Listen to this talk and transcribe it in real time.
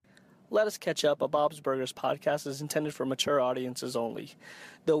Let Us Catch Up, a Bob's Burgers podcast, is intended for mature audiences only.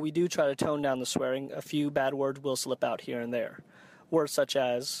 Though we do try to tone down the swearing, a few bad words will slip out here and there. Words such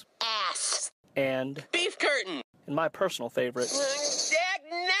as ass and beef curtain and my personal favorite,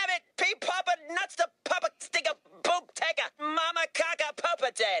 dagnabbit, pea papa nuts the puppet stick a poop take a mama caca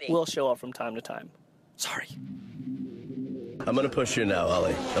papa daddy will show up from time to time. Sorry. I'm gonna push you now,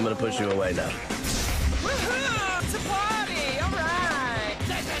 Ollie. I'm gonna push you away now. Woohoo! It's a party! Alright!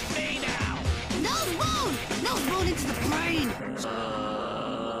 This is me now! Nose bone! Nose bone into the brain!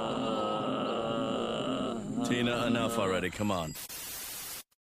 Tina, enough already. Come on.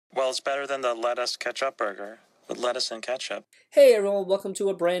 Well, it's better than the Let Us Catch Up burger with lettuce and ketchup. Hey everyone, welcome to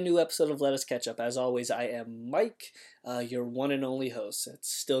a brand new episode of Let Us Catch Up. As always, I am Mike, your one and only host.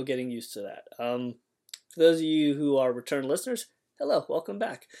 It's still getting used to that. For those of you who are return listeners, hello, welcome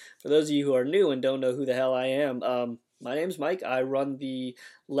back. For those of you who are new and don't know who the hell I am, my name's Mike. I run the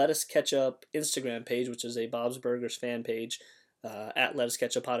Let Us Catch Up Instagram page, which is a Bob's Burgers fan page, at Let Us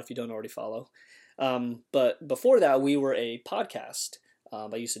Catch Up Pod if you don't already follow. But before that, we were a podcast.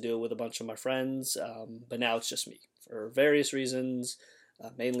 I used to do it with a bunch of my friends, but now it's just me for various reasons,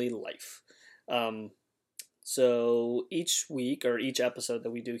 mainly life. So each week or each episode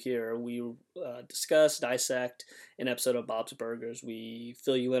that we do here, we discuss, dissect an episode of Bob's Burgers. We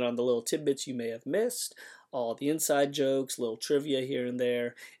fill you in on the little tidbits you may have missed, all the inside jokes, little trivia here and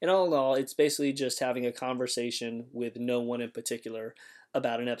there. And all in all, it's basically just having a conversation with no one in particular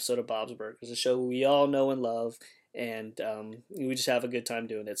about an episode of Bob's Burgers, a show we all know and love, and we just have a good time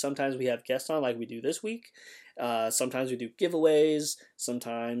doing it. Sometimes we have guests on like we do this week. Sometimes we do giveaways.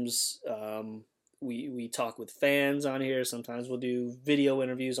 Sometimes we talk with fans on here. Sometimes we'll do video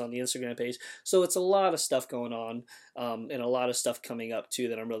interviews on the Instagram page. So it's a lot of stuff going on, and a lot of stuff coming up too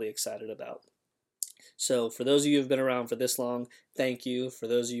that I'm really excited about. So for those of you who have been around for this long, thank you. For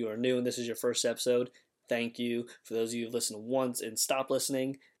those of you who are new and this is your first episode, thank you. For those of you who've listened once and stopped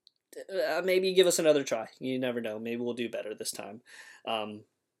listening, maybe give us another try. You never know. Maybe we'll do better this time. But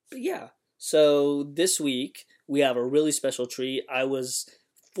yeah. So this week we have a really special treat. I was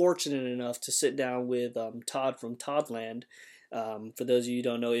fortunate enough to sit down with Todd from Toddland. For those of you who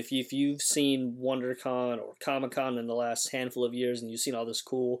don't know, if you've seen WonderCon or Comic-Con in the last handful of years and you've seen all this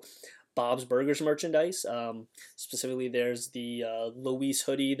cool Bob's Burgers merchandise, specifically there's the Luis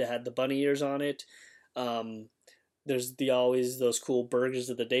hoodie that had the bunny ears on it. There's always those cool Burgers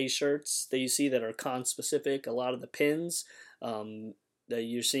of the Day shirts that you see that are con specific. A lot of the pins that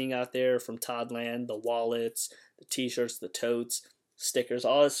you're seeing out there from Toddland, the wallets, the t-shirts, the totes, stickers,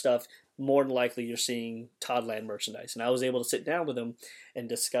 all this stuff, more than likely you're seeing Toddland merchandise. And I was able to sit down with him and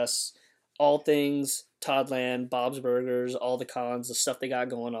discuss all things Toddland, Bob's Burgers, all the cons, the stuff they got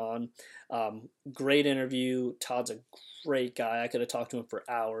going on. Great interview. Todd's a great guy. I could have talked to him for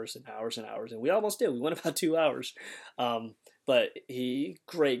hours and hours and hours, and we almost did. We went about 2 hours. But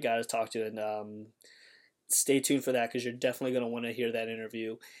great guy to talk to, and stay tuned for that because you're definitely going to want to hear that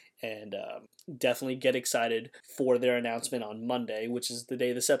interview. And definitely get excited for their announcement on Monday, which is the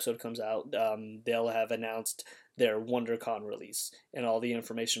day this episode comes out. They'll have announced their WonderCon release and all the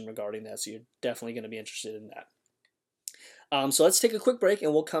information regarding that, so you're definitely going to be interested in that. So let's take a quick break,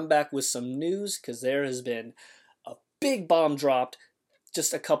 and we'll come back with some news, because there has been a big bomb dropped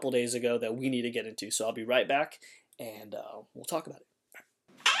just a couple days ago that we need to get into. So I'll be right back, and we'll talk about it.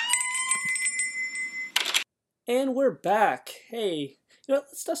 And we're back. Hey, you know what?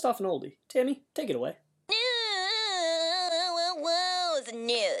 Let's dust off an oldie. Tammy, take it away. What's the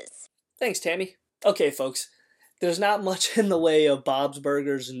news? Thanks, Tammy. Okay, folks, there's not much in the way of Bob's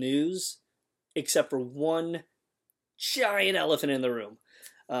Burgers news, except for one giant elephant in the room.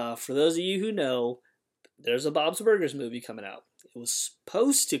 For those of you who know, there's a Bob's Burgers movie coming out. It was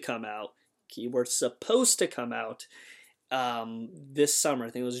supposed to come out, keyword supposed to come out, this summer. I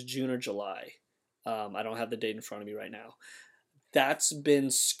think it was June or July. I don't have the date in front of me right now. That's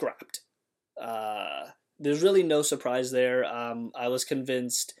been scrapped. There's really no surprise there. I was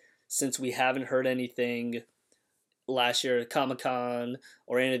convinced, since we haven't heard anything last year at Comic-Con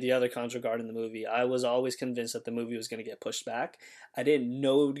or any of the other cons regarding the movie, I was always convinced that the movie was going to get pushed back. I didn't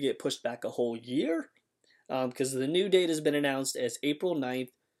know it would get pushed back a whole year, because the new date has been announced as April 9th,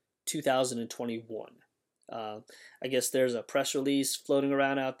 2021. I guess there's a press release floating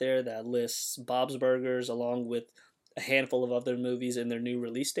around out there that lists Bob's Burgers along with a handful of other movies in their new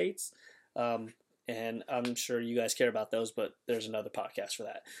release dates. And I'm sure you guys care about those, but there's another podcast for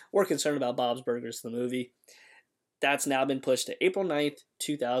that. We're concerned about Bob's Burgers, the movie. That's now been pushed to April 9th,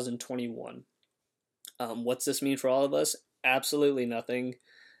 2021. What's this mean for all of us? Absolutely nothing.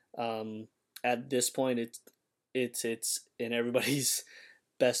 At this point, it's in everybody's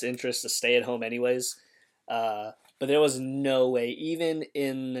best interest to stay at home anyways. But there was no way, even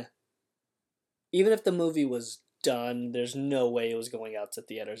if the movie was done, there's no way it was going out to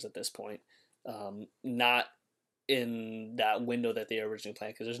theaters at this point. Not in that window that they originally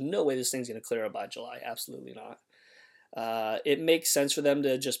planned, because there's no way this thing's going to clear up by July. Absolutely not. It makes sense for them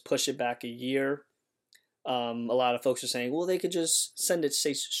to just push it back a year. A lot of folks are saying, well, they could just send it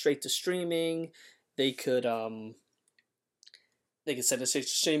straight to streaming. They could send it straight to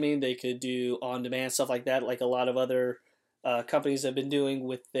streaming. They could do on-demand stuff like that, like a lot of other companies have been doing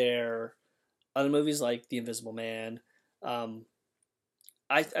with their other movies, like The Invisible Man.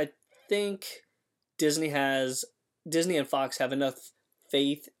 I think Disney and Fox have enough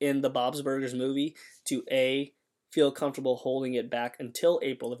faith in the Bob's Burgers movie to A, feel comfortable holding it back until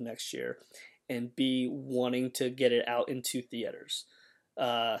April of next year, and B, wanting to get it out into theaters.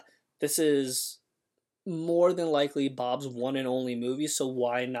 This is more than likely Bob's one and only movie, so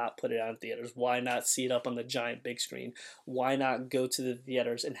why not put it out in theaters? Why not see it up on the giant big screen? Why not go to the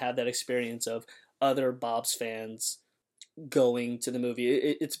theaters and have that experience of other Bob's fans going to the movie?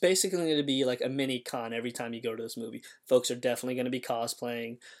 It's basically going to be like a mini con every time you go to this movie. Folks are definitely going to be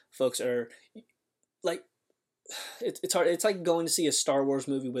cosplaying. Folks are like, it's hard. It's like going to see a Star Wars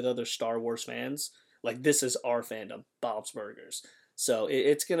movie with other Star Wars fans. Like, this is our fandom, Bob's Burgers. So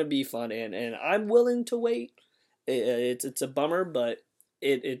it's going to be fun, and I'm willing to wait. It's a bummer, but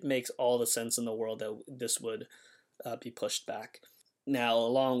it makes all the sense in the world that this would be pushed back. Now,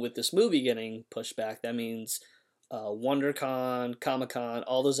 along with this movie getting pushed back, that means WonderCon, Comic-Con,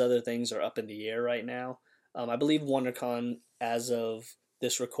 all those other things are up in the air right now. I believe WonderCon, as of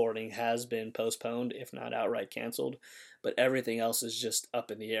this recording, has been postponed, if not outright canceled. But everything else is just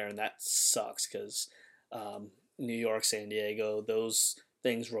up in the air, and that sucks because New York, San Diego, those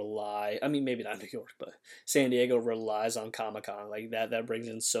things rely. I mean, maybe not New York, but San Diego relies on Comic-Con. Like that brings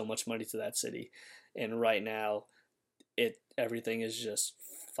in so much money to that city, and right now, everything is just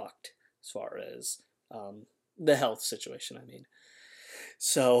fucked as far as the health situation. I mean,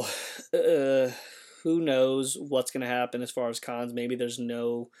 so who knows what's gonna happen as far as cons? Maybe there's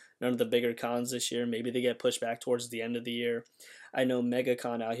none of the bigger cons this year. Maybe they get pushed back towards the end of the year. I know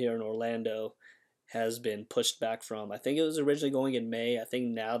MegaCon out here in Orlando has been pushed back from, I think it was originally going in May. I think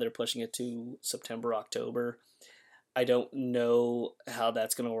now they're pushing it to September, October. I don't know how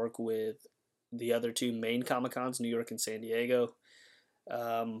that's going to work with the other two main Comic-Cons, New York and San Diego.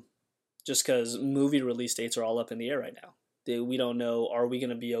 Just because movie release dates are all up in the air right now. We don't know, are we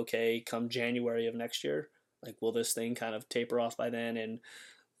going to be okay come January of next year? Like, will this thing kind of taper off by then and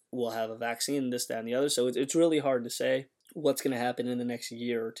we'll have a vaccine, this, that, and the other? So it's really hard to say what's going to happen in the next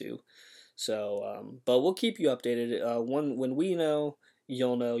year or two. So, but we'll keep you updated. When we know,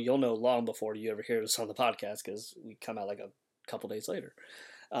 you'll know long before you ever hear this on the podcast, because we come out like a couple days later.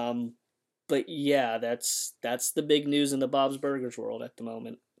 But yeah, that's the big news in the Bob's Burgers world at the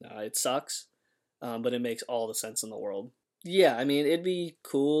moment. It sucks, but it makes all the sense in the world. Yeah, I mean, it'd be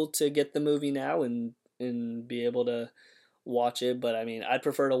cool to get the movie now and be able to watch it, but I mean, I'd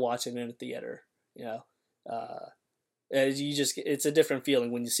prefer to watch it in a theater, you know. It's a different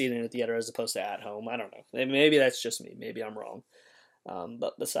feeling when you see it in a theater as opposed to at home. I don't know. Maybe that's just me. Maybe I'm wrong.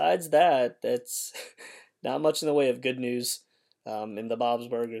 But besides that, that's not much in the way of good news in the Bob's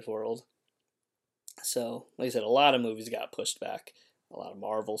Burgers world. So, like I said, a lot of movies got pushed back. A lot of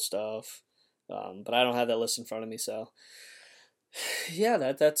Marvel stuff. But I don't have that list in front of me, so yeah,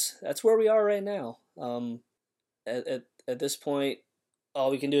 that's where we are right now. At this point, all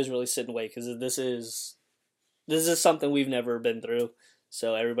we can do is really sit and wait, because this is something we've never been through.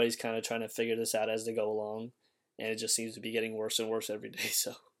 So everybody's kind of trying to figure this out as they go along, and it just seems to be getting worse and worse every day.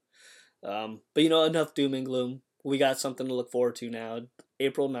 So, but enough doom and gloom. We got something to look forward to now.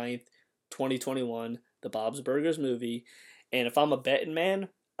 April 9th, 2021, the Bob's Burgers movie. And if I'm a betting man,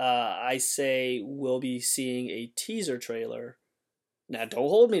 I say we'll be seeing a teaser trailer. Now, don't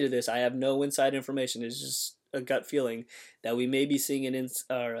hold me to this. I have no inside information. It's just a gut feeling that we may be seeing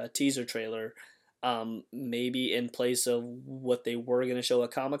a teaser trailer, maybe in place of what they were going to show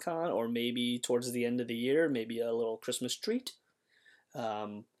at Comic-Con, or maybe towards the end of the year, maybe a little Christmas treat.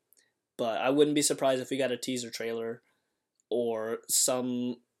 But I wouldn't be surprised if we got a teaser trailer or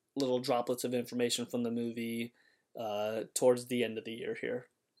some little droplets of information from the movie towards the end of the year here.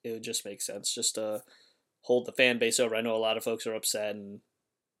 It would just make sense, just to hold the fan base over. I know a lot of folks are upset, and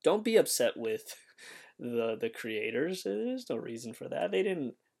don't be upset with the creators. There's no reason for that.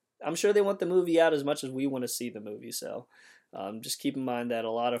 I'm sure they want the movie out as much as we want to see the movie, so just keep in mind that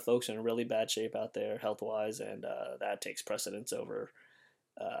a lot of folks are in really bad shape out there health-wise, and that takes precedence over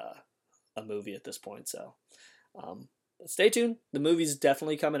a movie at this point. So But stay tuned. The movie's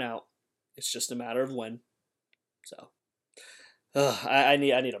definitely coming out. It's just a matter of when. So, I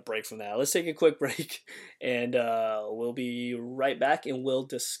need a break from that. Let's take a quick break, and we'll be right back, and we'll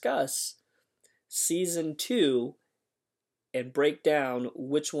discuss season 2 and break down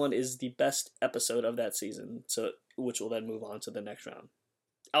which one is the best episode of that season. So, which will then move on to the next round.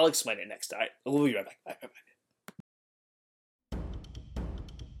 I'll explain it next. All right, we'll be right back. All right.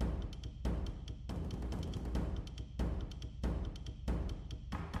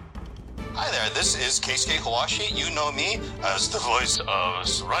 Hi there, this is Keisuke Hawashi. You know me as the voice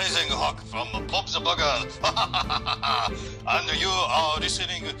of Rising Hawk from Bob's Burgers. And you are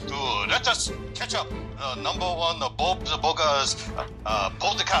listening to Let Us Catch Up, number one Bob's Burgers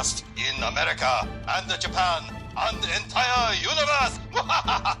podcast in America and Japan and the entire universe.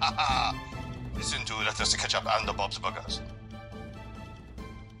 Listen to Let Us Catch Up and the Bob's Burgers.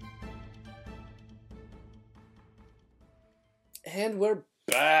 And we're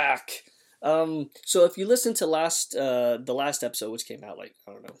back. So if you listen to the last episode, which came out like,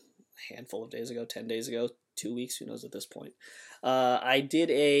 I don't know, a handful of days ago, 10 days ago, 2 weeks, who knows at this point. I did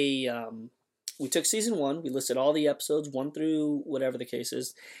we took season 1, we listed all the episodes, 1 through whatever the case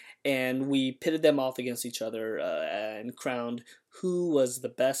is, and we pitted them off against each other and crowned who was the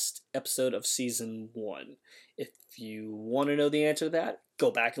best episode of season 1. If you want to know the answer to that,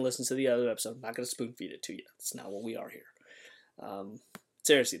 go back and listen to the other episode. I'm not going to spoon feed it to you. That's not what we are here.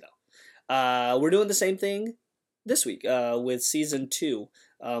 Seriously though. We're doing the same thing this week with season 2.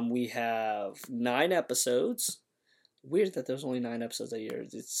 We have 9 episodes. Weird that there's only 9 episodes a year.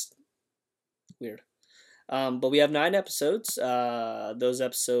 It's weird. But we have 9 episodes. Those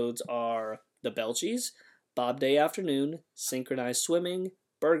episodes are The Belchies, Bob Day Afternoon, Synchronized Swimming,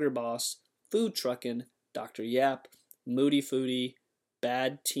 Burger Boss, Food Truckin', Dr. Yap, Moody Foodie,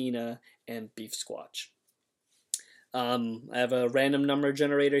 Bad Tina, and Beef Squatch. I have a random number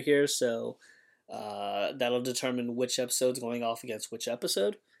generator here, so that'll determine which episode's going off against which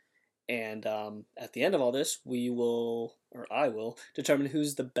episode. And at the end of all this, I will determine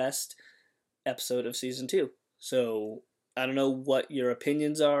who's the best episode of season 2. So I don't know what your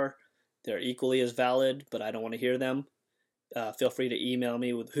opinions are. They're equally as valid, but I don't want to hear them. Feel free to email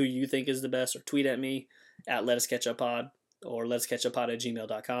me with who you think is the best, or tweet at me at LetUsCatchUpPod or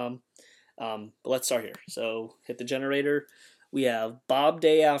LetUsCatchUpPod@gmail.com. But let's start here. So hit the generator. We have Bob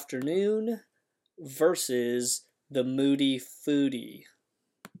Day Afternoon versus the Moody Foodie.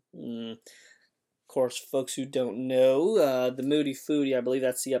 Of course, folks who don't know, the Moody Foodie, I believe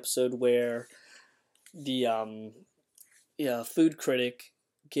that's the episode where the food critic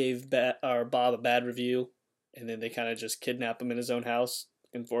gave Bob a bad review, and then they kind of just kidnap him in his own house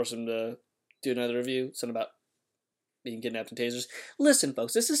and force him to do another review. Something about being kidnapped in tasers. Listen,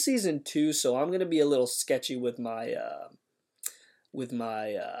 folks, this is season 2, so I'm gonna be a little sketchy with my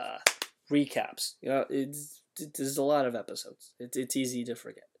recaps. You know, there's a lot of episodes. It's easy to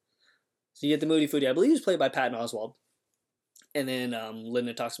forget. So you get the Moody Foodie. I believe he's played by Patton Oswalt, and then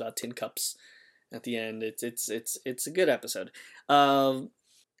Linda talks about tin cups at the end. It's a good episode. And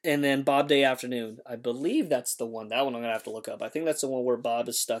then Bob Day Afternoon. I believe that's the one. That one I'm gonna have to look up. I think that's the one where Bob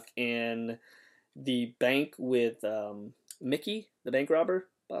is stuck in the bank with Mickey, the bank robber.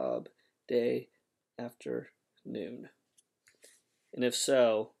 Bob Day Afternoon. And if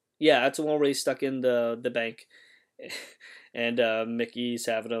so, yeah, that's the one where he's stuck in the bank, and Mickey's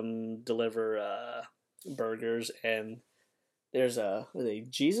having him deliver burgers, and there's are they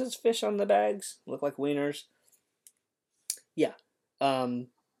Jesus fish on the bags? Look like wieners. Yeah. And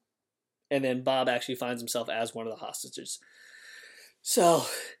then Bob actually finds himself as one of the hostages. So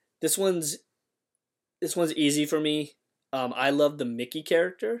this one's easy for me. I love the Mickey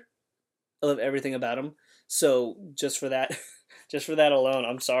character. I love everything about him. So just for that alone,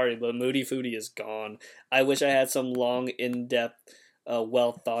 I'm sorry, but Moody Foodie is gone. I wish I had some long, in-depth,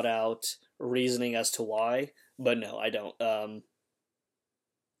 well thought out reasoning as to why, but no, I don't.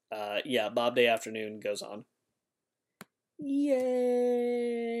 Yeah, Bob Day Afternoon goes on. Yay!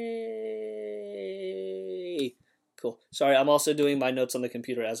 Cool. Sorry, I'm also doing my notes on the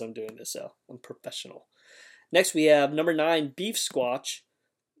computer as I'm doing this, so I'm professional. Next, we have number 9, Beef Squatch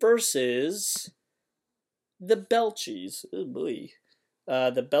versus the Belchies. Oh boy.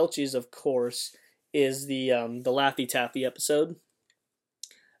 The Belchies, of course, is the Laffy Taffy episode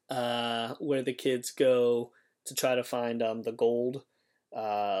where the kids go to try to find the gold.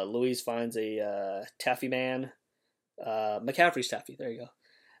 Louise finds a taffy man. McCaffrey's taffy. There you go.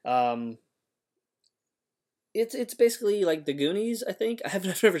 It's basically like the Goonies, I think. I have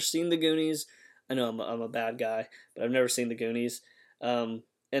never seen the Goonies. I know I'm a bad guy, but I've never seen the Goonies.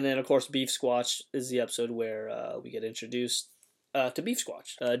 And then, of course, Beef Squatch is the episode where we get introduced to Beef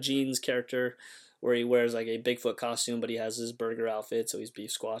Squatch, Gene's character, where he wears like a Bigfoot costume, but he has his burger outfit, so he's Beef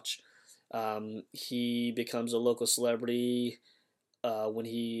Squatch. He becomes a local celebrity when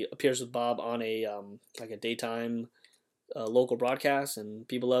he appears with Bob on a like a daytime local broadcast, and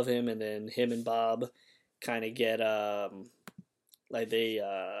people love him. And then him and Bob kind of get like they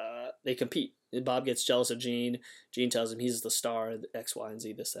compete. Bob gets jealous of Gene. Gene tells him he's the star, X, Y, and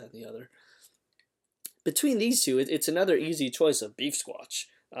Z, this, that, and the other. Between these two, it's another easy choice of Beef Squatch.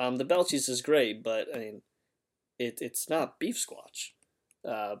 The Belchies is great, but I mean, it's not Beef Squatch.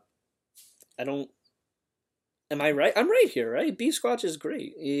 I don't. Am I right? I'm right here, right? Beef Squatch is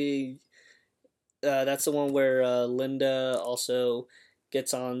great. That's the one where Linda also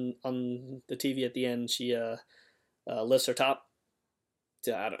gets on the TV at the end. She lifts her top.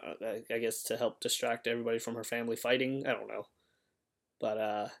 I don't know. I guess to help distract everybody from her family fighting. I don't know,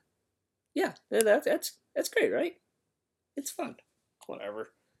 but yeah, that's great, right? It's fun.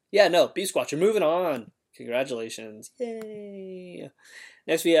 Whatever. Yeah, no, Beef Squatch. You're moving on. Congratulations. Yay.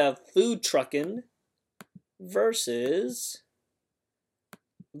 Next we have Food Truckin' versus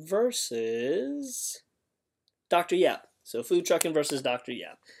Dr. Yap. So Food Truckin' versus Dr.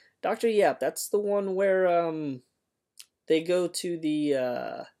 Yap. Dr. Yap, that's the one where they go to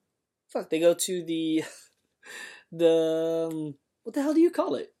the the what the hell do you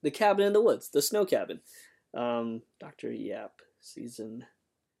call it? The cabin in the woods, the snow cabin. Dr. Yap, season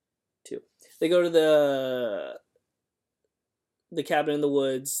 2. They go to the cabin in the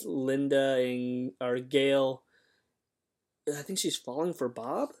woods. Linda or Gail, I think she's falling for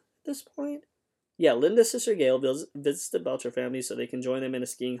Bob at this point. Yeah, Linda's sister Gail visits the Belcher family so they can join them in a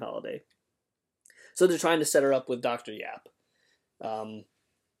skiing holiday. So they're trying to set her up with Dr. Yap.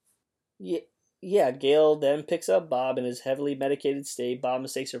 Yeah, Gail then picks up Bob in his heavily medicated state. Bob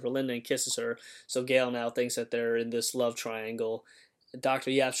mistakes her for Linda and kisses her. So Gail now thinks that they're in this love triangle.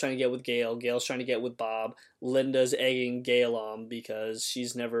 Dr. Yap's trying to get with Gail. Gail's trying to get with Bob. Linda's egging Gail on because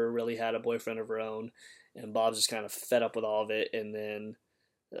she's never really had a boyfriend of her own. And Bob's just kind of fed up with all of it. And then,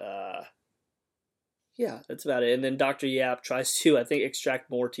 yeah, that's about it. And then Dr. Yap tries to, I think, extract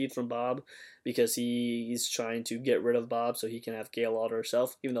more teeth from Bob because he's trying to get rid of Bob so he can have Gail all to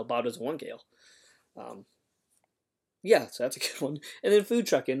herself, even though Bob doesn't want Gail. Yeah, so that's a good one. And then Food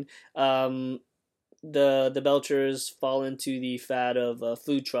Truckin'. The Belchers fall into the fad of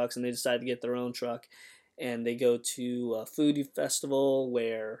food trucks, and they decide to get their own truck. And they go to a food festival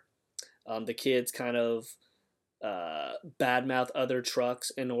where the kids kind of badmouth other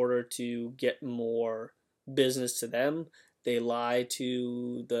trucks in order to get more business to them. They lie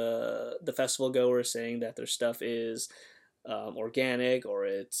to the festival goers saying that their stuff is organic or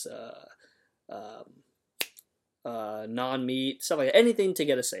it's non-meat, stuff like that. Anything to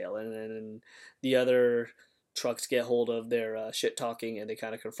get a sale. And then the other trucks get hold of their shit talking and they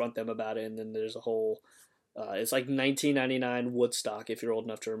kind of confront them about it. And then there's a whole it's like 1999 Woodstock, if you're old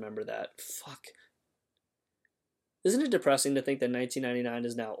enough to remember that. Fuck. Isn't it depressing to think that 1999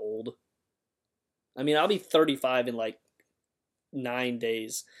 is now old? I mean, I'll be 35 in like 9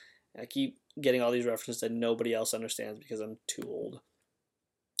 days. I keep getting all these references that nobody else understands because I'm too old.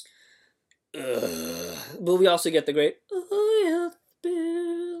 But we also get the great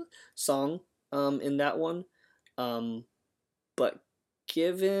song in that one. But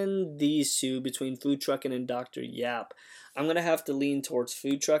given these two, between Food Truckin' and Dr. Yap, I'm going to have to lean towards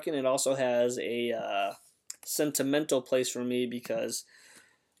Food Truckin'. It also has a sentimental place for me because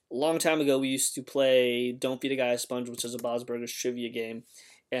a long time ago we used to play Don't Feed a Guy a Sponge, which is a Bob's Burgers trivia game.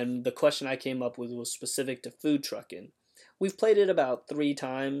 And the question I came up with was specific to Food Truckin'. We've played it about 3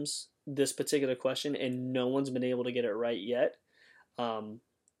 times, this particular question, and no one's been able to get it right yet.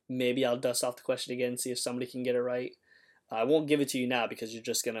 Maybe I'll dust off the question again and see if somebody can get it right. I won't give it to you now because you're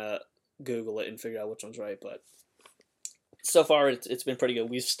just going to Google it and figure out which one's right. But so far, it's been pretty good.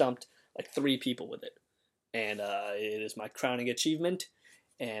 We've stumped like 3 people with it. And it is my crowning achievement.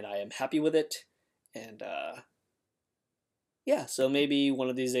 And I am happy with it. And yeah, so maybe one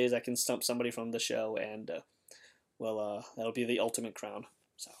of these days I can stump somebody from the show. And well, that'll be the ultimate crown.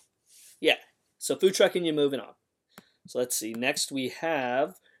 So yeah, so Food Truckin', you're moving on. So let's see. Next we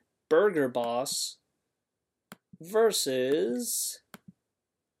have Burger Boss versus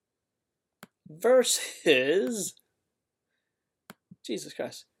Jesus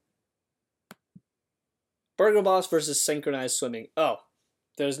Christ. Burger Boss versus Synchronized Swimming. Oh,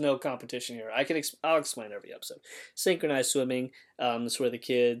 there's no competition here. I'll explain every episode. Synchronized Swimming. That's where the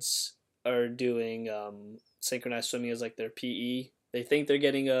kids are doing synchronized swimming as like their PE. They think they're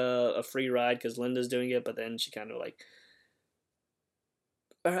getting a free ride because Linda's doing it, but then she kind of like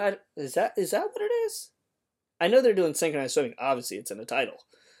Is that what it is? I know they're doing synchronized swimming. Obviously, it's in the title,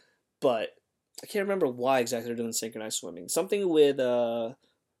 but I can't remember why exactly they're doing synchronized swimming. Something with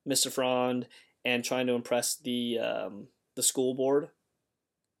Mr. Frond and trying to impress the school board.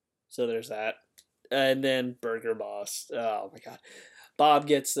 So there's that, and then Burger Boss. Oh my God, Bob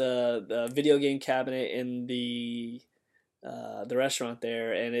gets the video game cabinet in the restaurant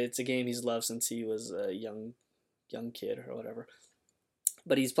there, and it's a game he's loved since he was a young kid or whatever.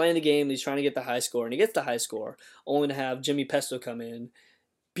 But he's playing the game, he's trying to get the high score, and he gets the high score, only to have Jimmy Pesto come in,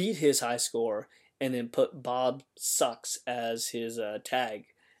 beat his high score, and then put Bob Sucks as his tag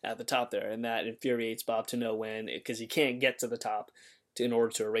at the top there. And that infuriates Bob to no end, because he can't get to the top in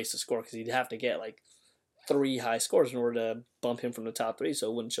order to erase the score, because he'd have to get like 3 high scores in order to bump him from the top 3 so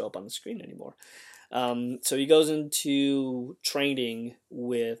it wouldn't show up on the screen anymore. So he goes into training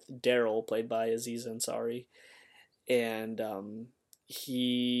with Daryl, played by Aziz Ansari, and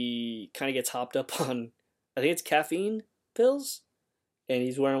he kind of gets hopped up on, I think it's caffeine pills, and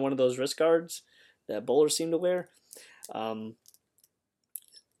he's wearing one of those wrist guards that bowlers seem to wear. And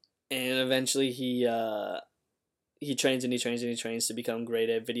eventually he trains and he trains and he trains to become great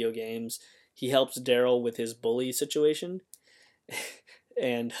at video games. He helps Daryl with his bully situation,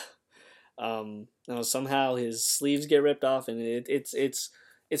 and somehow his sleeves get ripped off, and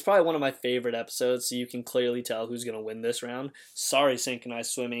it's probably one of my favorite episodes, so you can clearly tell who's going to win this round. Sorry,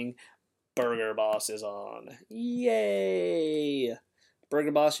 synchronized swimming. Burger Boss is on. Yay!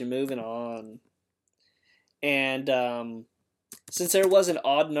 Burger Boss, you're moving on. And since there was an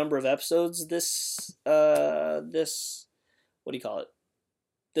odd number of episodes this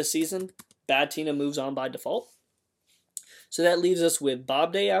season, Bad Tina moves on by default. So that leaves us with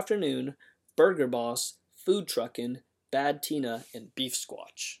Bob Day Afternoon, Burger Boss, Food Truckin', Bad Tina, and Beef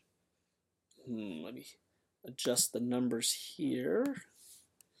Squatch. Let me adjust the numbers here.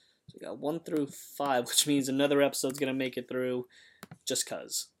 So we got 1 through 5, which means another episode's going to make it through just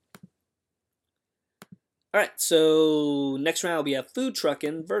cuz. Alright, so next round we have Food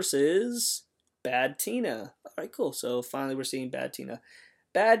Truckin' versus Bad Tina. Alright, cool. So finally we're seeing Bad Tina.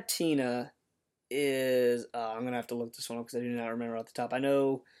 Bad Tina is... I'm going to have to look this one up because I do not remember off the top. I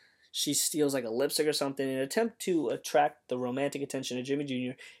know she steals like a lipstick or something. In an attempt to attract the romantic attention of Jimmy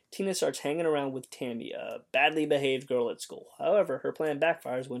Jr., Tina starts hanging around with Tammy, a badly behaved girl at school. However, her plan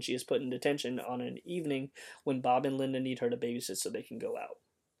backfires when she is put in detention on an evening when Bob and Linda need her to babysit so they can go out.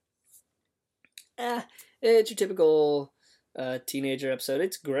 It's your typical teenager episode.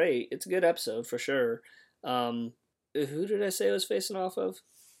 It's great. It's a good episode for sure. Who did I say it was facing off of?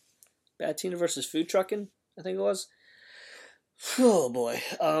 Bad Tina versus Food Truckin', I think it was. Oh boy.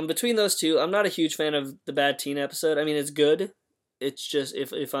 Between those two, I'm not a huge fan of the Bad Tina episode. I mean, it's good. It's just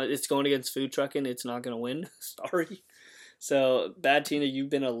if it's going against Food Truckin', it's not going to win. Sorry. So, Bad Tina, you've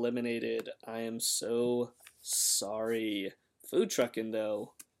been eliminated. I am so sorry. Food Truckin',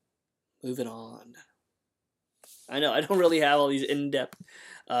 though, moving on. I know, I don't really have all these in-depth,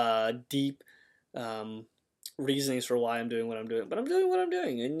 deep reasonings for why I'm doing what I'm doing, but I'm doing what I'm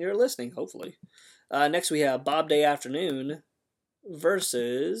doing, and you're listening, hopefully. Next, we have Bob Day Afternoon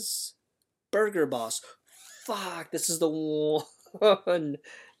versus Burger Boss. Fuck, this is the one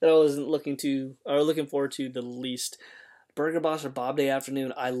that I wasn't looking forward to the least. Burger Boss or Bob Day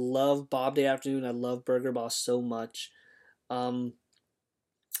Afternoon. I love Bob Day Afternoon. I love Burger Boss so much.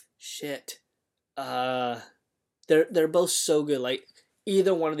 They're both so good. Like,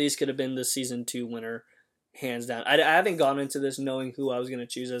 either one of these could have been the season 2 winner, hands down. I haven't gone into this knowing who I was going to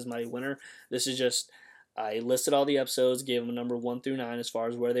choose as my winner. This is just, I listed all the episodes, gave them a number 1 through 9 as far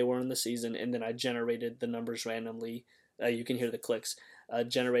as where they were in the season, and then I generated the numbers randomly. You can hear the clicks,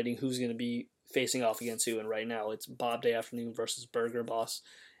 generating who's going to be facing off against who. And right now it's Bob Day Afternoon versus Burger Boss,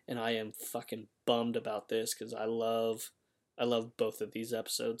 and I am fucking bummed about this because I love both of these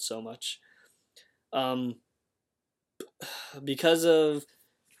episodes so much. Because of,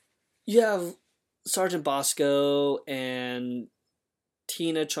 you have Sergeant Bosco and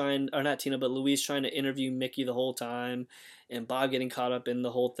Louise trying to interview Mickey the whole time, and Bob getting caught up in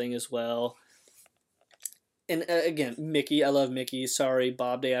the whole thing as well. And again, Mickey, I love Mickey. Sorry,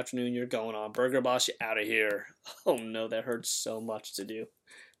 Bob Day Afternoon, you're going on. Burger Boss, you out of here. Oh no, that hurts so much to do.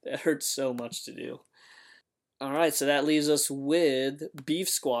 Alright, so that leaves us with Beef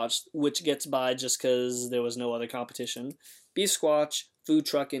Squatch, which gets by just because there was no other competition. Beef Squatch, Food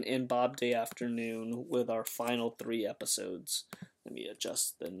Truckin', and Bob Day Afternoon with our final 3 episodes. Let me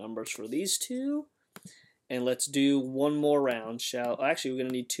adjust the numbers for these two. And let's do one more round. Actually, we're going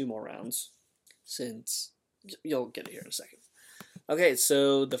to need 2 more rounds, since you'll get it here in a second. Okay,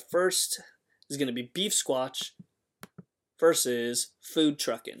 so the first is going to be Beef Squatch versus Food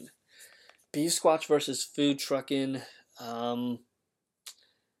Truckin'. Beef Squatch versus Food Truckin'.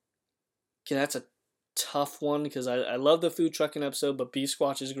 That's a tough one because I love the Food Truckin' episode, but Beef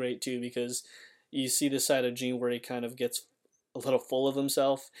Squatch is great too because you see the side of Gene where he kind of gets a little full of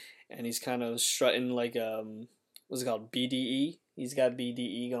himself and he's kind of strutting like what's it called, BDE. He's got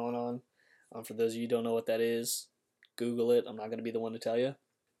BDE going on. For those of you who don't know what that is, Google it. I'm not going to be the one to tell you.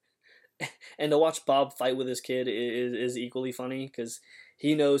 And to watch Bob fight with his kid is equally funny because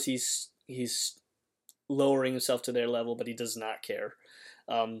he knows he's lowering himself to their level, but he does not care.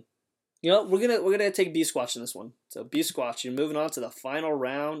 We're gonna take Beef Squatch in this one. So Beef Squatch, you're moving on to the final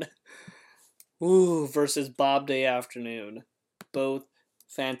round. Ooh, versus Bob Day Afternoon. Both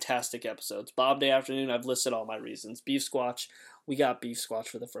fantastic episodes. Bob Day Afternoon, I've listed all my reasons. Beef Squatch, we got Beef Squatch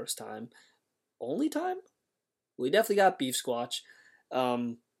for the first time. Only time? We definitely got Beef Squatch. The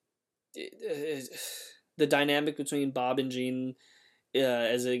dynamic between Bob and Gene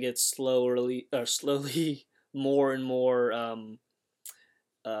as it gets slowly more and more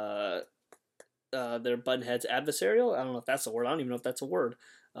their button heads adversarial. I don't know if that's a word. I don't even know if that's a word.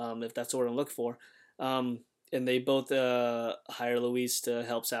 If that's the word I'm looking for. And they both hire Luis to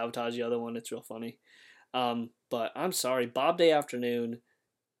help sabotage the other one. It's real funny. But I'm sorry, Bob Day Afternoon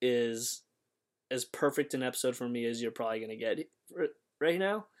is as perfect an episode for me as you're probably gonna get right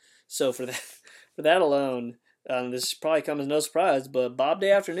now. So for that alone, this probably comes as no surprise, but Bob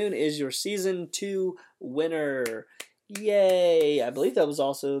Day Afternoon is your season 2 winner. Yay! I believe that was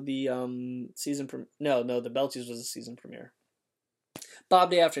also the season no, the Belchies was the season premiere.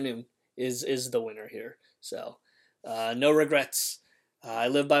 Bob Day Afternoon is the winner here. So no regrets. I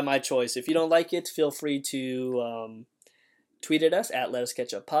live by my choice. If you don't like it, feel free to tweet at us at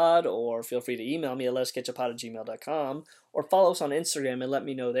LetUsCatchUpPod, or feel free to email me at LetUsCatchUpPod@gmail.com, or follow us on Instagram and let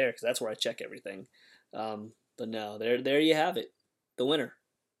me know there, because that's where I check everything. But no, there you have it. The winner,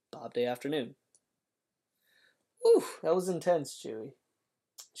 Bob Day Afternoon. Ooh, that was intense, Chewy.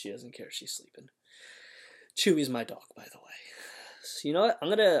 She doesn't care. She's sleeping. Chewy's my dog, by the way. So you know what? I'm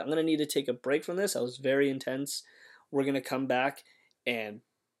gonna need to take a break from this. That was very intense. We're gonna come back, and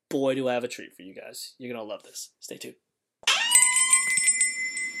boy, do I have a treat for you guys. You're gonna love this. Stay tuned.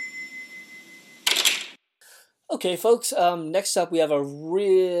 Okay, folks. Next up, we have a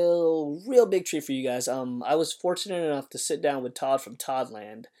real big treat for you guys. I was fortunate enough to sit down with Todd from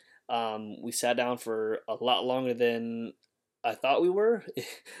Toddland. We sat down for a lot longer than I thought we were.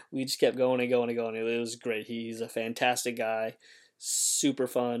 We just kept going and going and going. It was great. He's a fantastic guy, super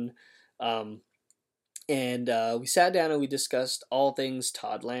fun. And we sat down and we discussed all things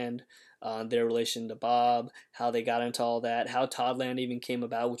Toddland, their relation to Bob, how they got into all that, how Toddland even came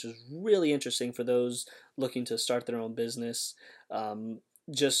about, which was really interesting for those looking to start their own business.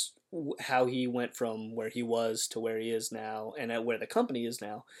 Just how he went from where he was to where he is now, and at where the company is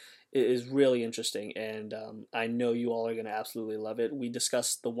now, is really interesting. And I know you all are going to absolutely love it. We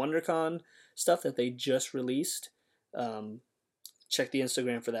discussed the WonderCon stuff that they just released. Check the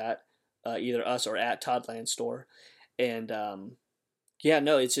Instagram for that, either us or at Toddland Store. And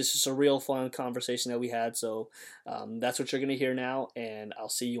it's just a real fun conversation that we had. So that's what you're going to hear now, and I'll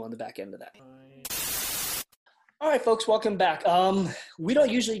see you on the back end of that. All right, folks, welcome back. We don't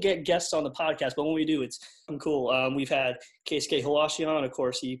usually get guests on the podcast, but when we do, it's cool. We've had Keisuke Hawashi on. Of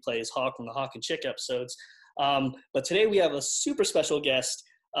course, he plays Hawk from the Hawk and Chick episodes. But today we have a super special guest.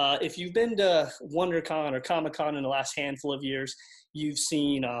 If you've been to WonderCon or Comic-Con in the last handful of years, you've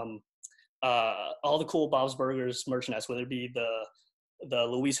seen all the cool Bob's Burgers merchandise, whether it be the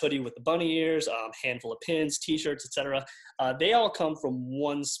Luis hoodie with the bunny ears, handful of pins, T-shirts, etc. They all come from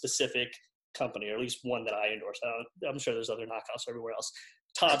one specific company, or at least one that I endorse. I'm sure there's other knockoffs everywhere else.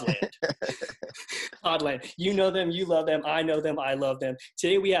 Toddland. Toddland. You know them, you love them, I know them, I love them.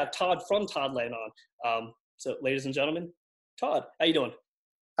 Today we have Todd from Toddland on. So ladies and gentlemen, Todd, how you doing?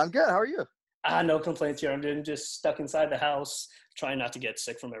 I'm good. How are you? No complaints here. I'm just stuck inside the house, trying not to get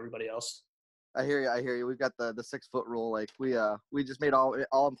sick from everybody else. I hear you. We've got the 6-foot rule. Like we just made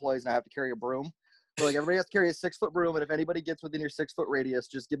all employees now have to carry a broom. So like everybody has to carry a 6-foot broom, and if anybody gets within your 6-foot radius,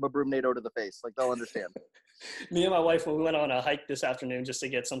 just give them a broom NATO to the face. Like they'll understand. Me and my wife, when we went on a hike this afternoon just to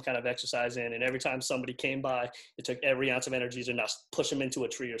get some kind of exercise in, and every time somebody came by, it took every ounce of energy to not push them into a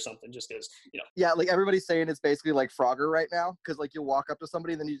tree or something, just because, Yeah, like everybody's saying it's basically like Frogger right now, because like you'll walk up to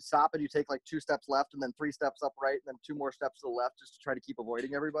somebody and then you stop and you take like 2 steps left and then 3 steps up right and then 2 more steps to the left just to try to keep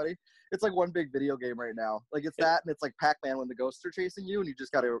avoiding everybody. It's like one big video game right now. Like it's that, and it's like Pac-Man when the ghosts are chasing you and you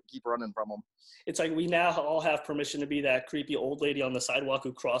just got to keep running from them. It's like we now all have permission to be that creepy old lady on the sidewalk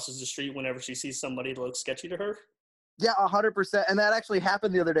who crosses the street whenever she sees somebody that looks sketchy to her. Yeah, 100%. And that actually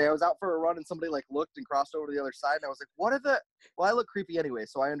happened the other day. I was out for a run and somebody like looked and crossed over to the other side, and I was like, "What are the?" Well, I look creepy anyway,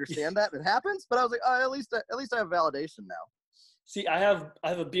 so I understand that it happens. But I was like, "Oh, at least I have validation now." See, I have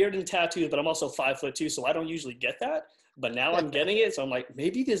a beard and tattoos, but I'm also 5'2", so I don't usually get that. But now I'm getting it, so I'm like,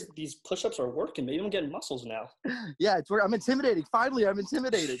 maybe these push-ups are working. Maybe I'm getting muscles now. Yeah, it's where I'm intimidating. Finally, I'm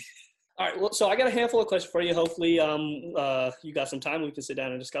intimidated. All right, well, so I got a handful of questions for you. Hopefully, you got some time. We can sit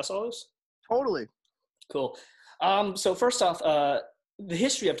down and discuss all this. Totally. Cool. So first off, the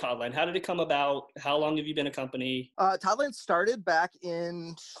history of Toddland. How did it come about? How long have you been a company? Toddland started back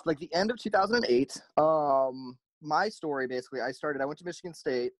in like the end of 2008. My story basically, I went to Michigan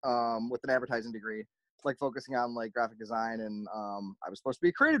State with an advertising degree, like focusing on like graphic design, and I was supposed to be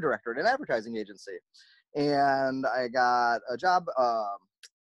a creative director at an advertising agency, and I got a job.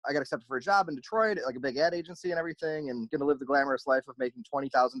 I got accepted for a job in Detroit, like a big ad agency and everything, and gonna live the glamorous life of making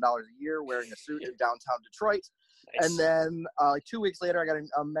 $20,000 a year wearing a suit in downtown Detroit. Nice. And then like 2 weeks later, I got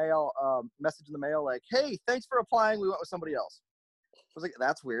a message in the mail like, "Hey, thanks for applying. We went with somebody else." I was like,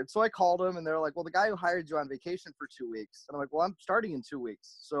 "That's weird." So I called them, and they're like, "Well, the guy who hired you on vacation for 2 weeks." And I'm like, "Well, I'm starting in 2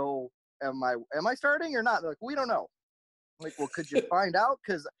 weeks. So am I starting or not?" They're like, "We don't know." I'm like, "Well, could you find out?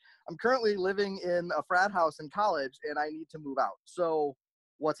 Because I'm currently living in a frat house in college, and I need to move out. So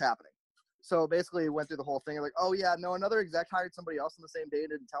what's happening?" So basically went through the whole thing. Like, "Oh yeah, no, another exec hired somebody else on the same day and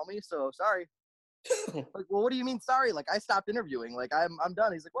didn't tell me. So sorry." Like, "Well, what do you mean sorry? Like, I stopped interviewing. Like, I'm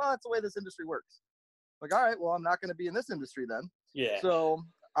done." He's like, "Well, that's the way this industry works." Like, "All right, well, I'm not going to be in this industry then." Yeah. So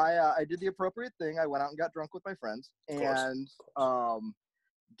I did the appropriate thing. I went out and got drunk with my friends, and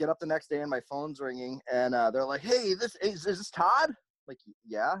get up the next day and my phone's ringing, and they're like, "Hey, is this Todd?" Like,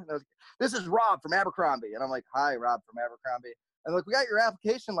 "Yeah." And I was like, "This is Rob from Abercrombie." And I'm like, "Hi, Rob from Abercrombie." And like, "We got your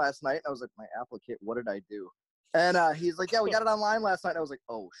application last night." And I was like, "My application? What did I do?" And he's like, "Yeah, we got it online last night." And I was like,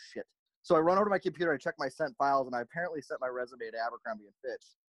 "Oh shit." So I run over to my computer, I check my sent files, and I apparently sent my resume to Abercrombie and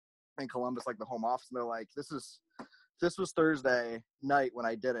Fitch in Columbus, like the home office. And they're like, this was Thursday night when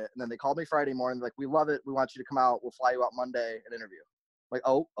I did it. And then they called me Friday morning, like, "We love it. We want you to come out. We'll fly you out Monday and interview." I'm like,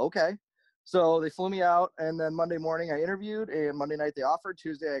 "Oh, okay." So they flew me out, and then Monday morning I interviewed, and Monday night they offered.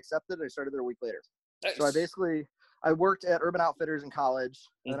 Tuesday I accepted, and I started there a week later. Nice. So I worked at Urban Outfitters in college,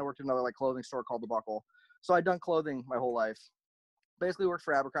 and then I worked at another like clothing store called The Buckle. So I'd done clothing my whole life. Basically worked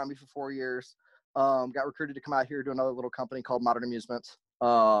for Abercrombie for 4 years. Got recruited to come out here to another little company called Modern Amusement.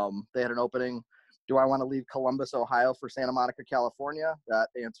 They had an opening. Do I want to leave Columbus, Ohio for Santa Monica, California? That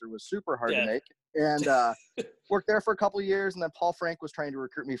answer was super hard to make. And worked there for a couple of years, and then Paul Frank was trying to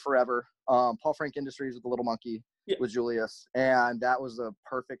recruit me forever. Paul Frank Industries with the Little Monkey with Julius, and that was a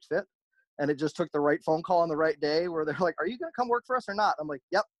perfect fit. And it just took the right phone call on the right day where they're like, "Are you going to come work for us or not?" I'm like,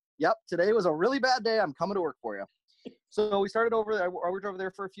 Yep. Today was a really bad day. I'm coming to work for you." So we started over there. I worked over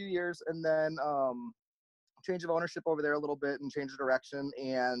there for a few years, and then change of ownership over there a little bit and change of direction.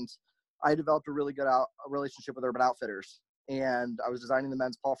 And I developed a really good relationship with Urban Outfitters, and I was designing the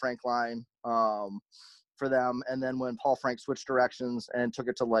men's Paul Frank line for them. And then when Paul Frank switched directions and took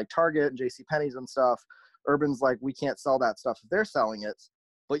it to like Target and JCPenney's and stuff, Urban's like, "We can't sell that stuff if they're selling it,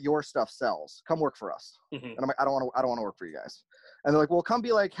 but your stuff sells. Come work for us." Mm-hmm. And I'm like, I don't want to work for you guys." And they're like, "Well, come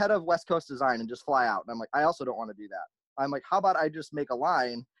be like head of West Coast design and just fly out." And I'm like, I also don't want to do that. I'm like, "How about I just make a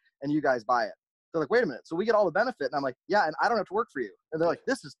line and you guys buy it?" They're like, "Wait a minute. So we get all the benefit?" And I'm like, "Yeah, and I don't have to work for you." And they're like,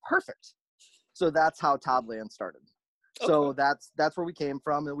 "This is perfect." So that's how Toddland started. Okay. So that's where we came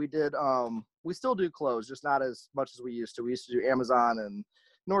from. And we did, we still do clothes, just not as much as we used to. We used to do Amazon and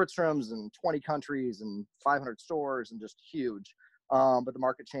Nordstrom's and 20 countries and 500 stores and just huge. But the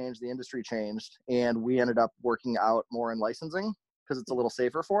market changed, the industry changed, and we ended up working out more in licensing because it's a little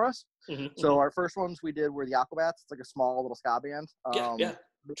safer for us. Mm-hmm, so our first ones we did were the Aquabats. It's like a small little ska band.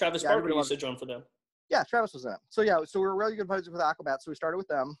 Travis Barker used to drum for them. Yeah, Travis was in it. So so we were really good buddies with Aquabats. So we started with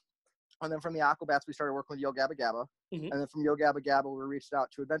them. And then from the Aquabats, we started working with Yo Gabba Gabba. Mm-hmm. And then from Yo Gabba Gabba, we reached out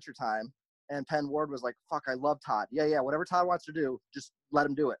to Adventure Time. And Penn Ward was like, "Fuck, I love Todd. Yeah, whatever Todd wants to do, just let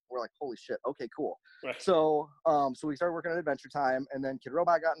him do it." We're like, "Holy shit, okay, cool." Right. So we started working at Adventure Time, and then Kid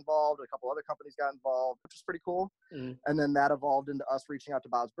Robot got involved, a couple other companies got involved, which was pretty cool. Mm-hmm. And then that evolved into us reaching out to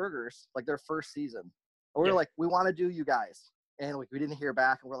Bob's Burgers, like their first season. And we were like, "We want to do you guys." And like we didn't hear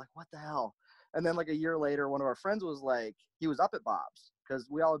back, and we're like, "What the hell?" And then like a year later, one of our friends was like, he was up at Bob's because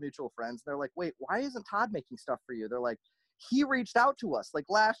we all have mutual friends. They're like, "Wait, why isn't Todd making stuff for you?" They're like, "He reached out to us like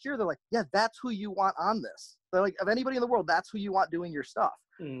last year." They're like, "Yeah, that's who you want on this." They're like, "Of anybody in the world, that's who you want doing your stuff."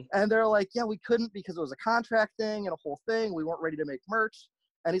 Mm. And they're like, "Yeah, we couldn't because it was a contract thing and a whole thing. We weren't ready to make merch."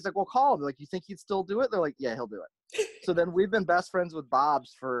 And he's like, "Well, call him." They're like, "You think he'd still do it?" They're like, "Yeah, he'll do it." So then we've been best friends with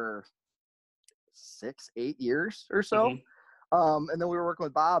Bob's for 6-8 years or so. And then we were working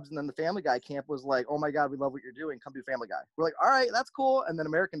with Bob's, and then the Family Guy camp was like, oh my God, we love what you're doing. Come do Family Guy. We're like, all right, that's cool. And then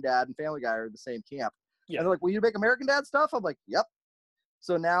American Dad and Family Guy are the same camp. Yeah. And they're like, will you make American Dad stuff? I'm like, yep.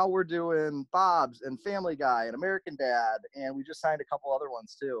 So now we're doing Bob's and Family Guy and American Dad, and we just signed a couple other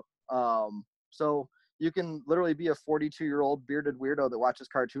ones too. So you can literally be a 42-year-old bearded weirdo that watches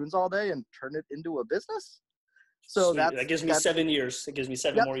cartoons all day and turn it into a business. So Sweet. That gives me 7 years. It gives me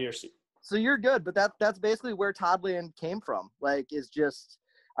 7 more years. So you're good, but that's basically where Toddland came from. Like, is just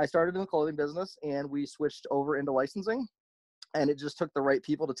I started in the clothing business, and we switched over into licensing, and it just took the right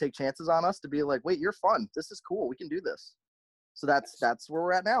people to take chances on us to be like, wait, you're fun. This is cool. We can do this. So that's where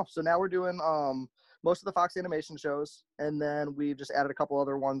we're at now. So now we're doing most of the Fox Animation shows, and then we've just added a couple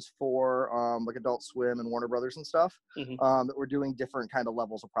other ones for like Adult Swim and Warner Brothers and stuff that we're doing different kind of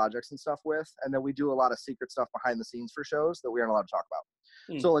levels of projects and stuff with. And then we do a lot of secret stuff behind the scenes for shows that we aren't allowed to talk about.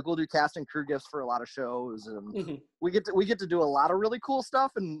 So like we'll do cast and crew gifts for a lot of shows, and we get to do a lot of really cool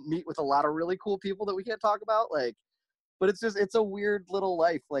stuff and meet with a lot of really cool people that we can't talk about. Like, but it's a weird little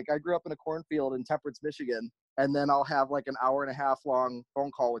life. Like, I grew up in a cornfield in Temperance, Michigan, and then I'll have like an hour and a half long phone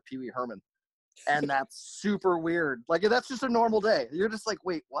call with Pee Wee Herman. And that's super weird. Like, that's just a normal day. You're just like,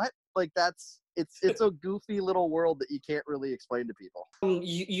 wait, what? Like, it's a goofy little world that you can't really explain to people.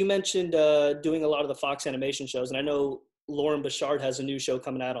 You mentioned doing a lot of the Fox Animation shows, and I know Lauren Bouchard has a new show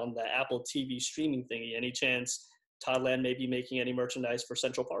coming out on the Apple TV streaming thingy. Any chance Toddland may be making any merchandise for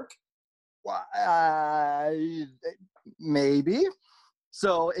Central Park? Maybe.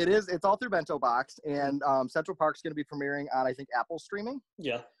 So it's all through Bento Box, and Central Park's going to be premiering on, I think, Apple streaming.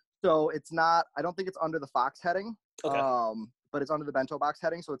 Yeah. So it's not, I don't think it's under the Fox heading, okay. But it's under the Bento Box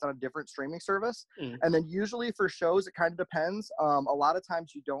heading, so it's on a different streaming service. And then usually for shows, it kind of depends. A lot of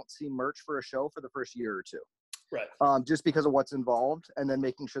times you don't see merch for a show for the first year or two. Right. Just because of what's involved, and then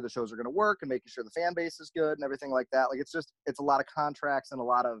making sure the shows are going to work and making sure the fan base is good and everything like that. Like, it's a lot of contracts and a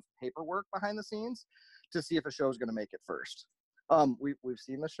lot of paperwork behind the scenes to see if a show is going to make it first. We've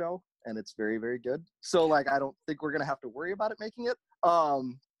seen the show, and it's very, very good. So like, I don't think we're going to have to worry about it making it.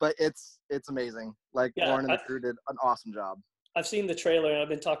 But it's amazing. Like, Lauren and the crew did an awesome job. I've seen the trailer, and I've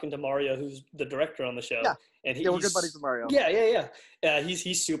been talking to Mario, who's the director on the show. Yeah, and we're good buddies with Mario. Yeah.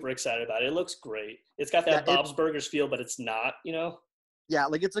 He's super excited about it. It looks great. It's got that Bob's Burgers feel, but it's not, you know? Yeah,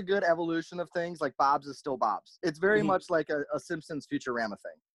 like, it's a good evolution of things. Like, Bob's is still Bob's. It's very much like a Simpsons Futurama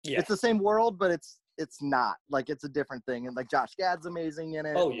thing. Yeah. It's the same world, but it's not. Like, it's a different thing. And like, Josh Gad's amazing in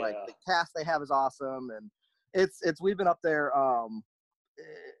it. Oh, yeah. Like, the cast they have is awesome. And we've been up there.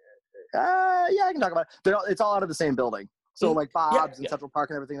 Yeah, I can talk about it. It's all out of the same building. So like Bob's and Central Park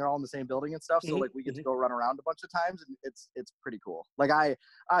and everything, they're all in the same building and stuff. So like, we get to go run around a bunch of times, and it's pretty cool. Like,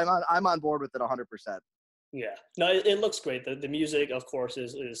 I'm on board with it 100%. Yeah, no, it looks great. The music, of course,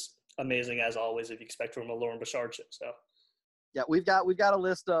 is amazing as always, if you expect from a Lauren Bouchard show. So yeah, we've got a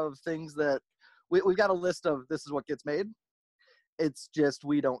list of things that we've got a list of this is what gets made. It's just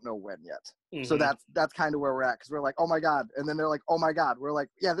we don't know when yet. So that's kind of where we're at, because we're like, oh my God, and then they're like, oh my God, we're like,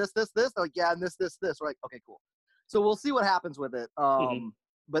 yeah, this. They're like, yeah, and this. We're like, okay, cool. So we'll see what happens with it.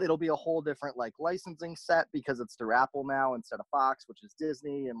 But it'll be a whole different like licensing set, because it's through Apple now instead of Fox, which is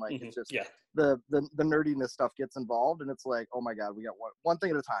Disney, and like it's just the nerdiness stuff gets involved, and it's like, oh my God, we got one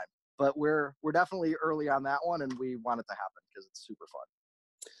thing at a time. But we're definitely early on that one, and we want it to happen because it's super fun.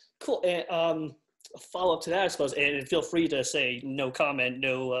 Cool. And a follow up to that, I suppose, and feel free to say no comment,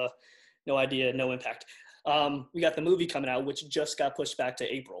 no idea, no impact. We got the movie coming out, which just got pushed back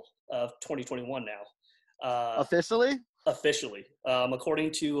to April of 2021 now. Officially,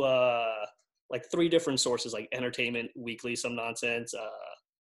 according to like 3 different sources, like Entertainment Weekly, some nonsense.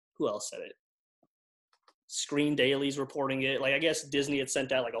 Who else said it? Screen Daily's reporting it. Like, I guess Disney had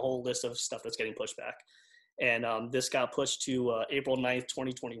sent out like a whole list of stuff that's getting pushed back, and this got pushed to April 9th,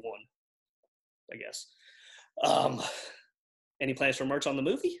 2021. I guess. Any plans for merch on the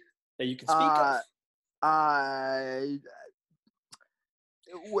movie that you can speak of?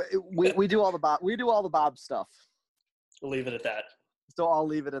 We do all the Bob stuff. We'll leave it at that. So I'll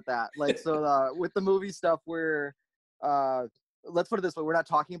leave it at that. Like, so with the movie stuff, let's put it this way, we're not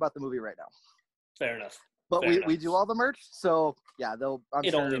talking about the movie right now. Fair enough. But we do all the merch. So yeah, it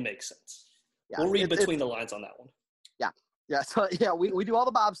only makes sense. Yeah, we'll read between the lines on that one. Yeah. So yeah, we do all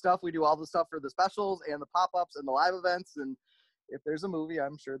the Bob stuff. We do all the stuff for the specials and the pop-ups and the live events. And if there's a movie,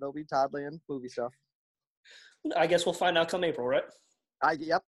 I'm sure there'll be Toddland movie stuff. I guess we'll find out come April, right?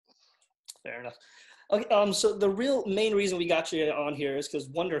 Yep. Fair enough. Okay. So the real main reason we got you on here is because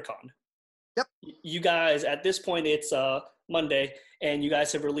WonderCon. Yep. You guys, at this point, it's Monday, and you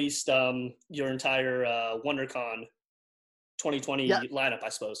guys have released your entire WonderCon 2020 Yeah. lineup, I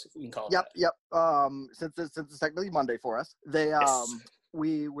suppose, if we can call it Yep, that. yep. Since it's technically Monday for us, Yes.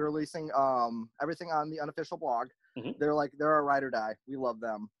 we're releasing everything on the unofficial blog. Mhm. They're our ride or die. We love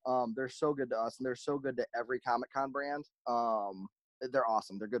them. They're so good to us, and they're so good to every Comic-Con brand. They're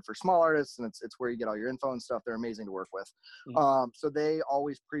awesome. They're good for small artists, and it's where you get all your info and stuff. They're amazing to work with. So they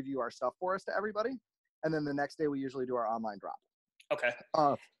always preview our stuff for us to everybody, and then the next day we usually do our online drop. Okay.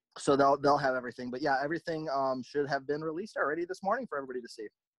 So they'll have everything. But yeah, everything should have been released already this morning for everybody to see.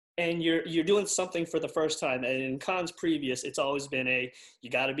 And you're doing something for the first time. And in cons previous, it's always been you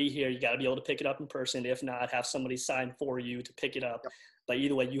got to be here. You got to be able to pick it up in person. If not, have somebody sign for you to pick it up. Yep. But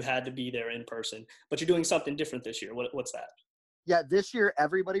either way, you had to be there in person. But you're doing something different this year. What's that? Yeah, this year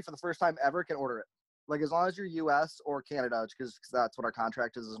everybody for the first time ever can order it. Like as long as you're U.S. or Canada, because that's what our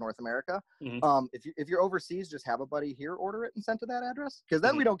contract is North America. Mhm. If you're overseas, just have a buddy here order it and send to that address. Because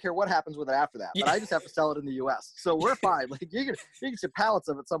then we don't care what happens with it after that. But I just have to sell it in the U.S. So we're fine. Like you can ship pallets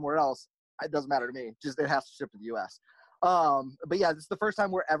of it somewhere else. It doesn't matter to me. Just it has to ship to the U.S. But yeah, this is the first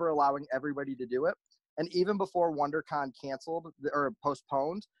time we're ever allowing everybody to do it. And even before WonderCon canceled or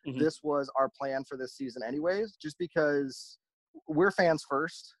postponed, this was our plan for this season anyways, just because we're fans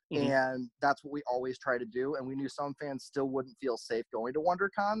first, and that's what we always try to do. And we knew some fans still wouldn't feel safe going to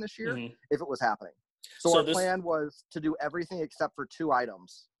WonderCon this year if it was happening. So our plan was to do everything except for 2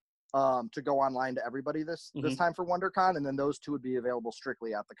 items to go online to everybody this time for WonderCon, and then those 2 would be available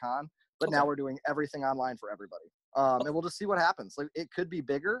strictly at the con. But now we're doing everything online for everybody. And we'll just see what happens. Like it could be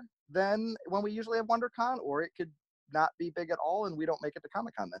bigger than when we usually have WonderCon, or it could not be big at all and we don't make it to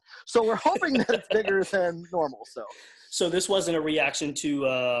Comic-Con then. So we're hoping that it's bigger than normal. So this wasn't a reaction to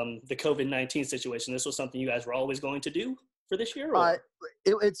the COVID-19 situation. This was something you guys were always going to do for this year? Or?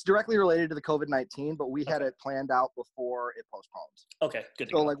 It's directly related to the COVID-19, but we had it planned out before it postponed. Okay, good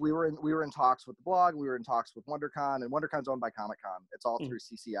to So go. like we were in talks with the blog, we were in talks with WonderCon, and WonderCon's owned by Comic-Con. It's all through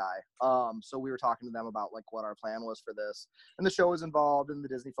CCI. So we were talking to them about like what our plan was for this, and the show was involved, and the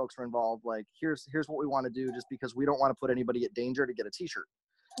Disney folks were involved. Like here's what we want to do, just because we don't want to put anybody at danger to get a T-shirt.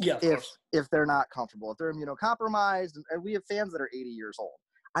 Yeah, of course. If they're not comfortable, if they're immunocompromised, and we have fans that are 80 years old.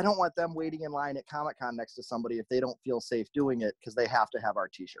 I don't want them waiting in line at Comic-Con next to somebody if they don't feel safe doing it because they have to have our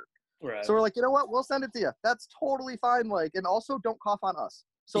T-shirt. Right. So we're like, you know what? We'll send it to you. That's totally fine. Like, and also don't cough on us.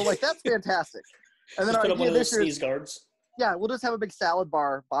 So like, that's fantastic. And then just our put up one idea of those this year, sneeze guards. yeah, we'll just have a big salad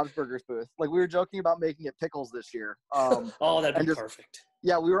bar, Bob's Burgers booth. Like we were joking about making it pickles this year. Oh, that'd be perfect.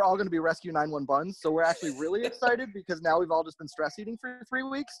 Yeah, we were all going to be Rescue 911 buns. So we're actually really excited because now we've all just been stress eating for 3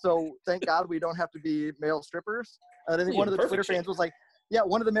 weeks. So thank God we don't have to be male strippers. And I think one of the Twitter fans was like, yeah,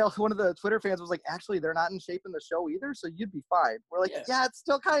 one of the Twitter fans was like, actually, they're not in shape in the show either, so you'd be fine. We're like, yeah it's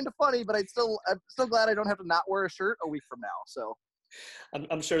still kind of funny, but I'm still glad I don't have to not wear a shirt a week from now. So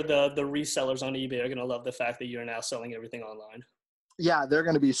I'm sure the resellers on eBay are going to love the fact that you're now selling everything online. Yeah, they're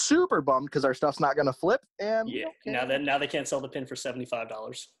going to be super bummed because our stuff's not going to flip. And yeah, now they can't sell the pin for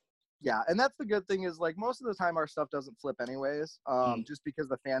 $75. Yeah, and that's the good thing is like most of the time our stuff doesn't flip anyways, just because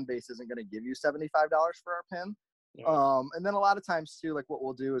the fan base isn't going to give you $75 for our pin. And then a lot of times too, like what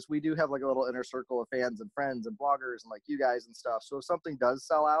we'll do is we do have like a little inner circle of fans and friends and bloggers and like you guys and stuff. So if something does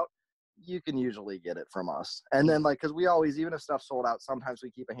sell out, you can usually get it from us. And then like, cause we always, even if stuff sold out, sometimes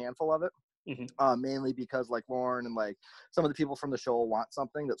we keep a handful of it, mainly because like Lauren and like some of the people from the show want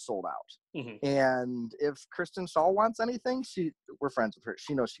something that's sold out. And if Kristen Shaw wants anything, we're friends with her.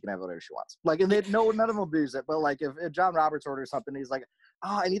 She knows she can have whatever she wants. Like, and none of them abuse it. But like if John Roberts orders something, he's like,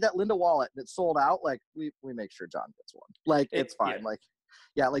 I need that Linda wallet that's sold out. Like we make sure John gets one. Like it's fine. Yeah. Like,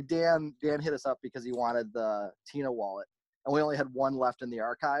 yeah, like Dan hit us up because he wanted the Tina wallet and we only had one left in the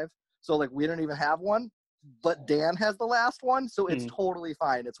archive. So like we didn't even have one, but Dan has the last one. So it's totally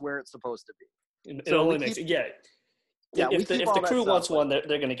fine. It's where it's supposed to be. It only makes it. Yeah. If the crew wants one, they're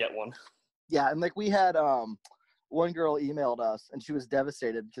going to get one. Yeah. And like we had, one girl emailed us and she was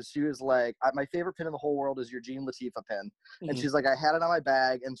devastated because she was like, my favorite pin in the whole world is your Gene Latifah pin. And she's like, I had it on my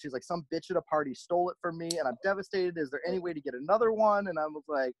bag. And she's like, some bitch at a party stole it from me and I'm devastated. Is there any way to get another one? And I was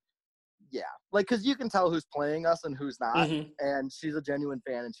like, yeah, like, cause you can tell who's playing us and who's not. And she's a genuine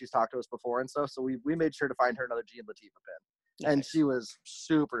fan and she's talked to us before and stuff. So we made sure to find her another Gene Latifah pin. And she was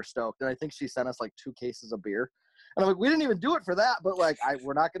super stoked. And I think she sent us like 2 cases of beer. And I'm like, we didn't even do it for that, but like,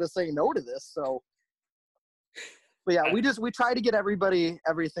 we're not going to say no to this. So, but yeah, we try to get everybody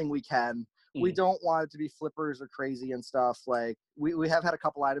everything we can. We don't want it to be flippers or crazy and stuff. Like we have had a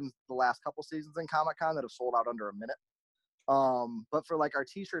couple items the last couple seasons in Comic-Con that have sold out under a minute. But for like our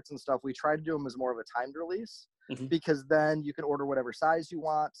T-shirts and stuff, we try to do them as more of a timed release because then you can order whatever size you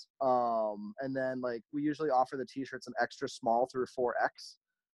want. And then like we usually offer the T-shirts an extra small through 4X.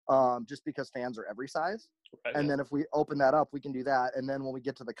 just because fans are every size. Right, And yeah. then if we open that up, we can do that. And then when we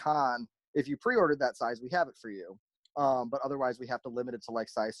get to the con, if you pre-ordered that size, we have it for you. But otherwise, we have to limit it to like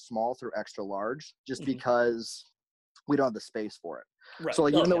size small through extra large, just because we don't have the space for it. Right. So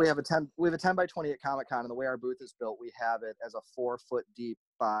like, even though yeah. we have a 10 by 20 at Comic-Con, and the way our booth is built, we have it as a 4 foot deep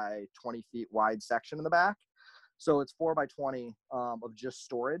by 20 feet wide section in the back. So it's 4 by 20 of just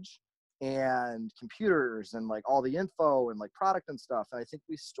storage and computers and like all the info and like product and stuff. And I think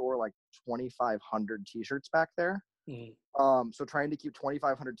we store like 2,500 t-shirts back there. So trying to keep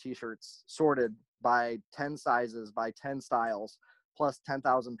 2,500 t-shirts sorted by 10 sizes, by 10 styles, plus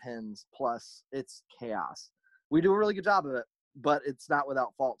 10,000 pins, plus it's chaos. We do a really good job of it, but it's not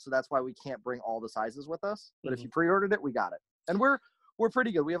without fault. So that's why we can't bring all the sizes with us. But if you pre-ordered it, we got it. And we're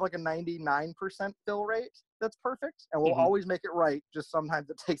pretty good. We have like a 99% fill rate. That's perfect. And we'll always make it right. Just sometimes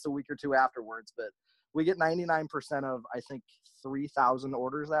it takes a week or two afterwards, but we get 99% of, I think, 3,000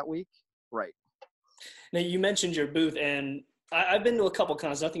 orders that week. Right. Now, you mentioned your booth, and I've been to a couple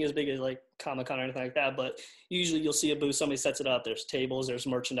cons, nothing as big as like Comic-Con or anything like that, but usually you'll see a booth, somebody sets it up, there's tables, there's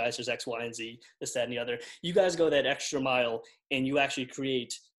merchandise, there's X, Y, and Z, this, that, and the other. You guys go that extra mile, and you actually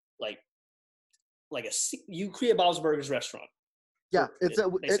create you create Bob's Burgers restaurant. Yeah, it's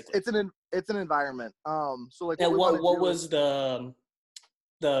an environment. So like, and what was the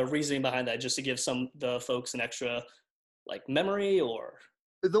reasoning behind that? Just to give the folks an extra like memory, or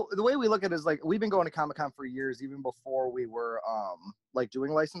the way we look at it is like, we've been going to Comic-Con for years, even before we were like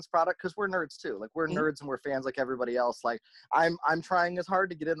doing licensed product, because we're nerds too. Like, we're nerds and we're fans like everybody else. Like, I'm trying as hard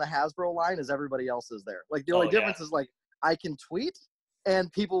to get in the Hasbro line as everybody else is there. Like, the only difference is like, I can tweet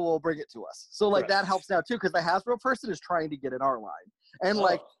and people will bring it to us. So like, that helps now too, because the Hasbro person is trying to get in our line. And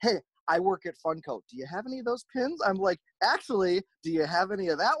like, hey, I work at Funko. Do you have any of those pins? I'm like, actually, do you have any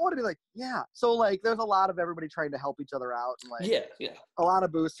of that one? And be like, yeah. So like, there's a lot of everybody trying to help each other out. And like, a lot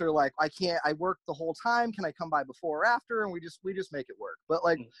of booths are like, I work the whole time. Can I come by before or after? And we just make it work. But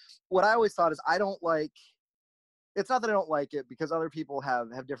like, what I always thought is, I don't like, it's not that I don't like it, because other people have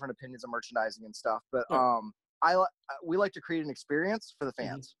different opinions of merchandising and stuff. But we like to create an experience for the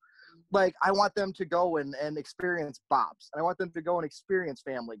fans. Like, I want them to go and experience Bob's. And I want them to go and experience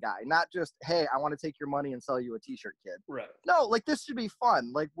Family Guy. Not just, hey, I want to take your money and sell you a t-shirt, kid. Right. No, like, this should be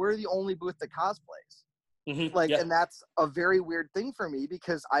fun. Like, we're the only booth that cosplays. And that's a very weird thing for me,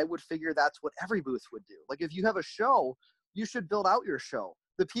 because I would figure that's what every booth would do. Like, if you have a show, you should build out your show.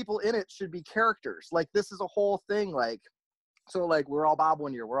 The people in it should be characters. Like, this is a whole thing. Like, so like, we're all Bob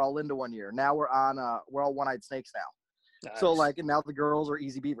one year, we're all Linda one year. Now we're all One-Eyed Snakes now. Nice. So like, and now the girls are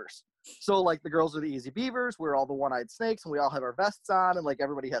Easy Beavers. So like, the girls are the Easy Beavers, we're all the One-Eyed Snakes, and we all have our vests on, and like,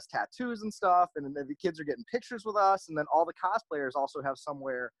 everybody has tattoos and stuff, and then the kids are getting pictures with us, and then all the cosplayers also have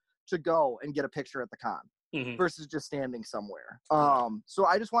somewhere to go and get a picture at the con versus just standing somewhere. So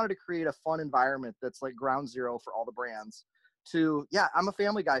I just wanted to create a fun environment that's like ground zero for all the brands to, I'm a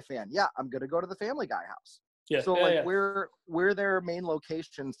Family Guy fan. Yeah, I'm gonna go to the Family Guy house. We're their main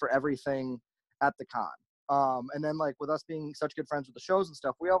location for everything at the con. And then like, with us being such good friends with the shows and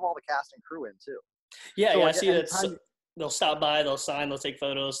stuff, we have all the cast and crew in too. I see that. They'll stop by, they'll sign, they'll take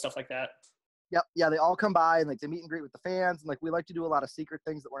photos, stuff like that. Yep. Yeah, they all come by and like, they meet and greet with the fans, and like, we like to do a lot of secret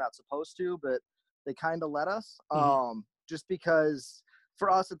things that we're not supposed to, but they kind of let us. Just because for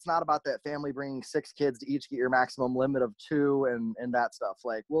us, it's not about that family bringing 6 kids to each get your maximum limit of 2 and that stuff.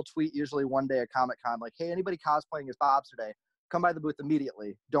 Like, we'll tweet usually one day at Comic-Con, like, hey, anybody cosplaying as Bob's today, come by the booth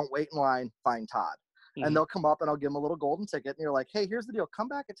immediately. Don't wait in line. Find Todd. And they'll come up and I'll give them a little golden ticket. And you're like, hey, here's the deal. Come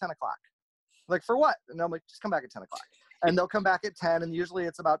back at 10 o'clock. Like, for what? And I'm like, just come back at 10 o'clock. And they'll come back at 10. And usually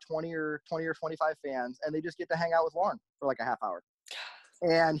it's about 20 or 25 fans. And they just get to hang out with Lauren for like a half hour.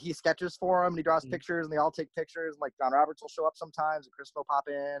 And he sketches for them and he draws pictures, and they all take pictures. And like, John Roberts will show up sometimes, and Chris will pop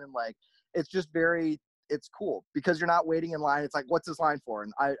in. And like, it's just it's cool because you're not waiting in line. It's like, what's this line for?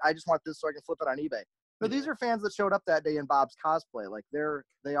 And I just want this so I can flip it on eBay. But these are fans that showed up that day in Bob's cosplay. Like, they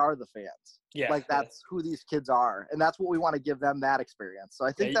are the fans. Like, that's who these kids are. And that's what we want to give them, that experience. So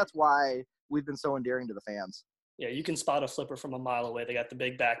I think that's why we've been so endearing to the fans. Yeah, you can spot a flipper from a mile away. They got the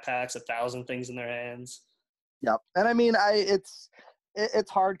big backpacks, 1,000 things in their hands. Yep. And I mean,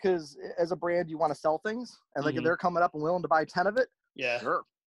 it's hard because as a brand, you want to sell things. And like, if they're coming up and willing to buy 10 of it, sure.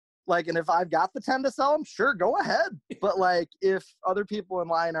 Like, and if I've got the 10 to sell them, sure, go ahead. But like, if other people in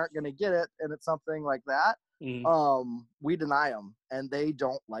line aren't going to get it, and it's something like that, we deny them, and they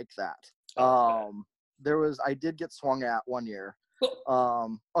don't like that. I did get swung at one year.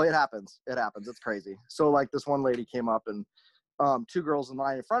 It happens. It's crazy. So like, this one lady came up, and 2 girls in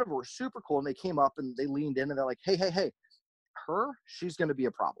line in front of her were super cool, and they came up and they leaned in and they're like, hey, she's going to be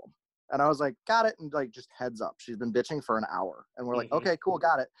a problem. And I was like, got it. And like, just heads up. She's been bitching for an hour. And we're like, okay, cool,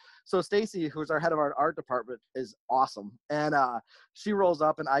 got it. So Stacy, who's our head of our art department, is awesome. And she rolls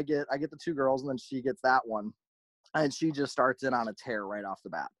up and I get the 2 girls and then she gets that one. And she just starts in on a tear right off the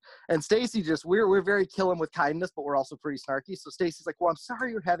bat. And Stacy we're very killing with kindness, but we're also pretty snarky. So Stacy's like, well, I'm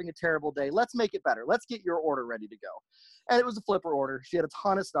sorry you're having a terrible day. Let's make it better. Let's get your order ready to go. And it was a flipper order. She had a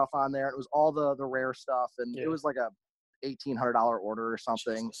ton of stuff on there. It was all the rare stuff. And it was like a $1,800 order or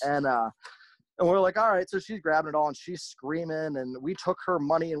something. Jesus. And we're like, all right. So she's grabbing it all and she's screaming. And we took her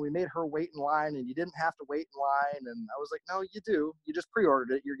money and we made her wait in line. And you didn't have to wait in line. And I was like, no, you do. You just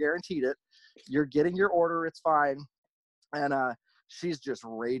pre-ordered it. You're guaranteed it. You're getting your order. It's fine. And she's just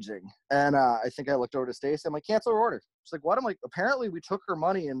raging. And I think I looked over to Stacey. I'm like, cancel her order. She's like, what? I'm like, apparently we took her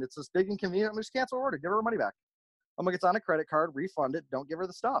money and it's this big inconvenient. I'm like, just cancel her order. Give her her money back. I'm like, it's on a credit card. Refund it. Don't give her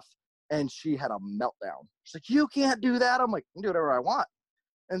the stuff. And she had a meltdown. She's like, you can't do that. I'm like, I can do whatever I want.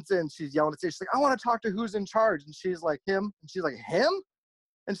 And then she's yelling at Stacey. She's like, I want to talk to who's in charge. And she's like, him. And she's like, him?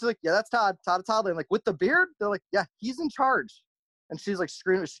 And she's like, yeah, that's Todd. Todd. And like, with the beard? They're like, yeah, he's in charge. And she's like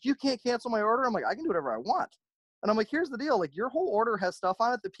screaming, you can't cancel my order. I'm like, I can do whatever I want. And I'm like, here's the deal. Like, your whole order has stuff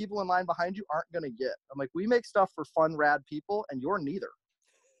on it that people in line behind you aren't going to get. I'm like, we make stuff for fun, rad people, and you're neither.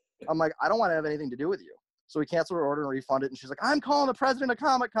 I'm like, I don't want to have anything to do with you. So we canceled her order and refunded it. And she's like, I'm calling the president of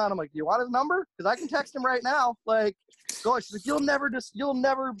Comic-Con. I'm like, do you want his number? Because I can text him right now. Like, go ahead. She's like, you'll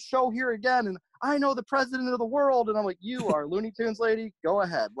never show here again. And I know the president of the world. And I'm like, you are Looney Tunes lady. Go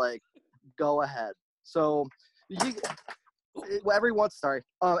ahead. Like, go ahead. So every once in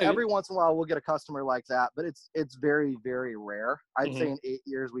a while we'll get a customer like that, but it's very, very rare. I'd say in 8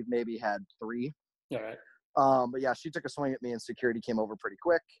 years we've maybe had 3. All right. But yeah, she took a swing at me and security came over pretty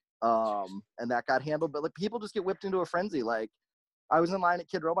quick. And that got handled, but like people just get whipped into a frenzy. Like I was in line at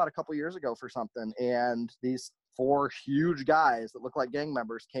Kid Robot a couple years ago for something, and these 4 huge guys that look like gang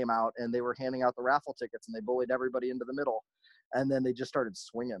members came out and they were handing out the raffle tickets and they bullied everybody into the middle, and then they just started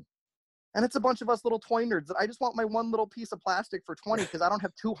swinging. And it's a bunch of us little toy nerds that I just want my one little piece of plastic for 20 because I don't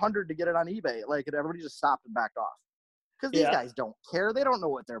have 200 to get it on eBay. Like, and everybody just stopped and backed off. Because these guys don't care. They don't know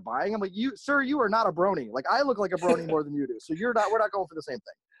what they're buying. I'm like, sir, you are not a brony. Like, I look like a brony more than you do. So we're not going for the same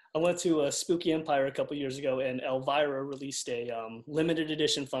thing. I went to Spooky Empire a couple years ago, and Elvira released a limited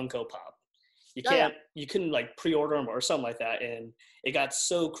edition Funko Pop. You couldn't like pre-order them or something like that, and it got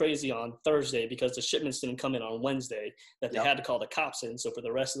so crazy on Thursday because the shipments didn't come in on Wednesday that they had to call the cops in. So for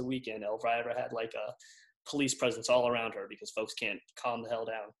the rest of the weekend, Elvira had like a police presence all around her because folks can't calm the hell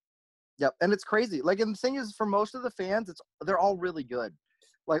down. Yep, and it's crazy. Like, and the thing is, for most of the fans, they're all really good.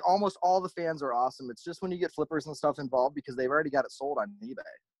 Like, almost all the fans are awesome. It's just when you get flippers and stuff involved because they've already got it sold on eBay.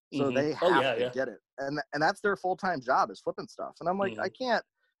 So they have to get it. And that's their full-time job is flipping stuff. And I'm like, I can't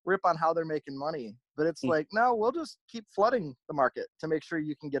rip on how they're making money. But it's like, no, we'll just keep flooding the market to make sure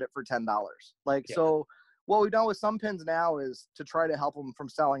you can get it for $10. Like, so what we've done with some pins now is to try to help them from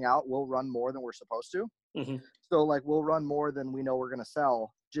selling out, we'll run more than we're supposed to. So, like, we'll run more than we know we're going to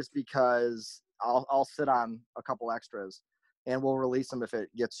sell just because I'll sit on a couple extras and we'll release them if it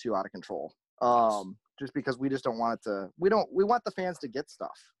gets too out of control. Just because we just don't want it to, we want the fans to get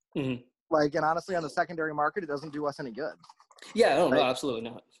stuff. Like, and honestly, on the secondary market, it doesn't do us any good. Yeah, no, absolutely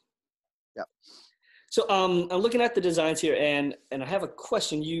not. Yep. So I'm looking at the designs here, and I have a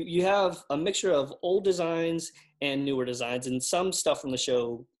question. You have a mixture of old designs and newer designs, and some stuff from the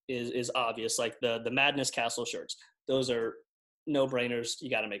show is obvious, like the Madness Castle shirts. Those are no-brainers. You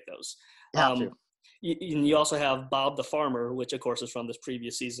got to make those. You also have Bob the Farmer, which of course is from this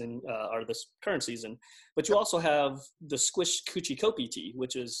previous season or this current season. But you also have the Squish Coochie Kopi tee,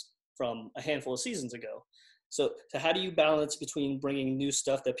 which is from a handful of seasons ago. So how do you balance between bringing new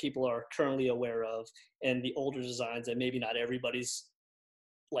stuff that people are currently aware of and the older designs that maybe not everybody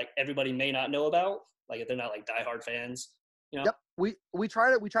may not know about? Like if they're not like diehard fans, you know? Yep. We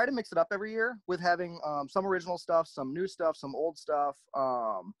try to mix it up every year with having some original stuff, some new stuff, some old stuff.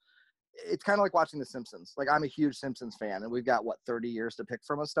 It's kind of like watching The Simpsons. Like, I'm a huge Simpsons fan, and we've got 30 years to pick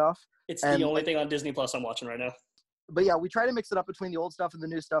from us stuff. It's the only thing on Disney Plus I'm watching right now. But yeah, we try to mix it up between the old stuff and the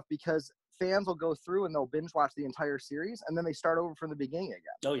new stuff because fans will go through and they'll binge watch the entire series and then they start over from the beginning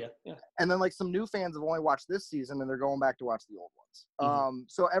again. Oh yeah. And then like some new fans have only watched this season and they're going back to watch the old ones.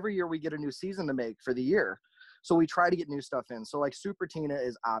 So every year we get a new season to make for the year. So we try to get new stuff in. So like Super Tina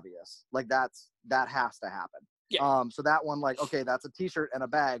is obvious. Like that has to happen. Yeah. So that one, like, okay, that's a t-shirt and a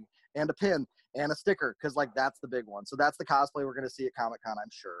bag and a pin and a sticker. Cause like, that's the big one. So that's the cosplay we're going to see at Comic-Con, I'm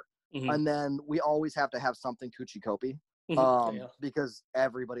sure. And then we always have to have something Coochie Kopi. Because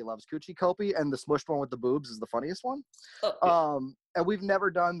everybody loves Coochie Kopi, and the smushed one with the boobs is the funniest one. And we've never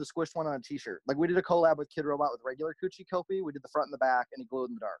done the squished one on a t-shirt. Like we did a collab with Kid Robot with regular Coochie Kopi. We did the front and the back, and he glowed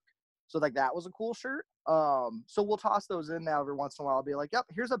in the dark. So like that was a cool shirt. So we'll toss those in now every once in a while. I'll be like, yep,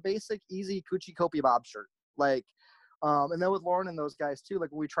 here's a basic, easy Coochie Kopi Bob shirt. Like, and then with Lauren and those guys too,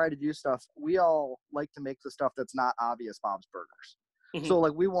 like when we try to do stuff, we all like to make the stuff that's not obvious Bob's Burgers. Mhm. So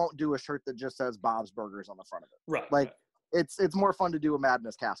like we won't do a shirt that just says Bob's Burgers on the front of it. Right. Like right. it's more fun to do a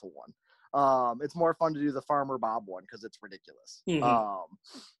Madness Castle one. It's more fun to do the Farmer Bob one because it's ridiculous. Mhm.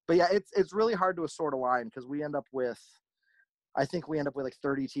 But yeah, it's really hard to assort a line because I think we end up with like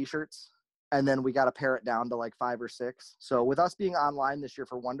 30 t-shirts, and then we got to pare it down to like 5 or 6. So with us being online this year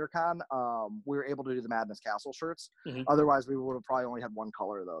for WonderCon, we were able to do the Madness Castle shirts. Mhm. Otherwise, we would have probably only had one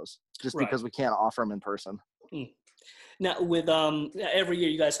color of those, just Right. because we can't offer them in person. Now, with every year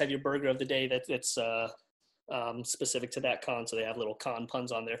you guys have your burger of the day that's specific to that con, so they have little con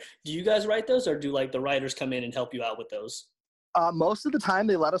puns on there. Do you guys write those, or do like the writers come in and help you out with those? Most of the time,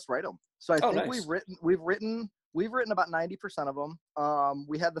 they let us write them. So I think nice. we've written about 90% of them.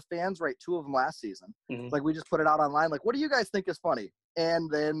 We had the fans write 2 of them last season. Mhm. Like we just put it out online. Like, what do you guys think is funny? And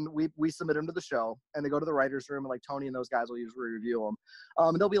then we submit them to the show, and they go to the writer's room, and like Tony and those guys will usually review them.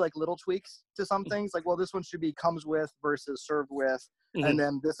 And there'll be like little tweaks to some things. Like, well, this one should be comes with versus served with. Mhm. And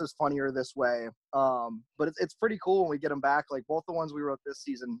then this is funnier this way. But it's pretty cool when we get them back. Like both the ones we wrote this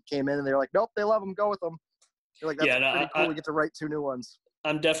season came in and they're like, nope, they love them. Go with them. They're like, that's Yeah, no, pretty cool. We get to write 2 new ones.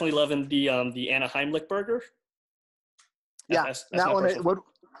 I'm definitely loving the Anna Heimlich burger. Yeah, That's that my one. personal-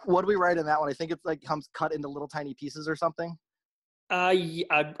 What do we write in that one? I think it's like comes cut into little tiny pieces or something. I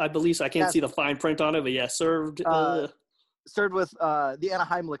believe so. I can't Yeah. see the fine print on it, but yeah, served. Served with the Anna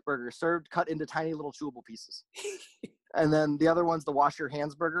Heimlich burger, cut into tiny little chewable pieces. And then the other one's the wash your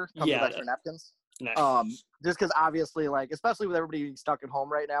hands burger, comes Yeah. with extra napkins. Nice. Just because obviously, like, especially with everybody being stuck at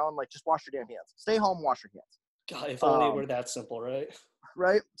home right now, and like, just wash your damn hands. Stay home, wash your hands. God, if only it um, were that simple, right?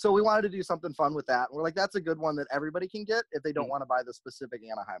 Right? So we wanted to do something fun with that. We're like, that's a good one that everybody can get if they don't Mm. want to buy the specific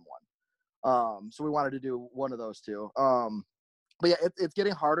Anaheim one. So we wanted to do one of those 2. But yeah, it's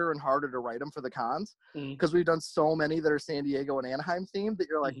getting harder and harder to write them for the cons Mhm. because we've done so many that are San Diego and Anaheim themed that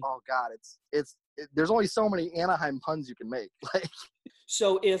you're like, Mhm. oh God, there's only so many Anaheim puns you can make. Like,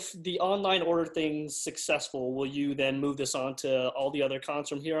 So if the online order thing's successful, will you then move this on to all the other cons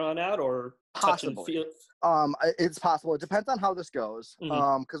from here on out, or touch and Possibly. feel? It's possible. It depends on how this goes.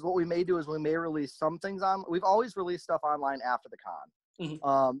 Mhm. Because what we may do is we may release some things on. We've always released stuff online after the con.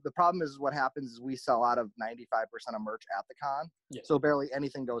 Mhm. The problem is what happens is we sell out of 95% of merch at the con, Yeah. so barely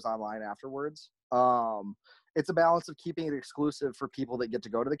anything goes online afterwards. It's a balance of keeping it exclusive for people that get to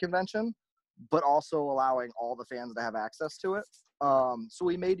go to the convention, but also allowing all the fans to have access to it. So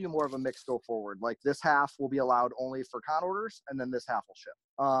we may do more of a mix go forward. Like this half will be allowed only for con orders, and then this half will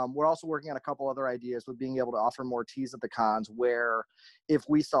ship. We're also working on a couple other ideas with being able to offer more tees at the cons, where if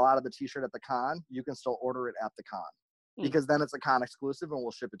we sell out of the t-shirt at the con, you can still order it at the con. Because then it's a con exclusive and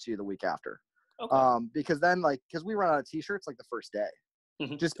we'll ship it to you the week after. Okay. Because then because we run out of t-shirts like the first day,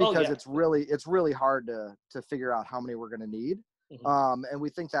 Mhm. just Oh, because yeah. it's really hard to figure out how many we're going to need. Mhm. And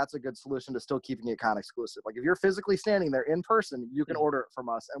we think that's a good solution to still keeping it con exclusive. Like if you're physically standing there in person, you can Mhm. order it from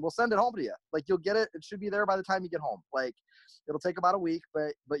us and we'll send it home to you. Like you'll get it. It should be there by the time you get home. Like it'll take about a week,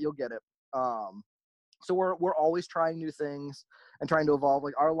 but you'll get it. So we're always trying new things and trying to evolve.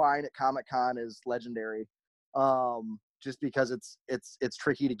 Like our line at Comic-Con is legendary. Just because it's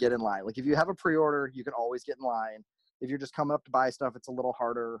tricky to get in line. Like if you have a pre-order, you can always get in line. If you're just coming up to buy stuff, it's a little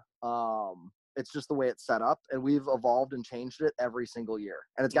harder. It's just the way it's set up, and we've evolved and changed it every single year,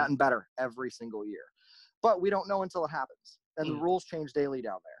 and it's gotten better every single year. But we don't know until it happens, and the rules change daily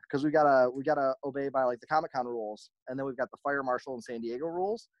down there because we gotta obey by like the Comic-Con rules, and then we've got the fire marshal in San Diego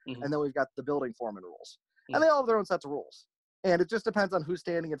rules, Mhm. and then we've got the building foreman rules, and they all have their own sets of rules. And it just depends on who's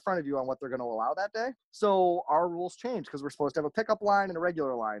standing in front of you on what they're going to allow that day. So our rules change because we're supposed to have a pickup line and a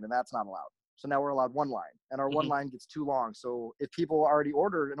regular line, and that's not allowed. So now we're allowed one line, and our one Mhm. line gets too long. So if people already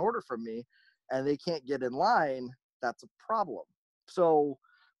ordered an order from me and they can't get in line, that's a problem. So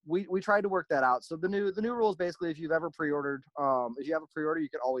we tried to work that out. So the new rule is basically if you've ever pre-ordered, if you have a pre-order, you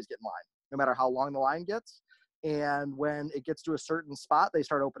can always get in line, no matter how long the line gets. And when it gets to a certain spot, they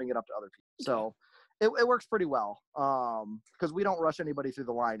start opening it up to other people. So it works pretty well because we don't rush anybody through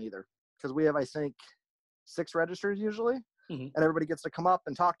the line either, because we have, I think, 6 registers usually, Mhm. and everybody gets to come up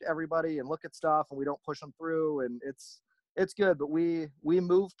and talk to everybody and look at stuff, and we don't push them through, and it's good. But we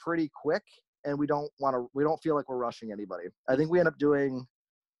move pretty quick, and we don't feel like we're rushing anybody. I think we end up doing,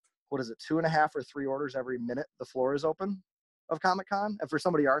 what is it, 2.5 or 3 orders every minute the floor is open of Comic-Con, and for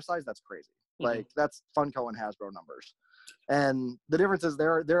somebody our size, that's crazy. Mhm. Like that's Funko and Hasbro numbers. And the difference is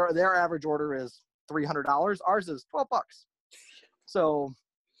their average order is $300. Ours is $12. So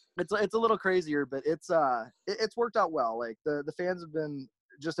it's a little crazier, but it's worked out well. Like the fans have been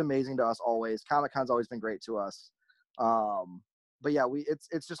just amazing to us always. Comic-Con's always been great to us. But yeah,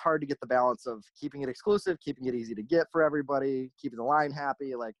 it's just hard to get the balance of keeping it exclusive, keeping it easy to get for everybody, keeping the line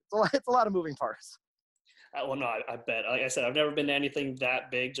happy. Like it's a lot of moving parts. Well, no, I bet. Like I said, I've never been to anything that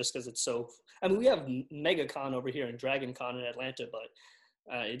big just because it's so. I mean, we have MegaCon over here and Dragon Con in Atlanta,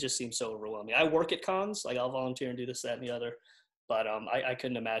 but it just seems so overwhelming. I work at cons, like I'll volunteer and do this, that, and the other, but I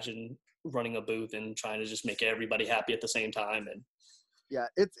couldn't imagine running a booth and trying to just make everybody happy at the same time. And yeah,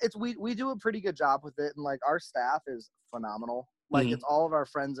 we do a pretty good job with it, and like our staff is phenomenal. Like it's all of our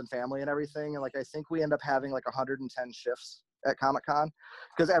friends and family and everything, and like I think we end up having like 110 shifts at Comic-Con,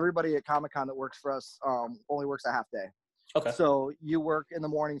 because everybody at Comic-Con that works for us only works a half day. Okay. So you work in the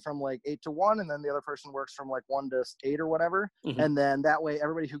morning from like 8 to 1, and then the other person works from like 1 to 8 or whatever. And then that way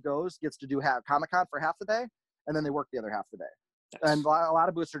everybody who goes gets to have Comic-Con for half the day, and then they work the other half the day. Nice. And a lot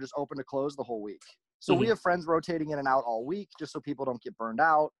of booths are just open to close the whole week. So we have friends rotating in and out all week just so people don't get burned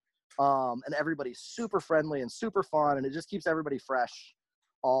out. And everybody's super friendly and super fun, and it just keeps everybody fresh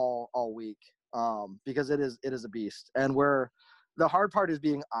all week. Because it is a beast, and the hard part is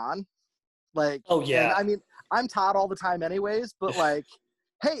being on. Like, oh yeah, and I mean, I'm Todd all the time anyways, but like,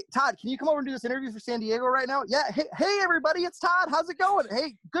 hey Todd, can you come over and do this interview for San Diego right now? Yeah. Hey everybody, it's Todd. How's it going?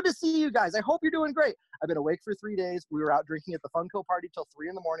 Hey, good to see you guys. I hope you're doing great. I've been awake for 3 days. We were out drinking at the Funko party till 3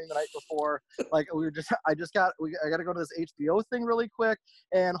 a.m. the night before. Like I got to go to this HBO thing really quick,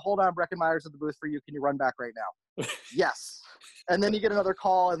 and hold on, Breckenmeyer's at the booth for you. Can you run back right now? Yes. And then you get another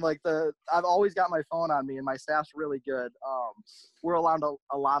call, and like I've always got my phone on me, and my staff's really good. We're around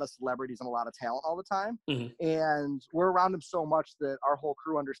a lot of celebrities and a lot of talent all the time, and we're around them so much that our whole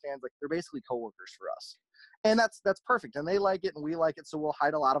crew understands, like, they're basically coworkers for us, and that's perfect. And they like it, and we like it, so we'll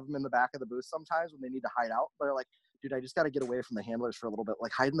hide a lot of them in the back of the booth sometimes when they need to hide out. They're like, dude, I just got to get away from the handlers for a little bit.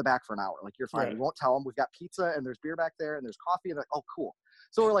 Like, hide in the back for an hour. Like, you're fine. Right. We won't tell them. We've got pizza, and there's beer back there, and there's coffee. And they're like, oh, cool.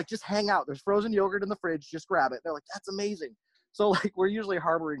 So we're like, just hang out. There's frozen yogurt in the fridge. Just grab it. They're like, that's amazing. So like, we're usually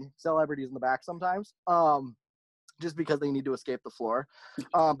harboring celebrities in the back sometimes, just because they need to escape the floor.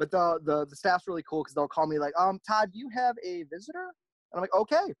 But the staff's really cool, because they'll call me like, Todd, do you have a visitor? And I'm like,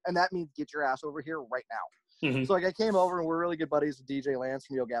 okay. And that means get your ass over here right now. So like, I came over, and we're really good buddies with DJ Lance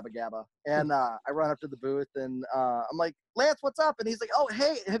from Yo Gabba Gabba. And I run up to the booth, and I'm like, Lance, what's up? And he's like, oh,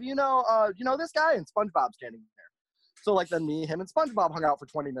 hey, you know this guy? And SpongeBob's standing there. So like, then me, him, and SpongeBob hung out for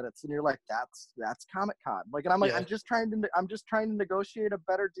 20 minutes, and you're like, that's Comic-Con. Like, and I'm like, Yeah. I'm just trying to negotiate a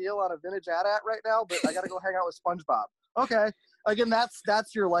better deal on a vintage AT-AT right now, but I got to go hang out with SpongeBob. Okay. Again,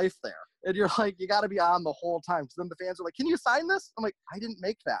 that's your life there. And you're like, you got to be on the whole time. So then the fans are like, can you sign this? I'm like, I didn't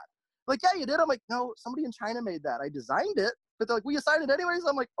make that. Like, yeah, you did. I'm like, no, somebody in China made that. I designed it. But they're like, will you sign it anyways?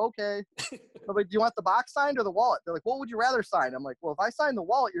 I'm like, okay. I'm like, do you want the box signed or the wallet? They're like, what would you rather sign? I'm like, well, if I sign the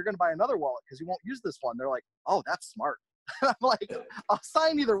wallet, you're going to buy another wallet because you won't use this one. They're like, oh, that's smart. I'm like, I'll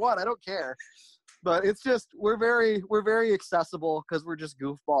sign either one. I don't care. But it's just, we're very accessible because we're just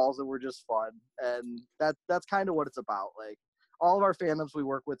goofballs and we're just fun. And that's kind of what it's about. Like, all of our fandoms we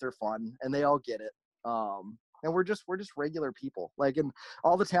work with are fun, and they all get it. And we're just regular people. Like, and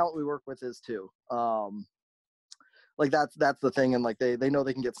all the talent we work with is too. Like, that's the thing. And like, they know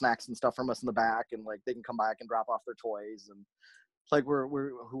they can get snacks and stuff from us in the back, and like, they can come back and drop off their toys. And like, we're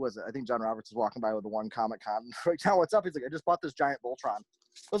who was it? I think John Roberts was walking by with the one Comic-Con. Like, John, what's up? He's like, I just bought this giant Voltron.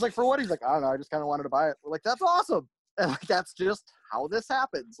 I was like, for what? He's like, I don't know. I just kind of wanted to buy it. We're like, that's awesome. And like, that's just how this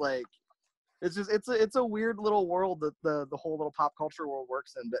happens. Like, it's just, it's a weird little world that the whole little pop culture world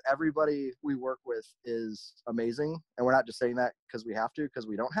works in, but everybody we work with is amazing. And we're not just saying that because we have to, because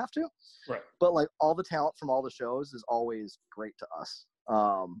we don't have to. Right. But like, all the talent from all the shows is always great to us.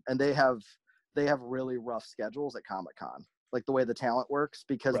 And they have really rough schedules at Comic-Con, like the way the talent works,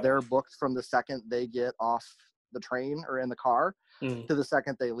 because Right. they're booked from the second they get off the train or in the car to the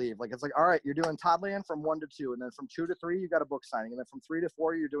second they leave. Like, it's like, all right, you're doing Toddland from 1 to 2, and then from 2 to 3 you got a book signing, and then from 3 to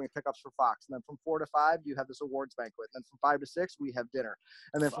 4 you're doing pickups for Fox, and then from 4 to 5 you have this awards banquet, and then from 5 to 6 we have dinner,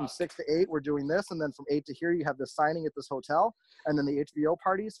 and then from 6 to 8 we're doing this, and then from 8 to here you have this signing at this hotel, and then the HBO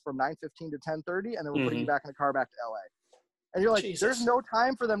parties from 9:15 to 10:30, and then we're putting you back in the car back to LA. And you're like, Jesus. There's no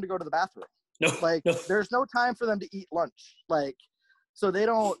time for them to go to the bathroom. No. Like, no. there's no time for them to eat lunch. Like, so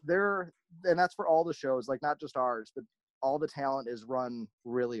and that's for all the shows, like, not just ours, but all the talent is run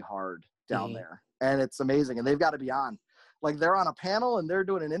really hard down there, and it's amazing. And they've got to be on, like, they're on a panel and they're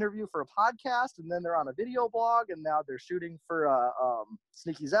doing an interview for a podcast, and then they're on a video blog, and now they're shooting for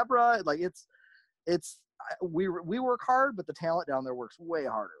Sneaky Zebra. Like, we work hard, but the talent down there works way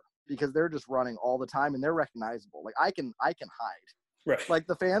harder because they're just running all the time, and they're recognizable. Like, I can hide. Right. Like,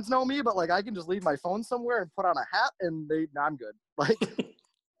 the fans know me, but like, I can just leave my phone somewhere and put on a hat, and I'm good. Like,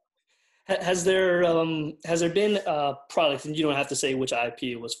 Has there been a product, and you don't have to say which IP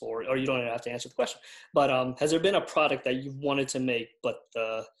it was for, or you don't even have to answer the question, but has there been a product that you wanted to make, but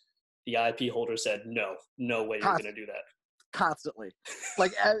the IP holder said no way you're going to do that? Constantly.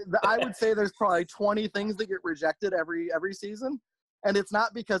 Like I would say there's probably 20 things that get rejected every season, and it's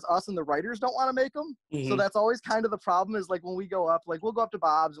not because us and the writers don't want to make them. Mm-hmm. So that's always kind of the problem, is like when we go up, like we'll go up to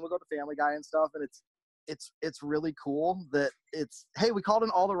Bob's and we'll go to Family Guy and stuff, and it's really cool that it's, hey, we called in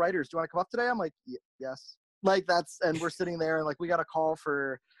all the writers, do you want to come up today? I'm like, yes. Like and we're sitting there and like we got a call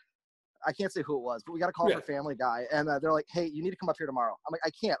for, I can't say who it was, but we got a call for Family Guy, and they're like, hey, you need to come up here tomorrow. I'm like, I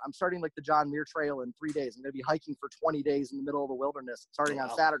can't. I'm starting like the John Muir Trail in 3 days. I'm going to be hiking for 20 days in the middle of the wilderness starting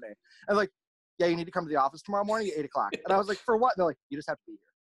on Saturday. And like, yeah, you need to come to the office tomorrow morning at 8 o'clock. And I was like, for what? And they're like, you just have to be here.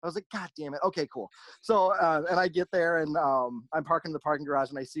 I was like, God damn it. Okay, cool. So, and I get there and I'm parking in the parking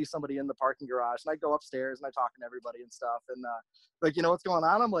garage and I see somebody in the parking garage and I go upstairs and I talk to everybody and stuff. And like, you know what's going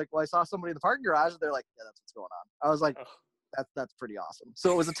on? I'm like, well, I saw somebody in the parking garage. And they're like, yeah, that's what's going on. I was like, that's pretty awesome.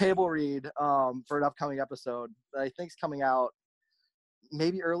 So it was a table read for an upcoming episode that I think is coming out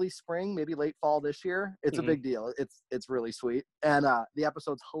maybe early spring, maybe late fall this year. It's a big deal. It's really sweet. And the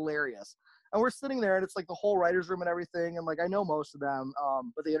episode's hilarious. And we're sitting there and it's like the whole writer's room and everything. And like, I know most of them,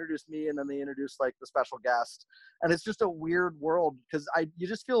 but they introduced me and then they introduced like the special guest. And it's just a weird world because you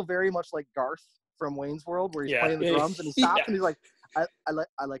just feel very much like Garth from Wayne's World, where he's playing the drums and he stops and he's like,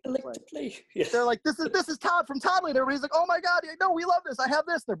 I like to play. Yeah. They're like, this is Todd from Toddland. Everybody's like, oh my God, no, we love this. I have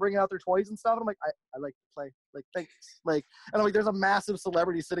this. They're bringing out their toys and stuff. And I'm like, I like to play. Like, thanks. Like, and I'm like, there's a massive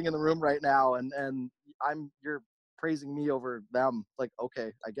celebrity sitting in the room right now, and you're praising me over them. Like,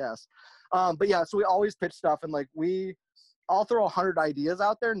 okay, I guess. But yeah, so we always pitch stuff, and like I'll throw 100 ideas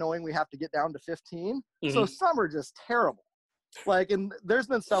out there, knowing we have to get down to 15. So some are just terrible. Like, and there's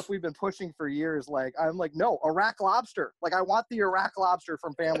been stuff we've been pushing for years. Like, I'm like, no, Iraq lobster. Like, I want the Iraq lobster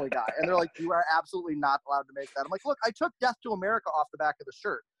from Family Guy. And they're like, you are absolutely not allowed to make that. I'm like, look, I took Death to America off the back of the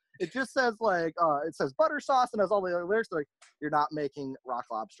shirt. It just says like, it says butter sauce and has all the other lyrics. They're like, you're not making rock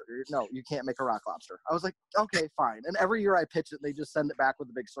lobster. No, you can't make a rock lobster. I was like, okay, fine. And every year I pitch it, they just send it back with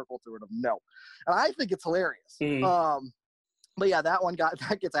a big circle through it of no. And I think it's hilarious. But yeah,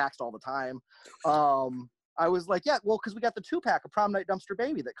 that gets axed all the time. I was like, yeah, well, because we got the 2-pack of Prom Night Dumpster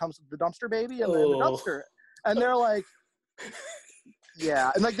Baby that comes with the dumpster baby and then the dumpster. And they're like,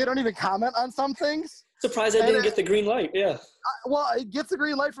 yeah. And like, they don't even comment on some things. Surprised I didn't get the green light. Yeah. Well, it gets the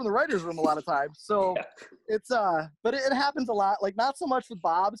green light from the writer's room a lot of times. So it's, but it happens a lot. Like, not so much with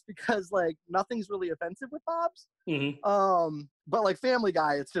Bob's because like nothing's really offensive with Bob's. But like Family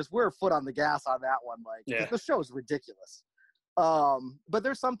Guy, it's just, we're a foot on the gas on that one. Like, the show is ridiculous. But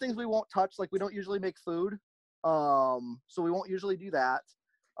there's some things we won't touch. Like, we don't usually make food. So we won't usually do that.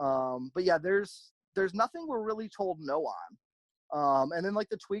 But yeah, there's nothing we're really told no on. And then like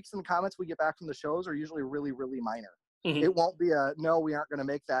the tweaks and comments we get back from the shows are usually really, really minor. It won't be a, no, we aren't going to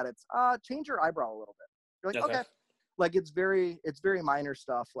make that. It's, change your eyebrow a little bit. You're like, okay. Like, it's very minor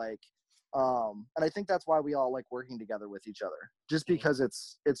stuff. Like, and I think that's why we all like working together with each other, just because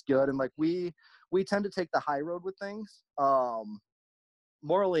it's good. And like, we tend to take the high road with things.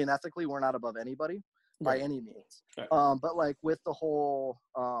 Morally and ethically, we're not above anybody by any means. But like with the whole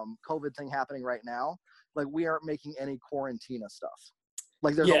COVID thing happening right now, like, we aren't making any Quarantina stuff.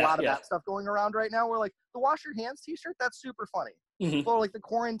 Like, there's a lot of that stuff going around right now. We're like, the wash your hands t-shirt, that's super funny. But like the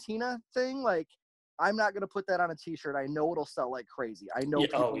Quarantina thing, like, I'm not going to put that on a t-shirt. I know it'll sell like crazy. I know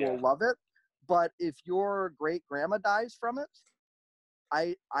people will love it. But if your great grandma dies from it,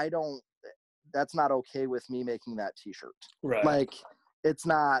 I don't, that's not okay with me making that t-shirt. Right. Like, it's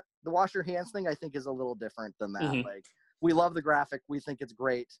not, the wash your hands thing, I think, is a little different than that. Like, we love the graphic. We think it's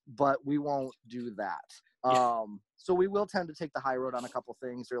great, but we won't do that. So we will tend to take the high road on a couple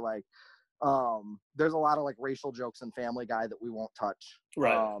things. Or like, there's a lot of like racial jokes in Family Guy that we won't touch.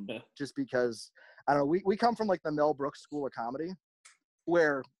 Right. Just because, I don't know, we come from like the Mel Brooks school of comedy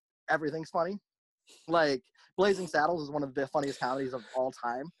where everything's funny. Like, Blazing Saddles is one of the funniest comedies of all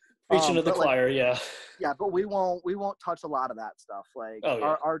time. Preaching to the choir, Yeah, but we won't touch a lot of that stuff. Like,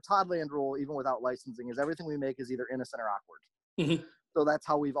 our Toddland rule, even without licensing, is everything we make is either innocent or awkward. So that's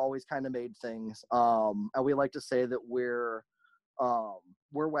how we've always kind of made things. And we like to say that we're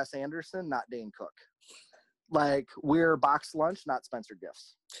Wes Anderson, not Dane Cook. Like, we're Box Lunch, not Spencer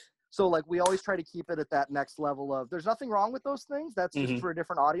Gifts. So like, we always try to keep it at that next level of, there's nothing wrong with those things. That's just for a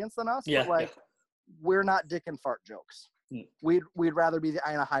different audience than us. But like, we're not dick and fart jokes. We'd rather be the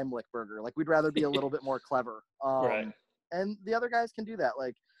Ina Heimlich burger. Like, we'd rather be a little bit more clever. And the other guys can do that.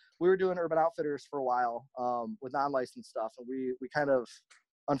 Like, we were doing Urban Outfitters for a while with non-licensed stuff, and we kind of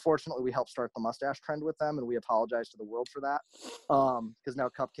Unfortunately, we helped start the mustache trend with them, and we apologize to the world for that. Because now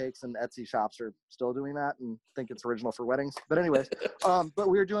cupcakes and Etsy shops are still doing that and think it's original for weddings. But anyways, but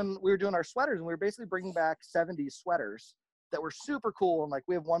we were doing our sweaters, and we were basically bringing back 70s sweaters that were super cool. And like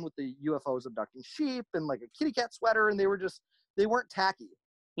we have one with the UFOs abducting sheep, and like a kitty cat sweater, and they weren't tacky.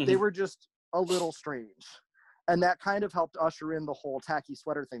 They were just a little strange. And that kind of helped usher in the whole tacky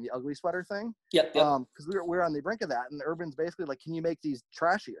sweater thing, the ugly sweater thing. Yep. Because we were on the brink of that, and Urban's basically like, can you make these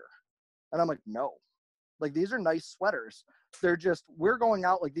trashier? And I'm like, no. Like, these are nice sweaters. They're just, we're going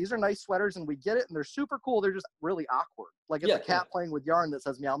out, like, these are nice sweaters, and we get it, and they're super cool. They're just really awkward. Like, it's a cat playing with yarn that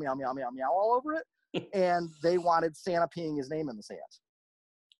says meow, meow, meow, meow, meow all over it. And they wanted Santa peeing his name in the sand.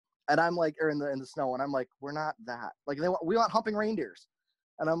 And I'm like, or in the snow, and I'm like, we're not that. Like, we want humping reindeers.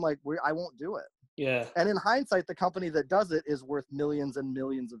 And I'm like, I won't do it. Yeah. And in hindsight, the company that does it is worth millions and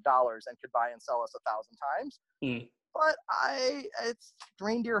millions of dollars and could buy and sell us 1,000 times. But it's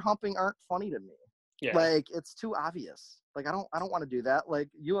reindeer humping aren't funny to me. Yeah. Like, it's too obvious. Like, I don't want to do that. Like,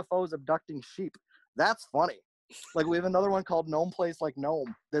 UFOs abducting sheep, that's funny. Like, we have another one called Gnome Place Like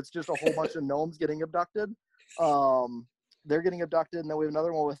Gnome. That's just a whole bunch of gnomes getting abducted. They're getting abducted, and then we have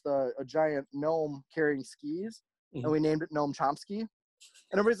another one with a giant gnome carrying skis, and we named it Noam Chomsky.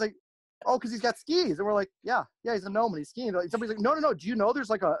 And everybody's like, oh, because he's got skis. And we're like, yeah, he's a gnome and he's skiing. And somebody's like, no. Do you know there's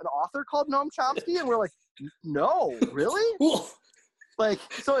like an author called Noam Chomsky? And we're like, no, really? Like,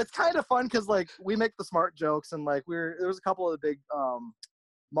 so it's kind of fun because like we make the smart jokes, and like there was a couple of the big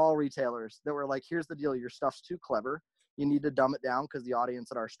mall retailers that were like, here's the deal, your stuff's too clever. You need to dumb it down because the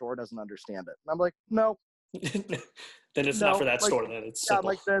audience at our store doesn't understand it. And I'm like, no. Then it's not for that store. Then it's simple.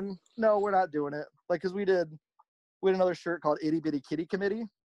 Like then no, we're not doing it. Like, because we had another shirt called Itty Bitty Kitty Committee.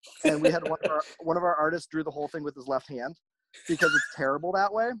 And we had one of our artists drew the whole thing with his left hand because it's terrible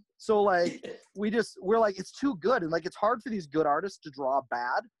that way. So like we're like, it's too good, and like it's hard for these good artists to draw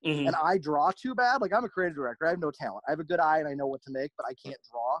bad. And I draw too bad. Like, I'm a creative director, I have no talent. I have a good eye and I know what to make, but I can't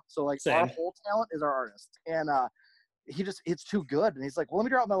draw. So like our whole talent is our artist. And it's too good. And he's like, well, let me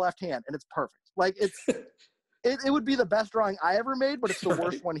draw it with my left hand, and it's perfect. Like it would be the best drawing I ever made, but it's the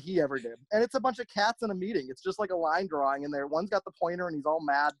worst one he ever did. And it's a bunch of cats in a meeting. It's just like a line drawing in there. One's got the pointer and he's all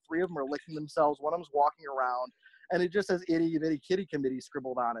mad. 3 of them are licking themselves. One of them's walking around. And it just says Itty Bitty Kitty Committee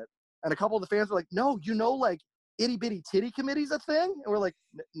scribbled on it. And a couple of the fans were like, no, like Itty Bitty Titty Committee's a thing? And we're like,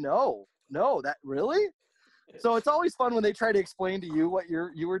 no, that really? So it's always fun when they try to explain to you what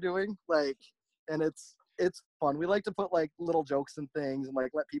you were doing. Like, and it's fun. We like to put like little jokes and things and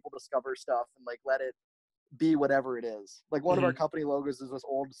like let people discover stuff and like let it be whatever it is. Like one of our company logos is this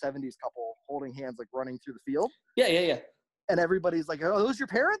old 70s couple holding hands, like running through the field. Yeah. And everybody's like, oh, are those your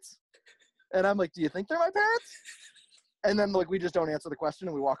parents? And I'm like, do you think they're my parents? And then like we just don't answer the question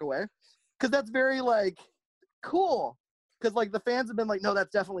and we walk away. Because that's very like cool. Because like the fans have been like, no,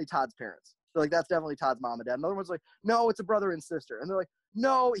 that's definitely Todd's parents. They're like, that's definitely Todd's mom and dad. Another one's like, no, it's a brother and sister. And they're like,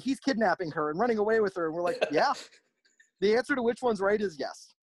 no, he's kidnapping her and running away with her. And we're like, yeah. The answer to which one's right is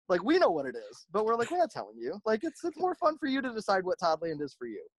yes. Like, we know what it is, but we're like, we're not telling you. Like, it's more fun for you to decide what Toddland is for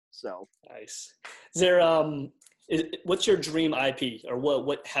you. So nice. Is there what's your dream IP, or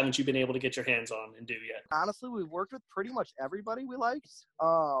what haven't you been able to get your hands on and do yet? Honestly, we've worked with pretty much everybody we liked.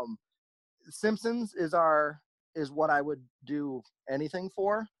 Simpsons is what I would do anything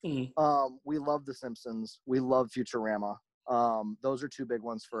for. We love The Simpsons. We love Futurama. Those are 2 big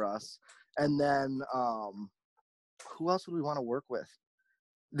ones for us. And then who else would we want to work with?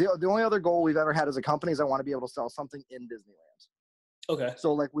 The only other goal we've ever had as a company is I want to be able to sell something in Disneyland. Okay.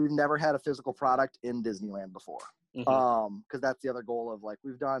 So like we've never had a physical product in Disneyland before. Because that's the other goal of like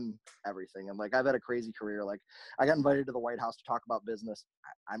we've done everything, and like I've had a crazy career. Like I got invited to the White House to talk about business.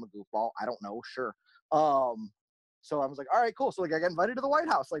 I'm a goofball. I don't know. Sure. So I was like, all right, cool. So like I got invited to the White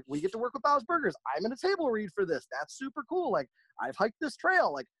House. Like we get to work with Bob's Burgers. I'm in a table read for this. That's super cool. Like I've hiked this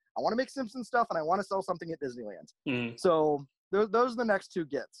trail. Like I want to make Simpsons stuff and I want to sell something at Disneyland. So those are the next 2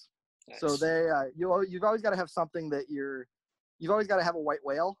 gets. Nice. So they, you've always got to have something that you've always got to have a white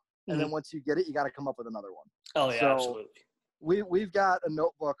whale. And then once you get it, you got to come up with another one. Oh yeah, so absolutely. We've got a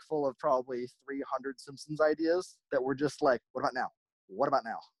notebook full of probably 300 Simpsons ideas that we're just like, what about now? What about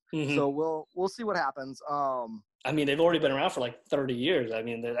now? So we'll see what happens. I mean, they've already been around for like 30 years. I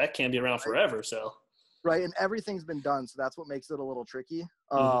mean, that can't be around forever. So. Right. And everything's been done. So that's what makes it a little tricky.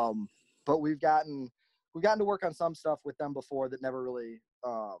 But we've gotten to work on some stuff with them before that never really,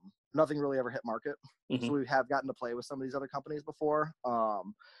 nothing really ever hit market. So we have gotten to play with some of these other companies before.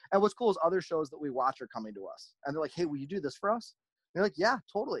 And what's cool is other shows that we watch are coming to us and they're like, hey, will you do this for us? And you're like, yeah,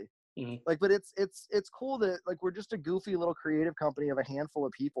 totally. Like, but it's cool that like, we're just a goofy little creative company of a handful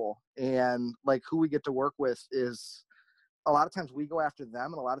of people, and like who we get to work with is a lot of times we go after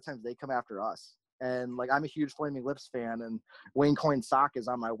them, and a lot of times they come after us. And like, I'm a huge Flaming Lips fan, and Wayne Coyne's sock is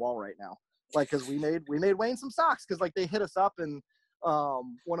on my wall right now. Like, cause we made Wayne some socks, cause like they hit us up, and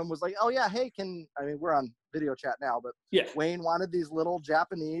one of them was like, oh yeah, hey, we're on video chat now, but Yeah. Wayne wanted these little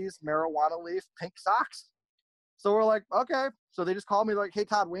Japanese marijuana leaf pink socks. So we're like, okay. So they just called me like, hey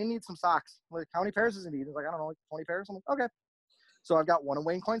Todd, Wayne needs some socks. I'm like, how many pairs does he need? He's like, I don't know, like 20 pairs. I'm like, okay. So I've got one of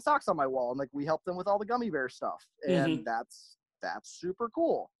Wayne Coyne socks on my wall, and like we help them with all the gummy bear stuff, and that's super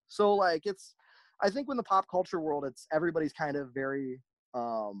cool. So like, I think in the pop culture world, everybody's kind of very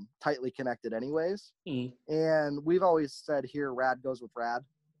tightly connected anyways. And we've always said here, rad goes with rad.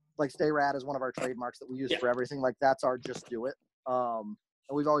 Like, stay rad is one of our trademarks that we use for everything. Like, that's our just do it. And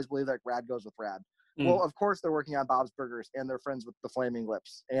we've always believed like rad goes with rad. Well, of course they're working on Bob's Burgers, and they're friends with the Flaming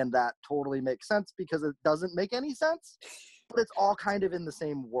Lips, and that totally makes sense because it doesn't make any sense, but it's all kind of in the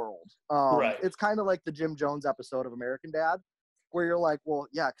same world. Right. It's kind of like the Jim Jones episode of American Dad, where you're like, well,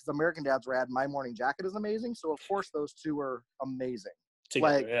 yeah, because American Dad's rad, My Morning Jacket is amazing, so of course those two are amazing.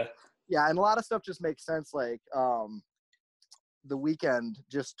 Together, like, yeah, and a lot of stuff just makes sense. Like, The Weeknd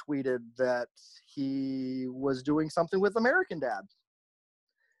just tweeted that he was doing something with American Dad.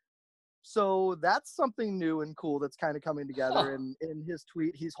 So that's something new and cool that's kind of coming together. And in his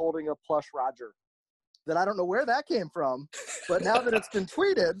tweet, he's holding a plush Roger that I don't know where that came from, but now that it's been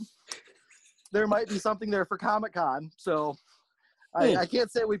tweeted, there might be something there for Comic-Con. So I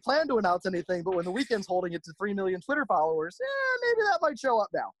can't say we plan to announce anything, but when The Weeknd's holding it to 3 million Twitter followers, maybe that might show up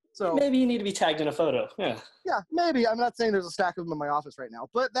now. So maybe you need to be tagged in a photo. Yeah, maybe. I'm not saying there's a stack of them in my office right now,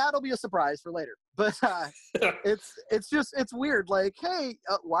 but that'll be a surprise for later. But it's weird. Like, hey,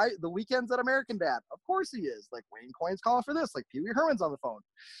 why The Weeknd's at American Dad? Of course he is. Like, Wayne Coyne's calling for this. Like, Pee Wee Herman's on the phone.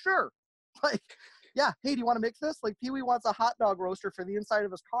 Sure. Like, yeah, hey, do you want to mix this? Like, Pee Wee wants a hot dog roaster for the inside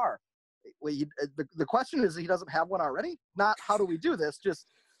of his car. Wait, the question is, he doesn't have one already? Not how do we do this? Just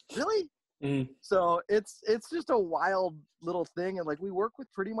really? So it's just a wild little thing, and like we work with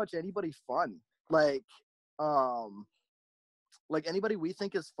pretty much anybody fun. Like anybody we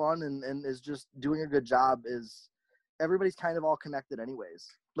think is fun and is just doing a good job, is everybody's kind of all connected anyways.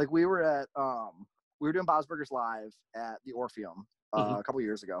 Like we were doing Bob's Burgers live at the Orpheum a couple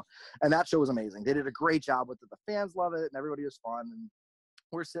years ago, and that show was amazing. They did a great job with it. The fans love it, and everybody was fun. And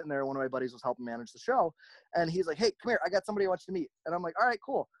we're sitting there. One of my buddies was helping manage the show, and he's like, hey, come here. I got somebody I want you to meet. And I'm like, all right,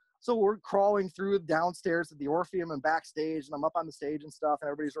 cool. So we're crawling through downstairs at the Orpheum and backstage, and I'm up on the stage and stuff, and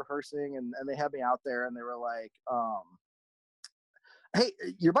everybody's rehearsing, and they had me out there, and they were like, hey,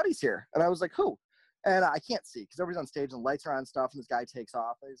 your buddy's here. And I was like, who? And I can't see because everybody's on stage and the lights are on and stuff, and this guy takes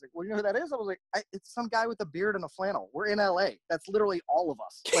off. And he's like, well, you know who that is? I was like, it's some guy with a beard and a flannel. We're in LA. That's literally all of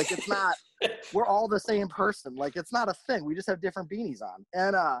us. Like, it's not, we're all the same person. Like, it's not a thing. We just have different beanies on.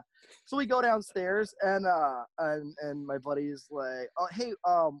 And so we go downstairs, and my buddy's like, oh, hey,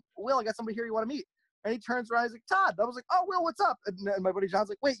 Will, I got somebody here you want to meet. And he turns around, he's like, Todd. I was like, oh, Will, what's up? And my buddy John's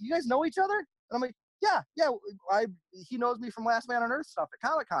like, wait, you guys know each other? And I'm like, yeah, he knows me from Last Man on Earth stuff at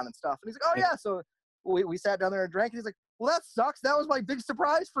Comic-Con and stuff. And he's like, oh yeah, so we sat down there and drank, and he's like, well, that sucks. That was my big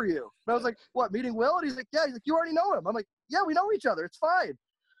surprise for you. And I was like, what, meeting Will? And he's like, yeah. He's like, you already know him. I'm like, yeah, we know each other. It's fine.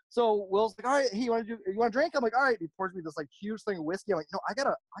 So Will's like, all right, hey, you want to drink? I'm like, all right. He pours me this like huge thing of whiskey. I'm like, no, I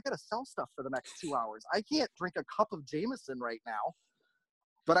gotta sell stuff for the next 2 hours. I can't drink a cup of Jameson right now.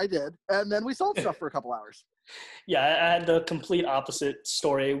 But I did. And then we sold stuff for a couple hours. Yeah, I had the complete opposite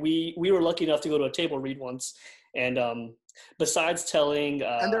story. We were lucky enough to go to a table read once, and besides telling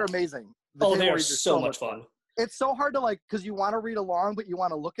and they're amazing. They are so much fun. It's so hard to because you want to read along, but you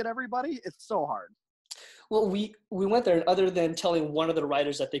want to look at everybody. It's so hard. Well, we went there, and other than telling one of the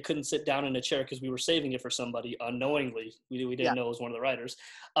writers that they couldn't sit down in a chair because we were saving it for somebody unknowingly, we didn't know it was one of the writers.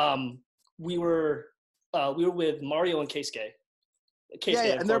 We were with Mario and Keisuke.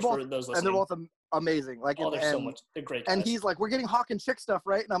 And they're both amazing. Like, they're so much. They're great guys. And he's like, we're getting Hawk and Chick stuff,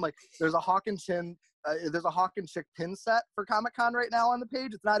 right? And I'm like, there's a Hawk and Chick pin set for Comic-Con right now on the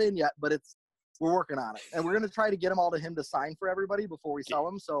page. It's not in yet, but we're working on it, and we're gonna try to get them all to him to sign for everybody before we sell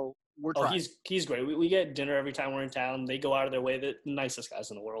them. So we're trying. He's great. We get dinner every time we're in town. They go out of their way. The nicest guys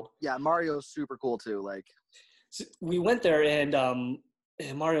in the world. Yeah, Mario's super cool too. Like, so we went there, and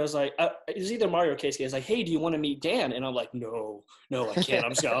Mario's like, it's either Mario or Keisuke. He's like, hey, do you want to meet Dan? And I'm like, no, I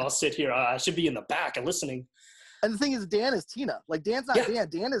can't. I'll sit here. I should be in the back and listening. And the thing is, Dan is Tina. Like, Dan's not Dan.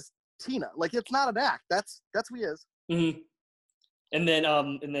 Dan is Tina. Like, it's not an act. That's who he is. Mm-hmm. And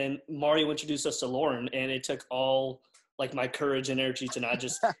then Mario introduced us to Lauren, and it took all like my courage and energy to not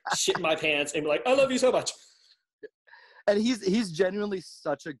just shit my pants and be like, I love you so much. And he's genuinely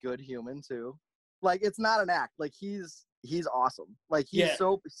such a good human too. Like, it's not an act. Like, he's awesome. Like, he's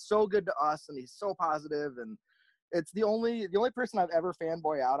so good to us, and he's so positive, and It's the only person I've ever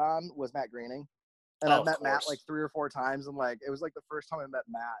fanboy out on was Matt Groening. And I've met Matt like 3 or 4 times, and like it was like the first time I met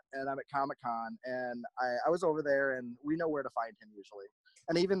Matt, and I'm at Comic-Con, and I was over there, and we know where to find him usually.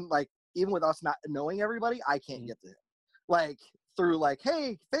 And even with us not knowing everybody, I can't get to him. Like through like,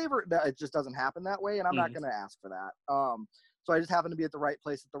 hey, favorite, it just doesn't happen that way, and I'm not gonna ask for that. So I just happened to be at the right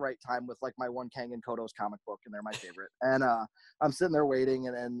place at the right time with like my one Kang and Kodos comic book, and they're my favorite. And I'm sitting there waiting,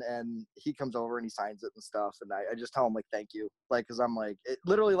 and he comes over and he signs it and stuff, and I just tell him like thank you, like because I'm like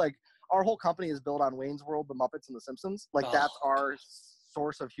literally like our whole company is built on Wayne's World, The Muppets, and The Simpsons. Like that's our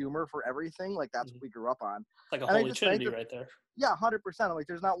source of humor for everything. Like that's what we grew up on. Like a holy trinity right there. Yeah, 100%. Like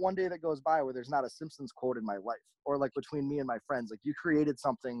there's not one day that goes by where there's not a Simpsons quote in my life, or like between me and my friends. Like you created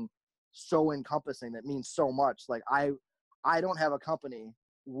something so encompassing that means so much. Like I don't have a company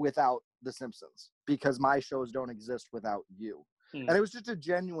without The Simpsons because my shows don't exist without you. And it was just a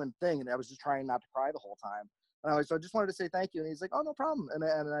genuine thing, and I was just trying not to cry the whole time. And so I just wanted to say thank you. And he's like, oh, no problem. And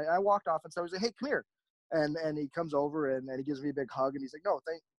I walked off, and so I was like, hey, come here. And he comes over, and he gives me a big hug, and he's like, no,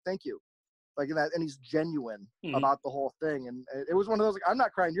 thank you. Like that, and he's genuine about the whole thing. And it was one of those, like, I'm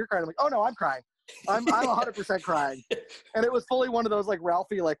not crying, you're crying. I'm like, oh, no, I'm crying. I'm 100% crying. And it was fully one of those, like,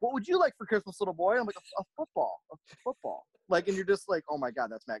 Ralphie, like, what would you like for Christmas, little boy? I'm like, a football. Like, and you're just like, oh, my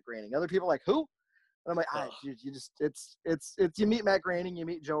God, that's Matt Groening. Other people are like, who? And I'm like, you just, it's, you meet Matt Groening, you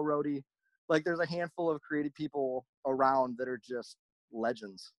meet Joe Rohde. Like, there's a handful of creative people around that are just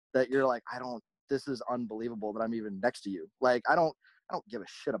legends that you're like, this is unbelievable that I'm even next to you. Like, I don't give a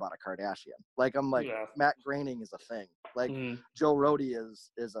shit about a Kardashian. Like, I'm like, Matt Groening is a thing. Like, Joe Rohde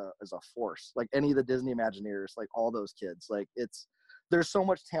is a force. Like, any of the Disney Imagineers, like, all those kids. Like, there's so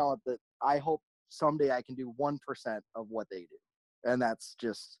much talent that I hope someday I can do 1% of what they do. And that's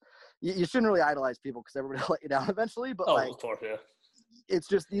just, you shouldn't really idolize people because everybody will let you down eventually. But, of course, yeah. It's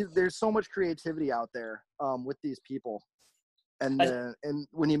just there's so much creativity out there with these people, and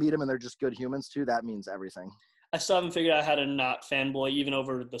when you meet them and they're just good humans too, that means everything. I still haven't figured out how to not fanboy even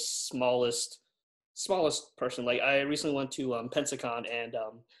over the smallest person. Like I recently went to Pensacon and I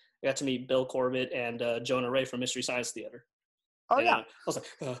got to meet Bill Corbett and Jonah Ray from Mystery Science Theater. Oh and yeah, I was like,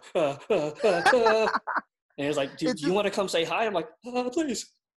 and he was like, do you want to come say hi? I'm like,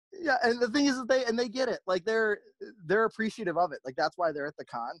 please. Yeah, and the thing is that they get it. Like they're appreciative of it. Like that's why they're at the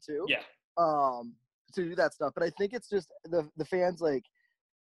con too. Yeah. To do that stuff. But I think it's just the fans, like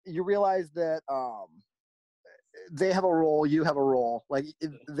you realize that they have a role, you have a role. Like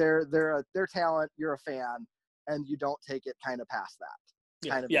they're talent, you're a fan, and you don't take it kind of past that.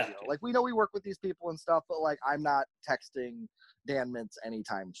 Kind of deal. Like we know we work with these people and stuff, but like I'm not texting Dan Mintz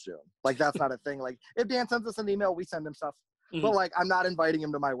anytime soon. Like that's not a thing. Like if Dan sends us an email, we send him stuff. But like I'm not inviting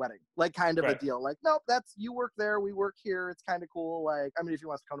him to my wedding. Like kind of a deal. Like nope, that's you work there, we work here. It's kind of cool. Like I mean, if he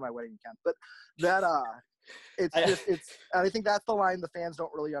wants to come to my wedding, you can. But that it's and I think that's the line the fans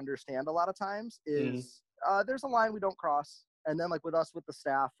don't really understand a lot of times is there's a line we don't cross. And then like with us with the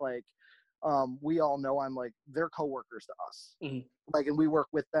staff, like we all know I'm like they're coworkers to us. Like and we work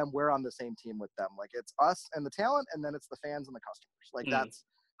with them. We're on the same team with them. Like it's us and the talent, and then it's the fans and the customers. Like that's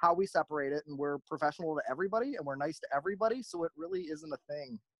how we separate it, and we're professional to everybody and we're nice to everybody, so it really isn't a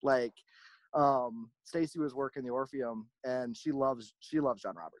thing. Like Stacy was working the Orpheum and she loves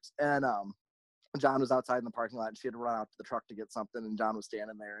John Roberts, and John was outside in the parking lot and she had to run out to the truck to get something, and John was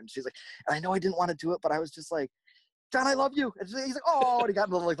standing there and she's like, and I know I didn't want to do it, but I was just like, John, I love you. And he's like, oh, and he got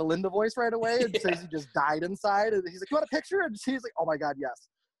into like the Linda voice right away, and Stacey just died inside, and he's like, you want a picture? And she's like, oh my God, yes.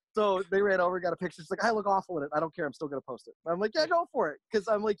 So they ran over, got a picture. She's like, I look awful in it. I don't care. I'm still going to post it. And I'm like, yeah, go for it. Because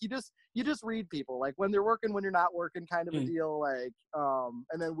I'm like, you just read people. Like when they're working, when you're not working kind of a deal. Like,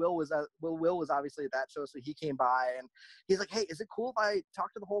 and then Will was obviously at that show. So he came by and he's like, hey, is it cool if I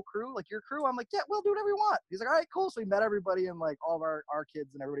talk to the whole crew? Like your crew? I'm like, yeah, we'll do whatever you want. He's like, all right, cool. So we met everybody, and like all of our kids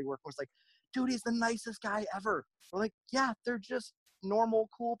and everybody working was like, dude, he's the nicest guy ever. We're like, yeah, they're just normal,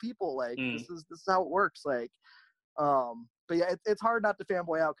 cool people. Like this is how it works. Like, but yeah, it's hard not to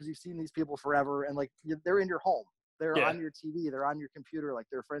fanboy out because you've seen these people forever, and like they're in your home, they're on your TV, they're on your computer, like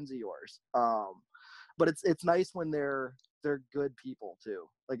they're friends of yours. But it's nice when they're good people too.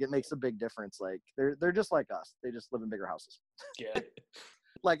 Like it makes a big difference. Like they're just like us. They just live in bigger houses. Yeah.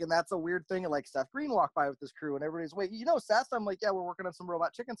 Like, and that's a weird thing. And like Seth Green walked by with his crew, and everybody's, wait, you know Seth? I'm like, yeah, we're working on some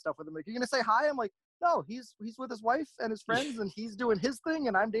Robot Chicken stuff with him. Like, you gonna say hi? I'm like, no, he's with his wife and his friends, and he's doing his thing,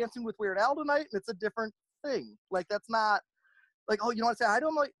 and I'm dancing with Weird Al tonight, and it's a different thing. Like that's not like, oh, you want to say hi to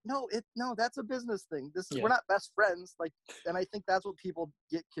him? Like, no, that's a business thing. This is we're not best friends. Like, and I think that's what people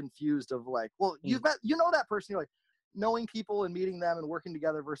get confused of. Like, well, you know that person. You're like, knowing people and meeting them and working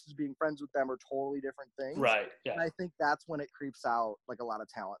together versus being friends with them are totally different things. Right. Yeah. And I think that's when it creeps out like a lot of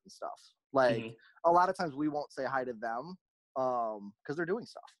talent and stuff. Like a lot of times we won't say hi to them because they're doing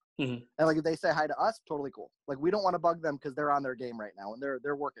stuff. And like if they say hi to us, totally cool. Like we don't want to bug them because they're on their game right now and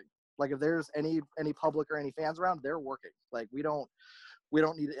they're working. Like if there's any public or any fans around, they're working. Like we don't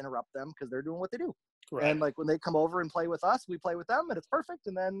need to interrupt them because they're doing what they do. Right. And like when they come over and play with us, we play with them and it's perfect.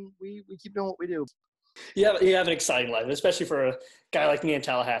 And then we keep doing what we do. You have an exciting life, especially for a guy like me in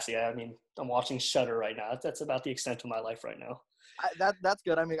Tallahassee. I mean, I'm watching Shudder right now. That's about the extent of my life right now. That's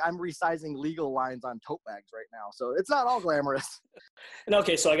good. I mean, I'm resizing legal lines on tote bags right now, so it's not all glamorous. And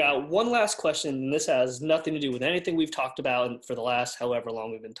okay, so I got one last question, and this has nothing to do with anything we've talked about for the last however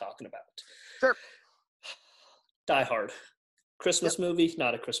long we've been talking about. Sure. Die Hard. Christmas movie,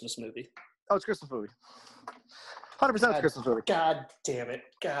 not a Christmas movie. Oh, it's a Christmas movie. 100% it's a Christmas movie. God damn it.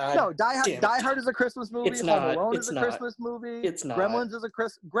 No, Die Hard is a Christmas movie. It's not. Home Alone It's is a not. Christmas movie. It's not. Gremlins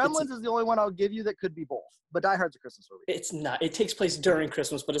is the only one I'll give you that could be both. But Die Hard's a Christmas movie. It's not. It takes place during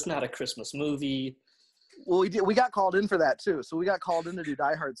Christmas, but it's not a Christmas movie. Well, we got called in for that too. So we got called in to do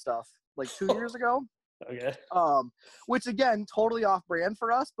Die Hard stuff like 2 years ago. Okay. Which again, totally off brand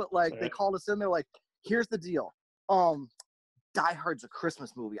for us, but like they called us in. They're like, "Here's the deal. Die Hard's a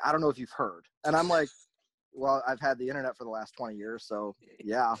Christmas movie. I don't know if you've heard." And I'm like, well, I've had the internet for the last 20 years, so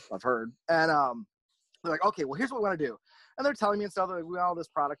yeah, I've heard. And they're like, okay, well, here's what we want to do. And they're telling me and stuff, like, we want all this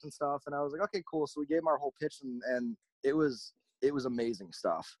product and stuff. And I was like, okay, cool. So we gave them our whole pitch, and it was amazing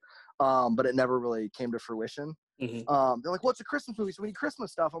stuff. But it never really came to fruition. They're like, well, it's a Christmas movie, so we need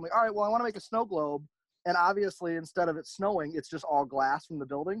Christmas stuff. I'm like, all right, well, I want to make a snow globe. And obviously, instead of it snowing, it's just all glass from the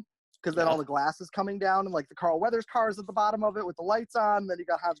building. Because then all the glass is coming down, and like the Carl Weathers car is at the bottom of it with the lights on. And then you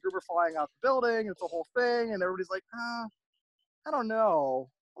got Hans Gruber flying out the building. It's a whole thing, and everybody's like, I don't know.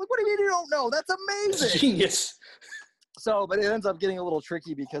 Like, what do you mean you don't know? That's amazing. Genius. So, but it ends up getting a little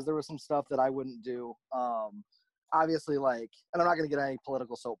tricky because there was some stuff that I wouldn't do. Obviously, like, and I'm not going to get any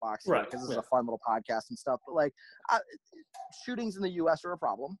political soapbox here because this is a fun little podcast and stuff. But like, shootings in the U.S. are a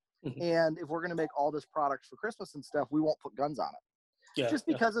problem, and if we're going to make all this product for Christmas and stuff, we won't put guns on it. Just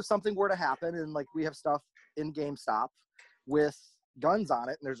because if something were to happen and like we have stuff in GameStop with guns on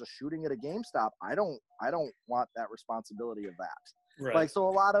it and there's a shooting at a GameStop, I don't want that responsibility of that. Right. Like, so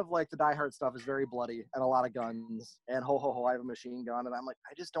a lot of like the Die Hard stuff is very bloody and a lot of guns and ho ho ho, I have a machine gun, and I'm like,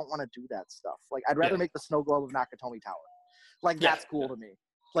 I just don't want to do that stuff. Like, I'd rather make the snow globe of Nakatomi Tower. Like, that's cool to me.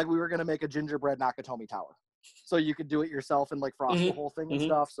 Like, we were gonna make a gingerbread Nakatomi Tower, so you could do it yourself and like frost the whole thing and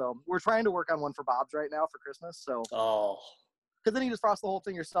stuff. So we're trying to work on one for Bob's right now for Christmas. So because then you just frost the whole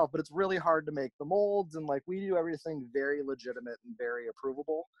thing yourself, but it's really hard to make the molds, and like we do everything very legitimate and very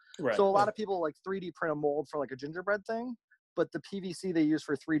approvable. Right. So a lot of people like 3D print a mold for like a gingerbread thing, but the PVC they use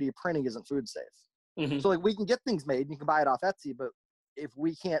for 3D printing isn't food safe. So like we can get things made and you can buy it off Etsy, but if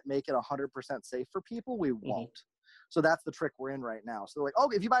we can't make it 100% safe for people, we won't. So that's the trick we're in right now. So like, oh,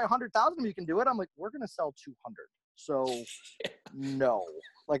 if you buy 100,000, you can do it. I'm like, we're going to sell 200. So no,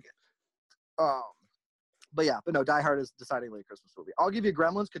 like, but yeah, but no, Die Hard is decidedly a Christmas movie. I'll give you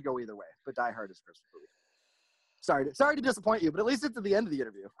Gremlins, could go either way, but Die Hard is a Christmas movie. Sorry to disappoint you, but at least it's at the end of the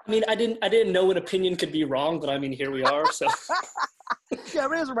interview. I mean, I didn't know an opinion could be wrong, but I mean, here we are. So yeah,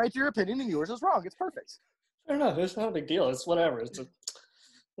 everybody has a right to your opinion, and yours is wrong. It's perfect. I don't know. It's not a big deal. It's whatever. It's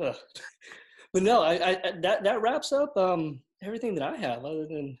but no, that wraps up everything that I have. Other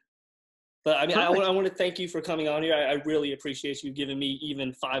than, but I mean, I want to thank you for coming on here. I really appreciate you giving me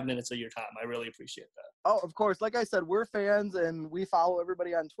even 5 minutes of your time. I really appreciate that. Oh, of course. Like I said, we're fans, and we follow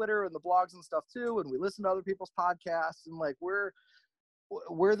everybody on Twitter and the blogs and stuff too, and we listen to other people's podcasts, and like we're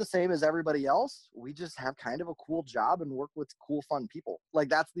the same as everybody else. We just have kind of a cool job and work with cool, fun people. Like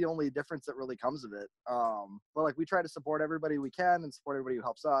that's the only difference that really comes of it. But like we try to support everybody we can and support everybody who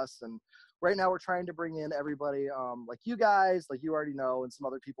helps us. And right now we're trying to bring in everybody like you guys, like you already know, and some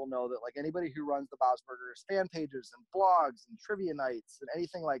other people know that like anybody who runs the Bob's Burgers fan pages and blogs and trivia nights and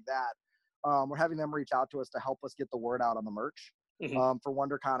anything like that. We're having them reach out to us to help us get the word out on the merch for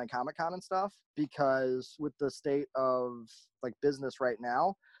WonderCon and Comic-Con and stuff, because with the state of like business right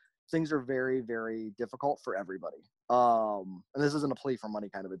now, things are very, very difficult for everybody. And this isn't a plea for money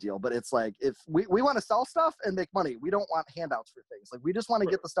kind of a deal, but it's like, if we want to sell stuff and make money, we don't want handouts for things. Like we just want to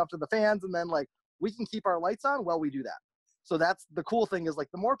get the stuff to the fans, and then like we can keep our lights on while we do that. So that's the cool thing, is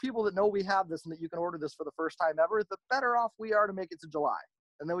like the more people that know we have this and that you can order this for the first time ever, the better off we are to make it to July.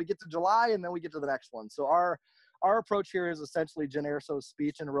 And then we get to July, and then we get to the next one. So our approach here is essentially Jyn Erso's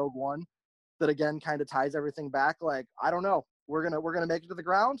speech in Rogue One that again kind of ties everything back. Like, I don't know, we're gonna make it to the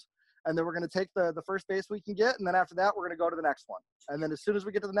ground, And then we're going to take the first base we can get. And then after that, we're going to go to the next one. And then as soon as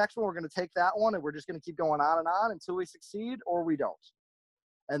we get to the next one, we're going to take that one. And we're just going to keep going on and on until we succeed or we don't.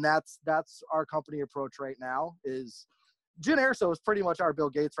 And that's our company approach right now is Gin Airso is pretty much our Bill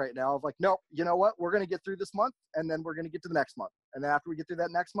Gates right now of like, nope, you know what? We're going to get through this month and then we're going to get to the next month. And then after we get through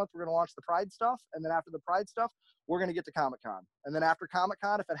that next month, we're going to launch the Pride stuff. And then after the Pride stuff, we're going to get to Comic-Con. And then after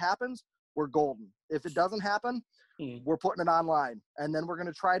Comic-Con, if it happens, we're golden. If it doesn't happen, we're putting it online. And then we're going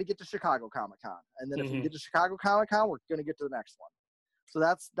to try to get to Chicago Comic-Con. And then if we get to Chicago Comic-Con, we're going to get to the next one. So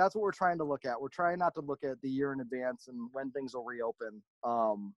that's what we're trying to look at. We're trying not to look at the year in advance and when things will reopen.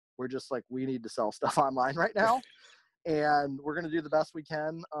 We're just like, we need to sell stuff online right now. And we're going to do the best we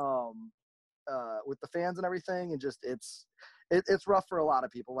can with the fans and everything. And just it's rough for a lot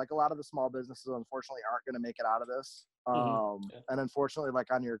of people. Like a lot of the small businesses, unfortunately, aren't going to make it out of this. And unfortunately,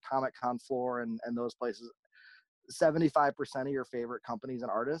 like on your Comic-Con floor and those places, 75% of your favorite companies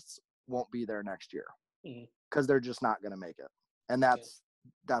and artists won't be there next year because they're just not going to make it. And that's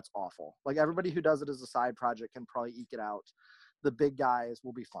awful. Like everybody who does it as a side project can probably eke it out. The big guys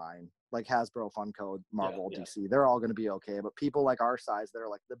will be fine, like Hasbro, Funko, Marvel, DC. They're all going to be okay. But people like our size that are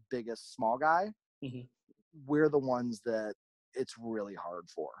like the biggest small guy, we're the ones that it's really hard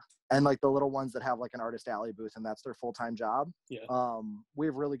for. And like the little ones that have like an Artist Alley booth and that's their full-time job. We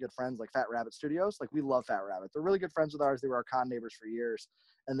have really good friends like Fat Rabbit Studios. Like we love Fat Rabbit. They're really good friends with ours. They were our con neighbors for years.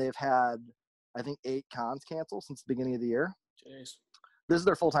 And they've had, I think, 8 cons canceled since the beginning of the year. Jeez. This is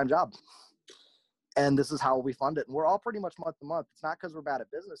their full-time job. And this is how we fund it. And we're all pretty much month to month. It's not because we're bad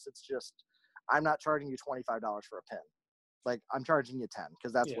at business. It's just, I'm not charging you $25 for a pin. Like I'm charging you 10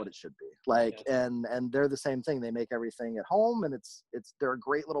 because that's what it should be. Like, and they're the same thing. They make everything at home and they're a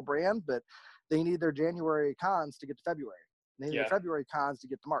great little brand, but they need their January cons to get to February. They need their February cons to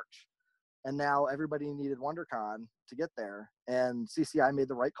get to March. And now everybody needed WonderCon to get there. And CCI made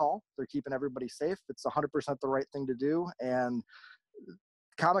the right call. They're keeping everybody safe. It's 100% the right thing to do. And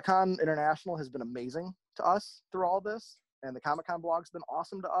Comic-Con International has been amazing to us through all this. And the Comic-Con blog's been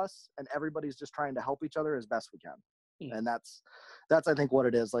awesome to us. And everybody's just trying to help each other as best we can. And that's I think what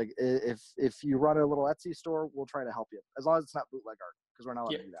it is. Like if you run a little Etsy store, we'll try to help you as long as it's not bootleg art because we're not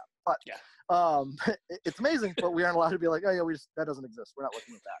allowed to do that. But it's amazing, but we aren't allowed to be like, oh yeah, that doesn't exist. We're not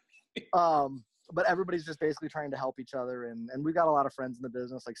looking at that. But everybody's just basically trying to help each other, and we've got a lot of friends in the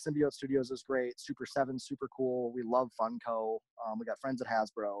business. Like Symbiote Studios is great, Super 7 super cool. We love Funko. We got friends at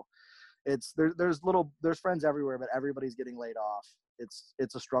Hasbro. There's friends everywhere, but everybody's getting laid off.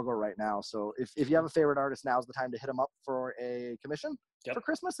 It's a struggle right now. So if you have a favorite artist, now's the time to hit them up for a commission for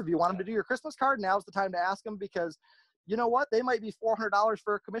Christmas. If you want them to do your Christmas card, now's the time to ask them because you know what? They might be $400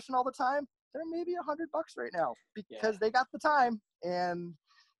 for a commission all the time. They're maybe $100 right now because they got the time. And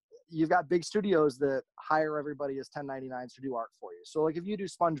you've got big studios that hire everybody as 1099s to do art for you. So like if you do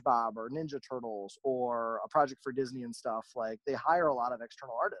SpongeBob or Ninja Turtles or a project for Disney and stuff, like they hire a lot of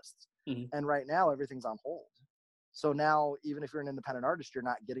external artists. And right now everything's on hold. So now, even if you're an independent artist, you're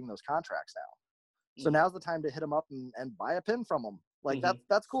not getting those contracts now. So now's the time to hit them up and buy a pin from them. Like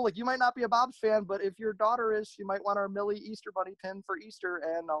that's cool. Like you might not be a Bob's fan, but if your daughter is, she might want our Millie Easter Bunny pin for Easter,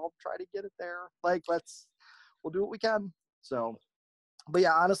 and I'll try to get it there. Like we'll do what we can. So, but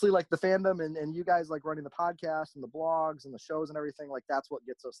yeah, honestly, like the fandom and you guys like running the podcast and the blogs and the shows and everything, like that's what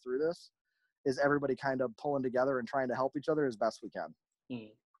gets us through this. Is everybody kind of pulling together and trying to help each other as best we can.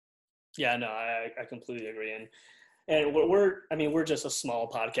 Yeah, no, I completely agree. And we're just a small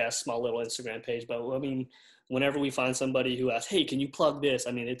podcast, small little Instagram page, but I mean, whenever we find somebody who asks, hey, can you plug this?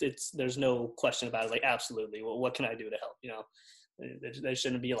 I mean, there's no question about it. Like, absolutely. Well, what can I do to help? You know, they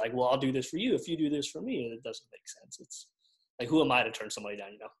shouldn't be like, well, I'll do this for you if you do this for me. It doesn't make sense. It's like, who am I to turn somebody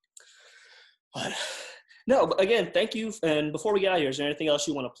down, you know? But no, but again, thank you. And before we get out of here, is there anything else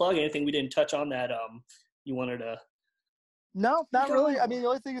you want to plug? Anything we didn't touch on that you wanted to? No, not really. I mean, the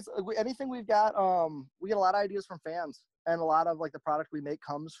only thing is anything we get a lot of ideas from fans, and a lot of like the product we make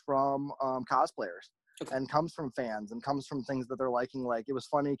comes from cosplayers and comes from fans and comes from things that they're liking. Like it was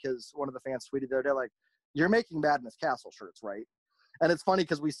funny because one of the fans tweeted the other day, like, you're making Madness Castle shirts, right? And it's funny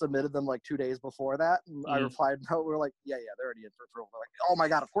because we submitted them like 2 days before that. And I replied, no, we were like, yeah, they're already in for approval. They're like, oh my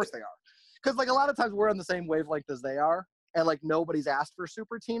God, of course they are. Because like a lot of times we're on the same wavelength as they are. And like nobody's asked for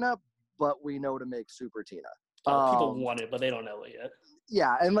Super Tina, but we know to make Super Tina. People want it, but they don't know it yet.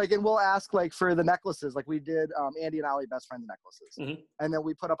 Yeah, and we'll ask like for the necklaces, like we did Andy and Ollie Best Friends necklaces, and then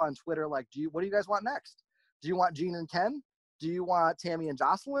we put up on Twitter like, what do you guys want next? Do you want Gene and Ken? Do you want Tammy and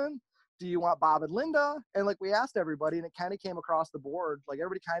Jocelyn? Do you want Bob and Linda? And like we asked everybody, and it kind of came across the board. Like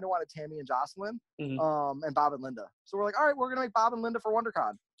everybody kind of wanted Tammy and Jocelyn, and Bob and Linda. So we're like, all right, we're gonna make Bob and Linda for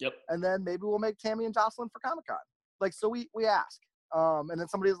WonderCon. Yep. And then maybe we'll make Tammy and Jocelyn for Comic-Con. Like so, we ask. And then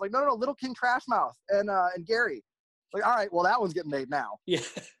somebody was like, no, Little King Trashmouth and Gary. Like, all right, well, that one's getting made now. Yeah.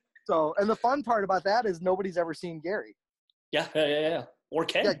 So, and the fun part about that is nobody's ever seen Gary. Yeah. Or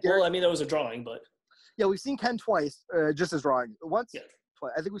Ken. Yeah, Gary, well, I mean, that was a drawing, but. Yeah, we've seen Ken twice, just as drawing. Once, Yeah.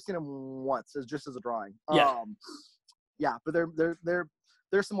 twice. I think we've seen him once, just as a drawing. Yeah. Yeah, but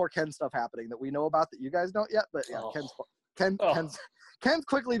there's some more Ken stuff happening that we know about that you guys don't yet. But yeah, Ken's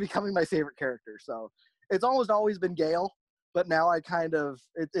quickly becoming my favorite character. So it's almost always been Gale, but now I kind of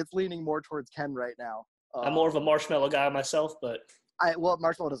it's leaning more towards Ken right now. I'm more of a Marshmallow guy myself, but. Well,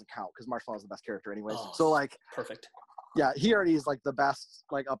 Marshmallow doesn't count because Marshmallow is the best character anyways. Oh, so like. Perfect. Yeah, he already is like the best,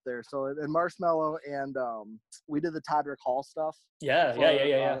 like up there. So and Marshmallow and we did the Todrick Hall stuff.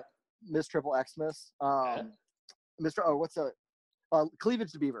 Yeah. Miss Triple Xmas.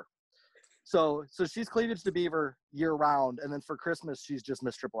 Cleavage to Beaver. So she's Cleavage to Beaver year round, and then for Christmas she's just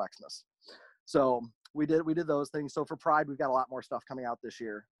Miss Triple Xmas. So we did those things. So for Pride we've got a lot more stuff coming out this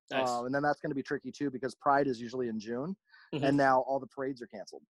year. Nice. And then that's going to be tricky too because Pride is usually in June, Mm-hmm. and now all the parades are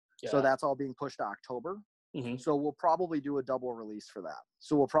canceled. Yeah. So that's all being pushed to October. Mm-hmm. So we'll probably do a double release for that.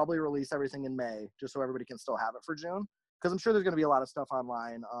 So we'll probably release everything in May just so everybody can still have it for June. Because I'm sure there's going to be a lot of stuff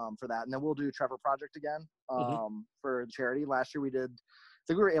online for that. And then we'll do Trevor Project again for charity. Last year I think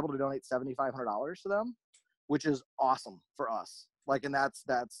we were able to donate $7,500 to them, which is awesome for us. Like, and that's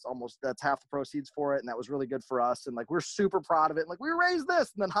half the proceeds for it. And that was really good for us. And like, we're super proud of it. And like, we raised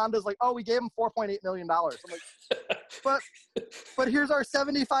this. And then Honda's like, oh, we gave them $4.8 million. I'm like, but here's our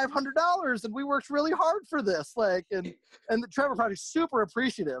 $7,500 and we worked really hard for this. Like, and the Trevor Project's super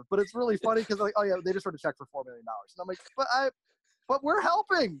appreciative, but it's really funny because like, oh yeah, they just wrote a check for $4 million. And I'm like, but we're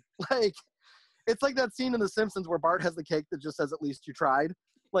helping. Like, it's like that scene in The Simpsons where Bart has the cake that just says, at least you tried.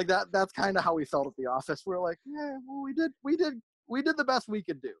 Like that's kind of how we felt at the office. We're like, yeah, well, we did the best we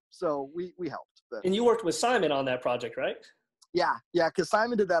could do. So we helped. But, and you worked with Simon on that project, right? Yeah. Because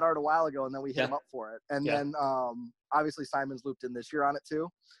Simon did that art a while ago and then we hit him up for it. And then obviously Simon's looped in this year on it too.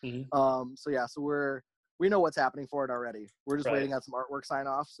 Mm-hmm. So we know what's happening for it already. We're just waiting on some artwork sign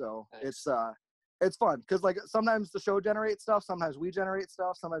off. So nice. It's fun because like sometimes the show generates stuff, sometimes we generate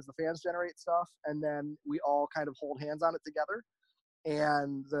stuff, sometimes the fans generate stuff, and then we all kind of hold hands on it together.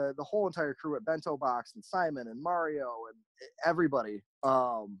 And the whole entire crew at Bento Box and Simon and Mario and everybody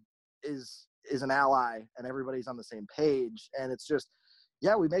is an ally, and everybody's on the same page. And it's just,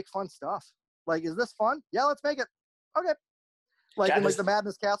 yeah, we make fun stuff. Like, is this fun? Yeah, let's make it. Okay. Like, and like the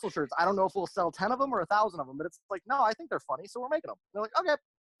Madness Castle shirts, I don't know if we'll sell 10 of them or 1,000 of them, but it's like, no, I think they're funny, so we're making them. They're like, okay.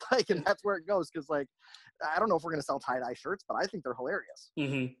 Like, and that's where it goes. Cause like, I don't know if we're going to sell tie-dye shirts, but I think they're hilarious.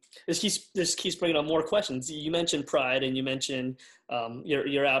 Mm-hmm. This keeps bringing up more questions. You mentioned Pride and you mentioned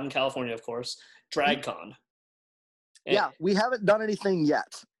you're out in California, of course, DragCon. Yeah. We haven't done anything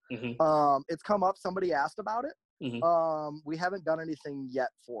yet. Mm-hmm. It's come up. Somebody asked about it. Mm-hmm. We haven't done anything yet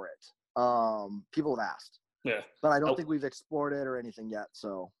for it. People have asked. Yeah. But I don't think we've explored it or anything yet.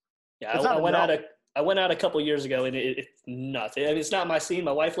 So yeah, I went out a couple years ago and it's nothing. I mean, it's not my scene.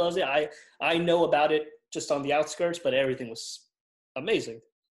 My wife loves it. I know about it just on the outskirts, but everything was amazing.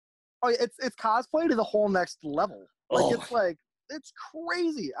 Oh, it's cosplay to the whole next level. Like, it's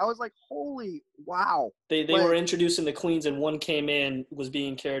crazy. I was like, holy wow. They were introducing the queens and one came in, was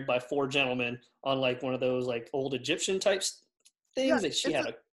being carried by 4 gentlemen on like one of those like old Egyptian types things that she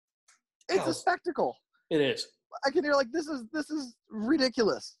had. It's a spectacle. It is. I can hear like this is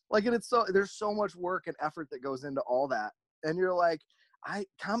ridiculous. Like, and there's so much work and effort that goes into all that, and you're like,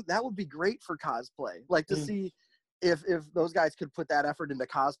 that would be great for cosplay. Like to see if those guys could put that effort into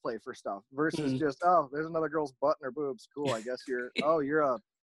cosplay for stuff versus just there's another girl's butt and her boobs. Cool, I guess you're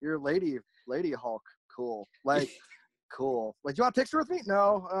lady Hulk. Cool, like cool. Like, do you want a picture with me?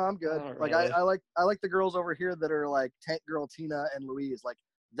 No, I'm good. Not like really. I like the girls over here that are like Tank Girl Tina and Louise. Like,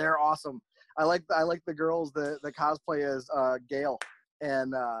 they're awesome. I like the girls that cosplay as Gale,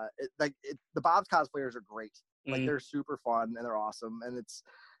 and the Bob's cosplayers are great. Like, they're super fun and they're awesome, and it's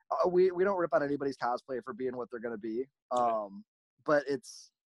we don't rip on anybody's cosplay for being what they're gonna be. But it's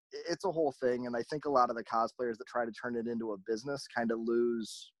a whole thing, and I think a lot of the cosplayers that try to turn it into a business kind of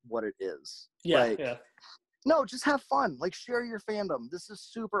lose what it is. No, just have fun. Like, share your fandom. This is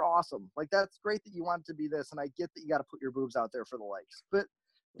super awesome. Like, that's great that you want it to be this, and I get that you got to put your boobs out there for the likes, but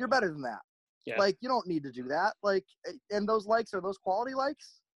you're better than that. Yeah. Like, you don't need to do that. Like, and those likes are those quality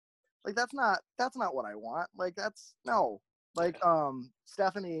likes. Like, that's not what I want. Like, that's no. Like,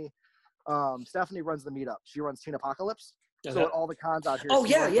 Stephanie runs the meetup. She runs Teen Apocalypse. So at all the cons out here. Oh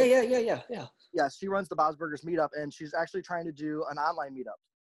yeah. Yeah, she runs the Bob's Burgers meetup, and she's actually trying to do an online meetup.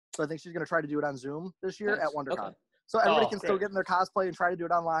 So I think she's going to try to do it on Zoom this year at WonderCon. Okay. So everybody Oh, can still great. get in their cosplay and try to do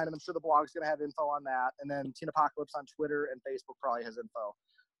it online, and I'm sure the blog's going to have info on that. And then Teen Apocalypse on Twitter and Facebook probably has info.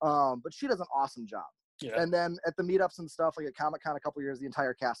 But she does an awesome job. Yeah. And then at the meetups and stuff, like at Comic-Con a couple years, the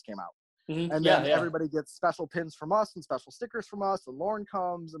entire cast came out. Mhm. And then everybody gets special pins from us and special stickers from us, and Lauren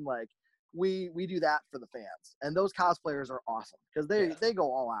comes, and like we do that for the fans. And those cosplayers are awesome because they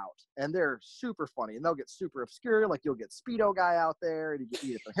go all out, and they're super funny, and they'll get super obscure. Like you'll get Speedo Guy out there, and you get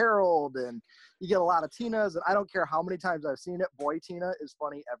Edith the Herald, and you get a lot of Tinas. And I don't care how many times I've seen it, boy Tina is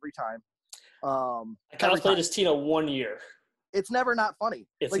funny every time. I cosplayed as Tina 1 year. It's never not funny.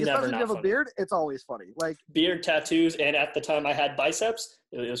 It's like never especially if not you have funny. a beard, it's always funny. Like Beard, tattoos, and at the time I had biceps.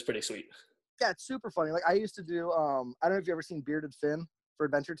 It was pretty sweet. yeah, it's super funny. Like I used to do I don't know if you ever seen Bearded Finn for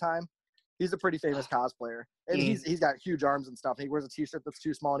Adventure Time. He's a pretty famous cosplayer, and he's got huge arms and stuff. He wears a T-shirt that's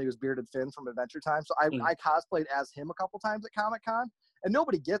too small, and he was Bearded Finn from Adventure Time. So I cosplayed as him a couple times at Comic-Con, and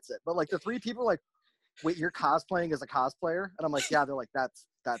nobody gets it. But like the three people are like, wait, you're cosplaying as a cosplayer? And I'm like, yeah. They're like, that's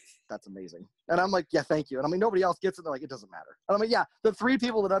amazing. And I'm like, yeah, thank you. And I mean, nobody else gets it. They're like, it doesn't matter. And I'm like, yeah, the three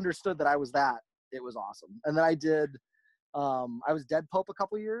people that understood that I was that, it was awesome. And then I did, I was Dead Pope a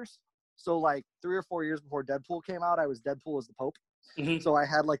couple years. So like 3 or 4 years before Deadpool came out, I was Deadpool as the Pope. Mhm. So I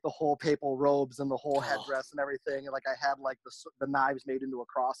had like the whole papal robes and the whole headdress and everything. And like I had like the knives made into a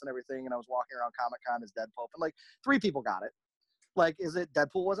cross and everything. And I was walking around Comic-Con as Dead Pope. And like 3 people got it. Like, is it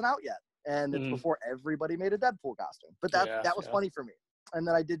Deadpool wasn't out yet? And it's before everybody made a Deadpool costume. But that was funny for me. And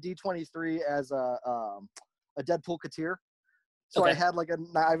then I did D23 as a Deadpool Katir. So I had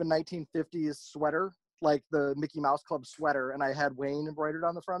I have a 1950s sweater, like the Mickey Mouse Club sweater, and I had Wayne embroidered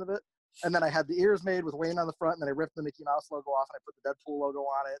on the front of it. And then I had the ears made with Wayne on the front, and then I ripped the Mickey Mouse logo off, and I put the Deadpool logo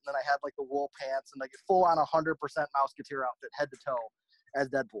on it. And then I had like the wool pants and like full on 100% Mouseketeer outfit, head to toe, as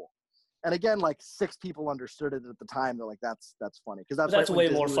Deadpool. And again, like 6 people understood it at the time. They're like, that's funny. Because That's right way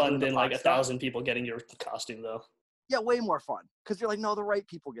when more Disney was fun doing the than like Fox 1,000 people getting your costume, though. Yeah, way more fun. Because you're like, no, the right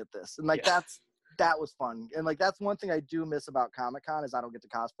people get this. And like that was fun. And like that's one thing I do miss about Comic-Con is I don't get to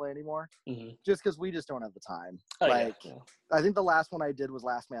cosplay anymore. Mm-hmm. Just because we just don't have the time. Oh, I think the last one I did was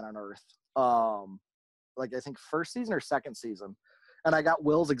Last Man on Earth. Like I think first season or second season. And I got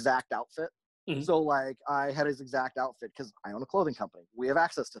Will's exact outfit. Mm-hmm. So like I had his exact outfit because I own a clothing company. We have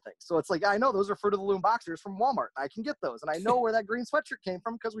access to things. So it's like, I know those are Fruit of the Loom boxers from Walmart. I can get those. And I know where that green sweatshirt came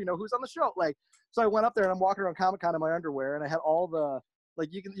from because we know who's on the show. Like, so I went up there and I'm walking around Comic-Con in my underwear and I had all the, like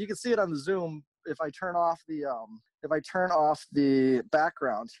you can see it on the Zoom. If I turn off the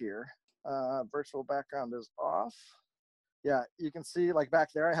background here, virtual background is off. Yeah, you can see like back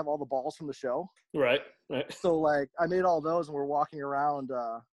there, I have all the balls from the show. Right. So like I made all those and we're walking around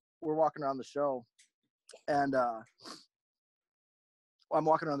the show, and I'm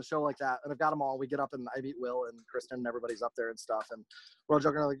walking around the show like that, and I've got them all. We get up and I meet Will and Kristen and everybody's up there and stuff, and we're all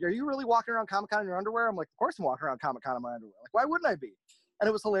joking around like, are you really walking around Comic-Con in your underwear? I'm like, of course I'm walking around Comic-Con in my underwear. Like, why wouldn't I be? And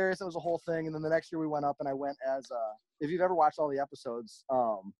it was hilarious. It was a whole thing. And then the next year we went up and I went as, if you've ever watched all the episodes,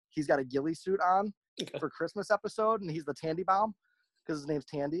 he's got a ghillie suit on for Christmas episode, and he's the Tandy Bomb because his name's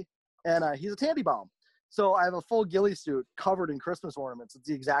Tandy, and he's a Tandy Bomb. So I have a full ghillie suit covered in Christmas ornaments. It's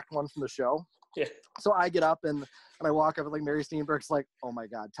the exact one from the show. Yeah. So I get up and I walk up and like Mary Steenburg's like, oh my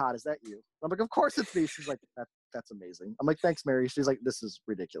God, Todd, is that you? I'm like, of course it's me. She's like, that's amazing. I'm like, thanks, Mary. She's like, this is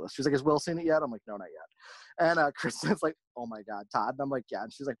ridiculous. She's like, has Will seen it yet? I'm like, no, not yet. And Kristen's like, oh my God, Todd. And I'm like, yeah.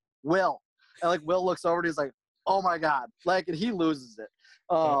 And she's like, Will. And like Will looks over and he's like, oh my God. Like, and he loses it.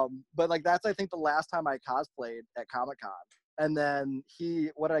 But like, that's, I think the last time I cosplayed at Comic-Con. And then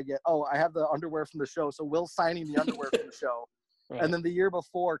what did I get? Oh, I have the underwear from the show. So Will's signing the underwear from the show. Right. And then the year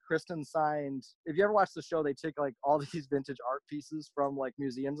before, Kristen signed, if you ever watch the show, they take like all these vintage art pieces from like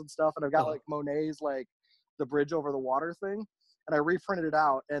museums and stuff. And I've got like Monet's, like the bridge over the water thing. And I reprinted it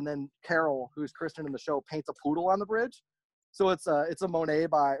out. And then Carol, who's Kristen in the show, paints a poodle on the bridge. So it's a Monet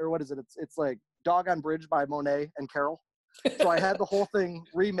by, or what is it? It's like Dog on Bridge by Monet and Carol. So I had the whole thing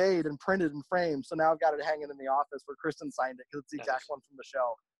remade and printed and framed. So now I've got it hanging in the office where Kristen signed it because it's the exact one from the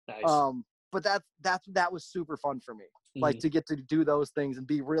show. Nice. But that was super fun for me, like to get to do those things and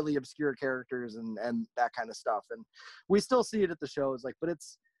be really obscure characters and that kind of stuff. And we still see it at the shows, like, but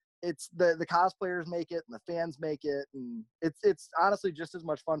it's the cosplayers make it and the fans make it, and it's honestly just as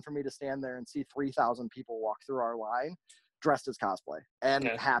much fun for me to stand there and see 3,000 people walk through our line dressed as cosplay and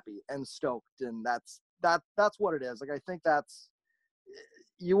happy and stoked, and that's what it is. Like I think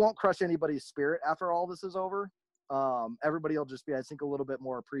you won't crush anybody's spirit after all this is over. Everybody will just be, I think, a little bit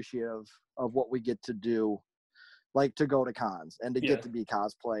more appreciative of what we get to do, like to go to cons and to get to be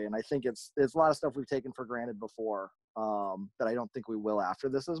cosplay. And I think it's a lot of stuff we've taken for granted before, that I don't think we will after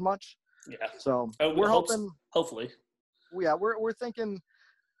this as much. Yeah. So we're hoping, hopefully. Yeah, we're thinking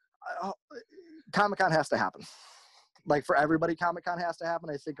Comic-Con has to happen. like for everybody, Comic-Con has to happen.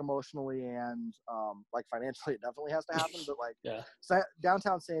 I think emotionally and like financially, it definitely has to happen. But like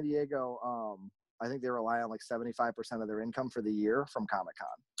downtown San Diego, I think they rely on like 75% of their income for the year from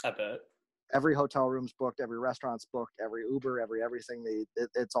Comic-Con. I bet. Every hotel room's booked, every restaurant's booked, every Uber, everything.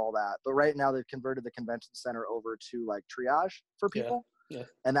 It's all that. But right now they've converted the convention center over to like triage for people,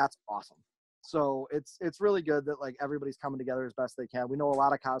 and that's awesome. So it's really good that like everybody's coming together as best they can. We know a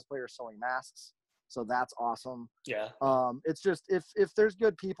lot of cosplayers sewing masks, so that's awesome. Yeah. It's just if there's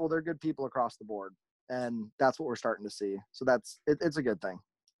good people, they're good people across the board, and that's what we're starting to see. So it's a good thing.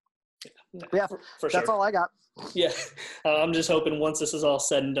 Yeah, for that's sure. all I got. Yeah, I'm just hoping once this is all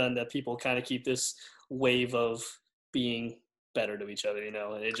said and done that people kind of keep this wave of being better to each other, and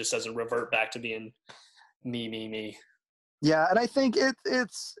it just doesn't revert back to being me. Yeah, and I think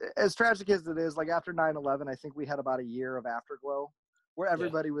it's as tragic as it is, like after 9/11, I think we had about a year of afterglow where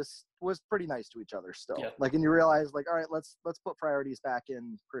everybody was pretty nice to each other still. Yeah. Like, and you realize like, all right, let's put priorities back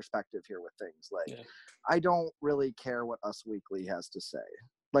in perspective here with things. Like, I don't really care what Us Weekly has to say.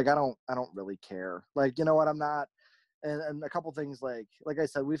 Like, I don't really care. Like, you know what? I'm not. And a couple things like I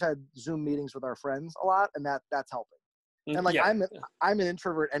said, we've had Zoom meetings with our friends a lot, and that's helping. And like, I'm an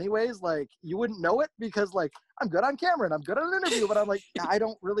introvert anyways. Like, you wouldn't know it because like I'm good on camera and I'm good at an interview, but I'm like, I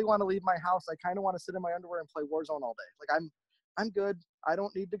don't really want to leave my house. I kind of want to sit in my underwear and play Warzone all day. Like, I'm good. I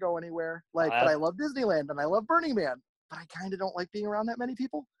don't need to go anywhere. Like, but I love Disneyland and I love Burning Man, but I kind of don't like being around that many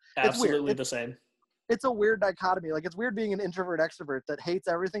people. Absolutely the same. It's a weird dichotomy. Like, it's weird being an introvert extrovert that hates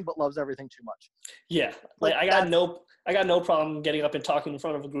everything but loves everything too much. Yeah. Like I got no problem getting up and talking in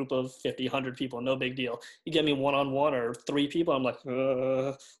front of a group of 50, 100 people. No big deal. You get me one-on-one or 3 people, I'm like,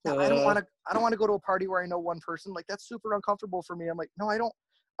 I don't want to go to a party where I know one person. Like, that's super uncomfortable for me. I'm like, no, I don't.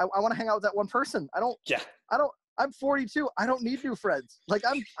 I want to hang out with that one person. I'm 42. I don't need new friends. Like,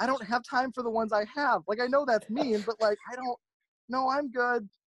 I don't have time for the ones I have. Like, I know that's mean, but like, I'm good.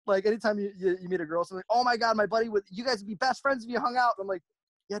 Like, anytime you meet a girl, so like, oh my God, my buddy, you guys would be best friends if you hung out. I'm like,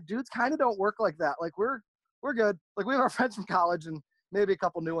 yeah, dudes kind of don't work like that. Like, we're good. Like, we have our friends from college and maybe a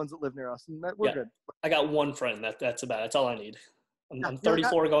couple new ones that live near us, and we're good. I got one friend. That's about it. That's all I need. I'm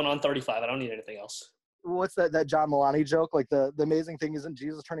 34 going on 35. I don't need anything else. What's that John Mulaney joke? Like, the amazing thing isn't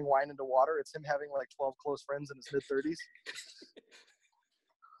Jesus turning wine into water. It's him having like 12 close friends in his mid-30s.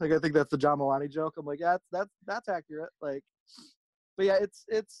 Like, I think that's the John Mulaney joke. I'm like, yeah, that's accurate. Like, but yeah,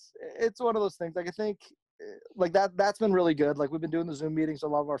 it's one of those things. Like, I think like that's been really good. Like, we've been doing the Zoom meetings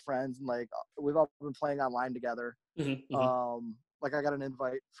with a lot of our friends, and like we've all been playing online together. Like, I got an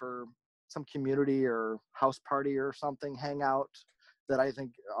invite for some community or house party or something hangout that I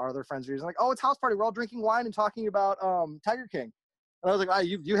think our other friends are using. Like, oh, it's house party. We're all drinking wine and talking about Tiger King. And I was like,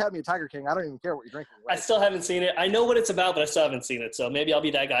 you had me a Tiger King. I don't even care what you're drinking. Right? I still haven't seen it. I know what it's about, but I still haven't seen it. So maybe I'll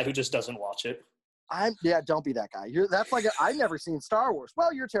be that guy who just doesn't watch it. Don't be that guy. That's like I've never seen Star Wars.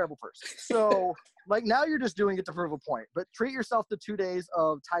 Well, you're a terrible person. So like, now you're just doing it to prove a point. But treat yourself to 2 days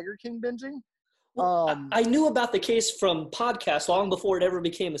of Tiger King binging. Well, I knew about the case from podcasts long before it ever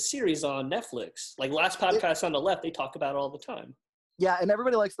became a series on Netflix. Like, Last Podcast on the Left, they talk about it all the time. Yeah, and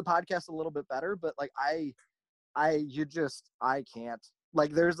everybody likes the podcast a little bit better, but like I can't.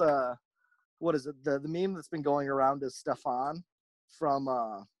 Like, there's what is it? The meme that's been going around is Stefan from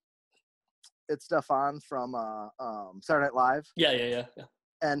Saturday Night Live. Yeah.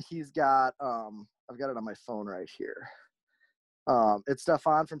 And he's got I've got it on my phone right here. It's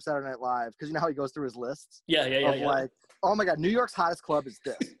Stefan from Saturday Night Live, because you know how he goes through his lists. Yeah. Like, oh my God, New York's hottest club is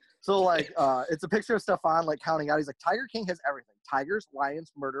this. So like, it's a picture of Stefan like counting out. He's like, Tiger King has everything: tigers,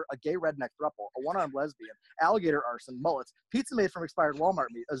 lions, murder, a gay redneck throuple, a one-armed lesbian, alligator arson, mullets, pizza made from expired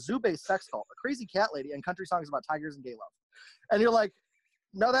Walmart meat, a zoo-based sex cult, a crazy cat lady, and country songs about tigers and gay love. And you're like,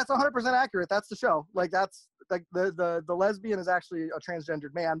 no, that's 100% accurate. That's the show. Like, that's like the lesbian is actually a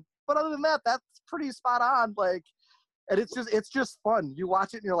transgendered man. But other than that, that's pretty spot on. Like, and it's just fun. You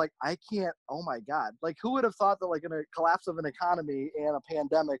watch it and you're like, I can't. Oh my God! Like, who would have thought that like in a collapse of an economy and a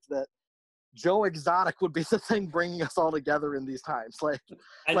pandemic that Joe Exotic would be the thing bringing us all together in these times? Like,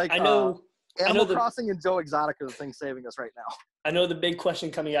 I know Animal Crossing and Joe Exotic are the thing saving us right now. I know the big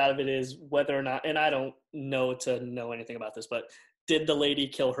question coming out of it is whether or not, and I don't know anything about this, but did the lady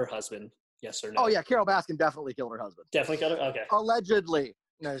kill her husband? Yes or no? Oh yeah, Carol Baskin definitely killed her husband. Definitely killed her? Okay. Allegedly.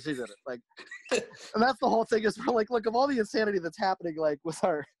 No, she didn't. Like, and that's the whole thing, is we're like, look, of all the insanity that's happening, like with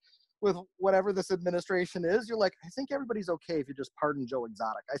whatever this administration is, you're like, I think everybody's okay if you just pardon Joe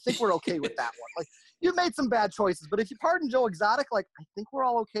Exotic. I think we're okay with that one. Like, you've made some bad choices, but if you pardon Joe Exotic, like, I think we're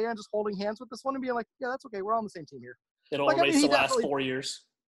all okay on just holding hands with this one and being like, yeah, that's okay. We're all on the same team here. It'll erase the last 4 years.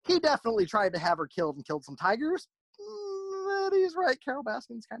 He definitely tried to have her killed and killed some tigers. But he's right. Carol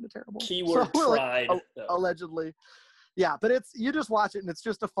Baskin's kind of terrible. Keyword tried. Like, allegedly. Yeah, but you just watch it and it's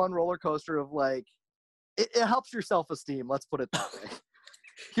just a fun roller coaster of like, it helps your self-esteem. Let's put it that way.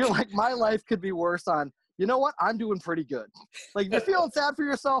 You're like, my life could be worse on, you know what? I'm doing pretty good. Like if you're feeling sad for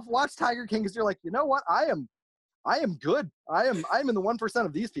yourself, watch Tiger King because you're like, you know what? I am good. I'm in the 1%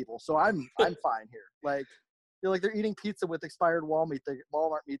 of these people. So I'm fine here. Like, you're like, they're eating pizza with expired Walmart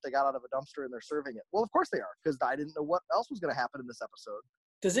meat they got out of a dumpster and they're serving it. Well, of course they are, because I didn't know what else was going to happen in this episode.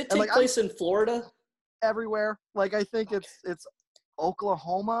 Does it take place in Florida? Everywhere. Like, I think it's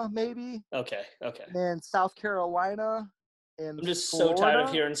Oklahoma, maybe. Okay. And South Carolina. And I'm just Florida. so tired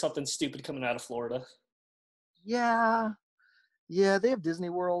of hearing something stupid coming out of Florida. Yeah, they have Disney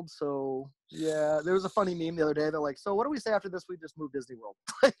World, so yeah. There was a funny meme the other day. They're like, so what do we say after this? We just move Disney World.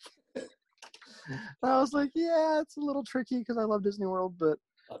 I was like, yeah, it's a little tricky because I love Disney World, but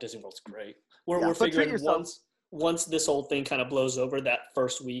Disney World's great. We're figuring once this whole thing kind of blows over, that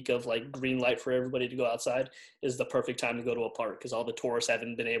first week of like green light for everybody to go outside is the perfect time to go to a park because all the tourists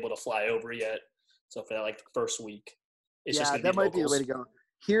haven't been able to fly over yet. So for that like the first week, it's just gonna that might be the locals. way to go.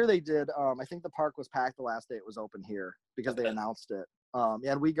 Here they did. I think the park was packed the last day it was open here because they announced it.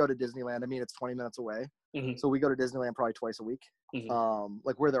 And we go to Disneyland. I mean, it's 20 minutes away, so we go to Disneyland probably twice a week.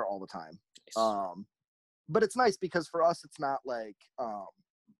 Like we're there all the time. Nice. But it's nice because for us, it's not like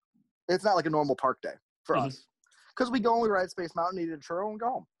a normal park day for us because we go and we ride Space Mountain, eat a churro, and go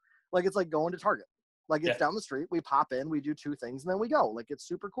home. Like it's like going to Target. Like it's down the street. We pop in, we do 2 things, and then we go. Like it's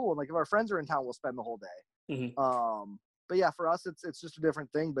super cool. And like if our friends are in town, we'll spend the whole day. But yeah, for us, it's just a different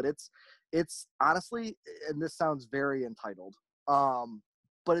thing. But it's honestly, and this sounds very entitled,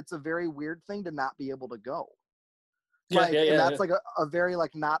 but it's a very weird thing to not be able to go. And that's like a very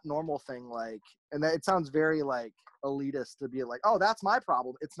like not normal thing. Like, and it sounds very like elitist to be like, oh, that's my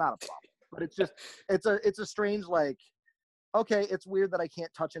problem. It's not a problem, but it's just it's a strange like. Okay, it's weird that I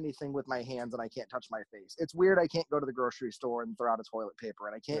can't touch anything with my hands and I can't touch my face. It's weird I can't go to the grocery store and throw out a toilet paper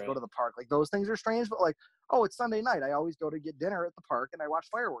and I can't go to the park. Like those things are strange, but like, oh, it's Sunday night. I always go to get dinner at the park and I watch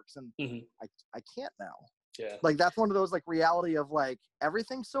fireworks and I can't now. Yeah. Like that's one of those like reality of like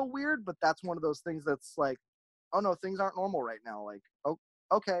everything's so weird, but that's one of those things that's like, oh no, things aren't normal right now. Like, oh,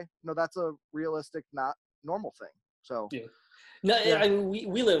 okay, no, that's a realistic, not normal thing. So yeah. No, I mean,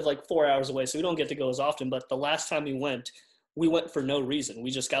 we live like 4 hours away, so we don't get to go as often. But the last time we went for no reason.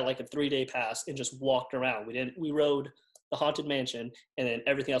 We just got like a 3-day pass and just walked around. We rode the Haunted Mansion and then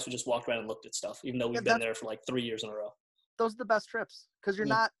everything else we just walked around and looked at stuff, even though we've been there for like 3 years in a row. Those are the best trips because you're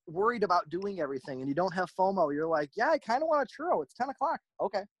not worried about doing everything and you don't have FOMO. You're like, yeah, I kind of want a churro. It's 10 o'clock.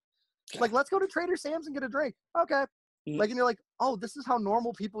 Okay. Like, let's go to Trader Sam's and get a drink. Okay. Like, and you're like, oh, this is how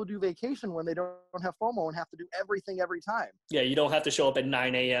normal people do vacation when they don't have FOMO and have to do everything every time. Yeah, you don't have to show up at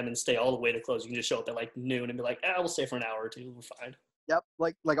 9 a.m. and stay all the way to close. You can just show up at like noon and be like, we'll stay for an hour or two. We're fine. Yep.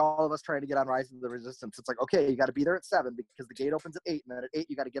 Like all of us trying to get on Rise of the Resistance. It's like, okay, you got to be there at 7 because the gate opens at 8. And then at 8,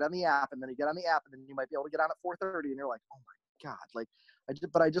 you got to get on the app. And then you get on the app and then you might be able to get on at 4:30. And you're like, oh my God. Like,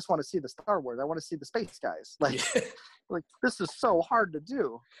 but I just want to see the Star Wars. I want to see the space guys. Like, like this is so hard to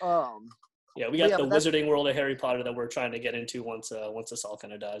do. Yeah, we got the Wizarding World of Harry Potter that we're trying to get into once this all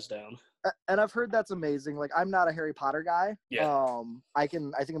kind of dies down. And I've heard that's amazing. Like, I'm not a Harry Potter guy. Yeah. I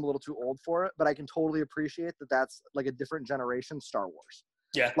think I'm a little too old for it, but I can totally appreciate that that's like a different generation Star Wars.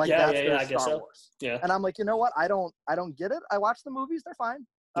 Yeah. Like yeah, that's yeah, their I guess Star so. Wars. Yeah. And I'm like, you know what? I don't get it. I watch the movies, they're fine.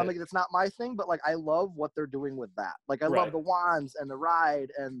 I'm like, it's not my thing, but like I love what they're doing with that. Like I love the wands and the ride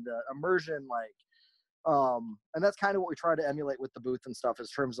and the immersion, like and that's kind of what we try to emulate with the booth and stuff in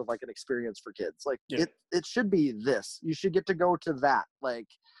terms of like an experience for kids. Like it should be this. You should get to go to that. Like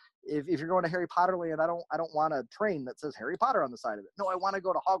if you're going to Harry Potter Land, I don't want a train that says Harry Potter on the side of it. No, I want to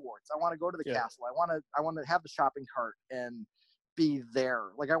go to Hogwarts. I want to go to the castle. I want to have the shopping cart and be there.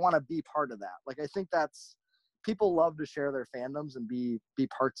 Like I want to be part of that. Like I think that's people love to share their fandoms and be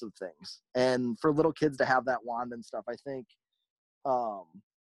parts of things. And for little kids to have that wand and stuff, I think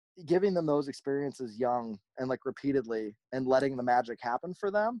giving them those experiences young and like repeatedly and letting the magic happen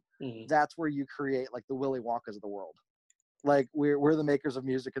for them, that's where you create like the Willy Wonkas of the world. Like we're the makers of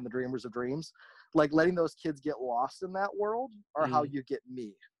music and the dreamers of dreams. Like letting those kids get lost in that world are how you get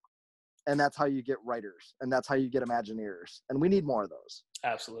me. And that's how you get writers and that's how you get Imagineers. And we need more of those.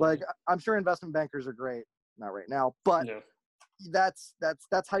 Absolutely. Like I'm sure investment bankers are great. Not right now, but that's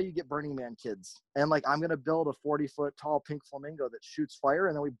how you get Burning Man kids. And like I'm gonna build a 40-foot tall pink flamingo that shoots fire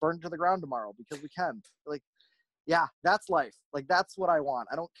and then we burn it to the ground tomorrow because we can. Like, yeah, that's life. Like that's what I want.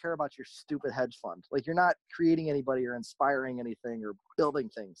 I don't care about your stupid hedge fund. Like you're not creating anybody or inspiring anything or building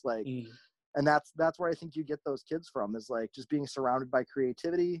things. Like and that's where I think you get those kids from is like just being surrounded by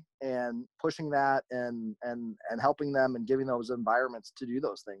creativity and pushing that and helping them and giving those environments to do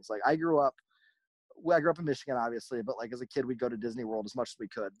those things. Like I grew up well, I grew up in Michigan, obviously, but like as a kid, we'd go to Disney World as much as we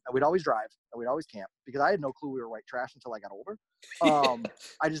could. And we'd always drive and we'd always camp because I had no clue we were white trash until I got older.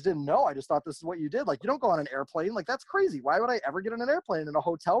 I just didn't know. I just thought this is what you did. Like, you don't go on an airplane. Like, that's crazy. Why would I ever get on an airplane in a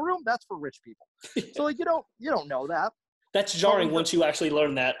hotel room? That's for rich people. So like, you don't know that. That's jarring once you actually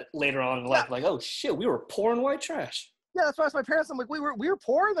learn that later on in life. Like, oh shit, we were poor and white trash. Yeah, that's why I asked my parents. I'm like, we were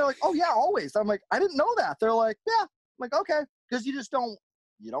poor. And they're like, oh yeah, always. I'm like, I didn't know that. They're like, yeah. I'm like, okay, because you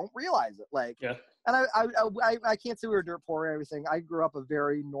don't realize it. Like, yeah. And I can't say we were dirt poor and everything. I grew up a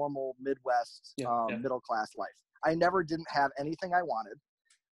very normal Midwest middle class life. I never didn't have anything I wanted.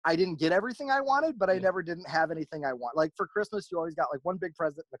 I didn't get everything I wanted, but I never didn't have anything I want. Like for Christmas, you always got like one big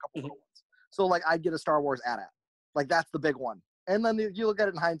present and a couple little ones. So like I'd get a Star Wars AT-AT. Like that's the big one. And then you look at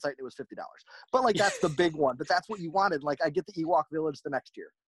it in hindsight, it was $50. But like that's the big one. But that's what you wanted. Like I get the Ewok Village the next year,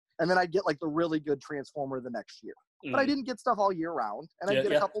 and then I get like the really good Transformer the next year. But I didn't get stuff all year round, and I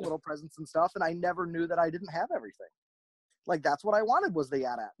get a couple little presents and stuff, and I never knew that I didn't have everything. Like that's what I wanted was the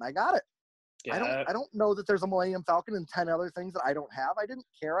AT-AT, and I got it. Yeah. I don't know that there's a Millennium Falcon and 10 other things that I don't have. I didn't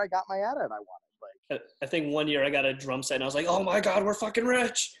care. I got my AT-AT I wanted. Like I think one year I got a drum set, and I was like, oh my god, we're fucking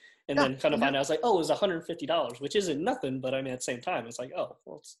rich. And then kind of find out, I was like, oh, it was $150, which isn't nothing, but I mean, at the same time, it's like, oh,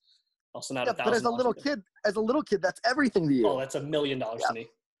 well, it's also not $1,000. But as a little kid, that's everything to you. Oh, that's $1 million to me.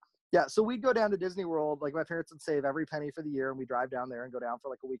 Yeah, so we'd go down to Disney World. Like my parents would save every penny for the year, and we'd drive down there and go down for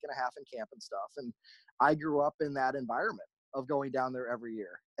like a week and a half and camp and stuff. And I grew up in that environment of going down there every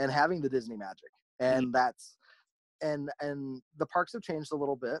year and having the Disney magic. And that's and the parks have changed a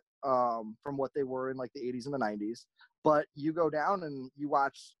little bit from what they were in like the 80s and the 90s. But you go down and you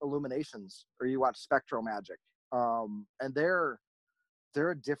watch Illuminations or you watch Spectro Magic, and they're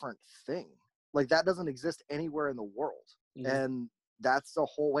a different thing. Like that doesn't exist anywhere in the world. And that's the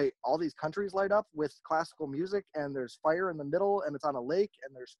whole way. All these countries light up with classical music, and there's fire in the middle, and it's on a lake,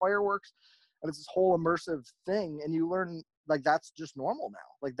 and there's fireworks, and it's this whole immersive thing. And you learn like that's just normal now.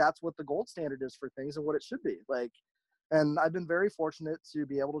 Like that's what the gold standard is for things and what it should be. Like, and I've been very fortunate to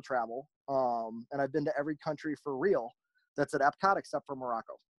be able to travel. And I've been to every country for real that's at Epcot except for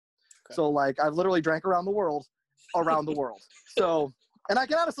Morocco. Okay. So like I've literally drank around the world. So, and I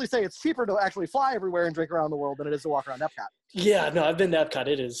can honestly say it's cheaper to actually fly everywhere and drink around the world than it is to walk around Epcot. Yeah, no, I've been to Epcot.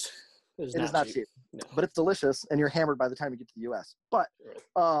 It is not cheap. No. But it's delicious, and you're hammered by the time you get to the U.S.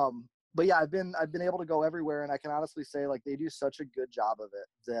 But yeah, I've been able to go everywhere, and I can honestly say like they do such a good job of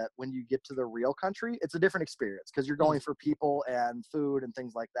it that when you get to the real country, it's a different experience because you're going for people and food and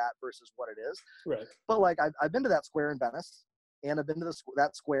things like that versus what it is. Right. But like I've been to that square in Venice, and I've been to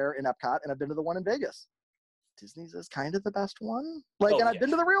that square in Epcot, and I've been to the one in Vegas. Disney's is kind of the best one. Like, I've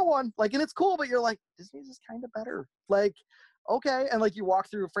been to the real one. Like, and it's cool, but you're like, Disney's is kind of better. Like, okay. And like you walk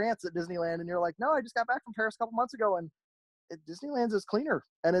through France at Disneyland and you're like, no, I just got back from Paris a couple months ago and Disneyland's is cleaner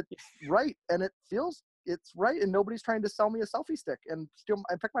and it's right. And it feels it's right. And nobody's trying to sell me a selfie stick and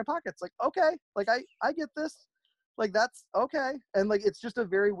pick my pockets. Like, okay. Like I get this. Like, that's okay. And like, it's just a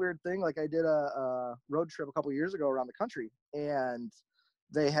very weird thing. Like I did a road trip a couple years ago around the country and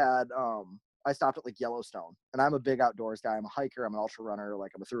they had, I stopped at like Yellowstone, and I'm a big outdoors guy. I'm a hiker. I'm an ultra runner. Like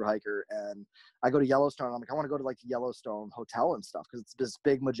I'm a thru hiker, and I go to Yellowstone. And I'm like, I want to go to like the Yellowstone Hotel and stuff because it's this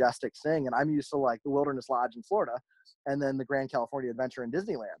big majestic thing. And I'm used to like the Wilderness Lodge in Florida, and then the Grand California Adventure in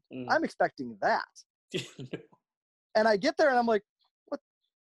Disneyland. I'm expecting that, and I get there and I'm like,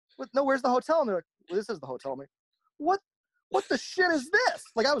 what? No, where's the hotel? And they're like, well, this is the hotel. I'm like, what the shit is this?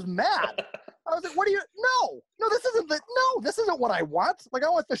 Like I was mad. I was like, what do you, no, this isn't what I want. Like, I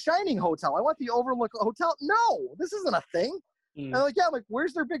want the Shining Hotel. I want the Overlook Hotel. No, this isn't a thing. And I'm like, yeah, I'm like,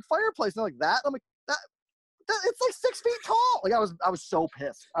 where's their big fireplace? And they're like, that? I'm like, that it's like 6 feet tall. Like, I was so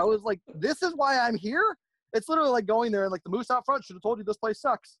pissed. I was like, this is why I'm here? It's literally like going there and like the moose out front should have told you this place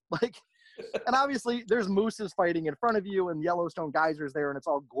sucks. Like, and obviously there's mooses fighting in front of you and Yellowstone geysers there and it's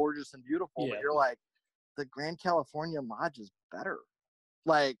all gorgeous and beautiful. Yeah. But you're like, the Grand California Lodge is better.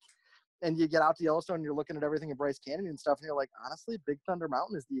 Like, and you get out to Yellowstone and you're looking at everything in Bryce Canyon and stuff, and you're like, honestly, Big Thunder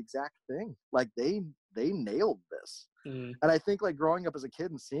Mountain is the exact thing. Like they nailed this. And I think like growing up as a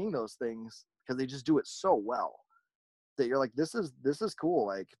kid and seeing those things, because they just do it so well, that you're like, this is cool.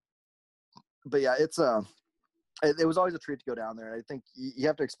 Like, but yeah, it was always a treat to go down there. And I think you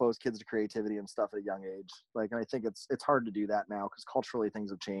have to expose kids to creativity and stuff at a young age. Like, and I think it's hard to do that now because culturally things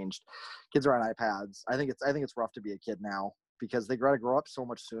have changed. Kids are on iPads. I think it's rough to be a kid now because they got to grow up so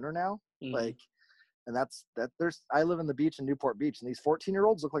much sooner now. Like, and I live in the beach in Newport Beach, and these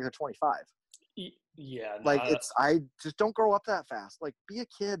 14-year-olds look like they're 25. Yeah. Like I just don't grow up that fast. Like, be a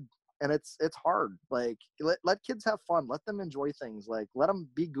kid. And it's hard. Like, let kids have fun. Let them enjoy things. Like, let them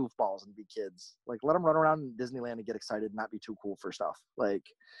be goofballs and be kids. Like, let them run around in Disneyland and get excited and not be too cool for stuff. Like,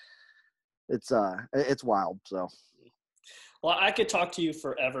 It's wild. So. Well, I could talk to you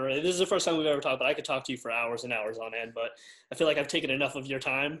forever. This is the first time we've ever talked, but I could talk to you for hours and hours on end. But I feel like I've taken enough of your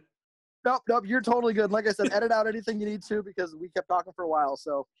time. Nope. You're totally good. Like I said, edit out anything you need to because we kept talking for a while.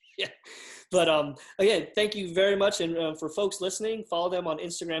 So. Yeah. But again, thank you very much. And for folks listening, follow them on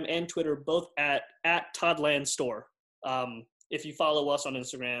Instagram and Twitter, both at Toddland Store. If you follow us on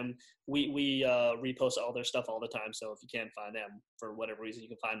Instagram, we repost all their stuff all the time. So if you can't find them for whatever reason, you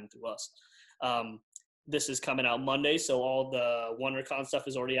can find them through us. This is coming out Monday, so all the WonderCon stuff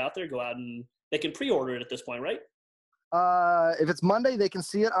is already out there. Go out and they can pre-order it at this point, right? If it's Monday, they can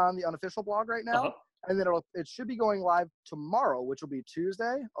see it on the unofficial blog right now. Uh-huh. And then it should be going live tomorrow, which will be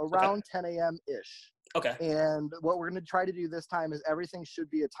Tuesday, around 10 a.m.-ish. Okay. And what we're going to try to do this time is everything should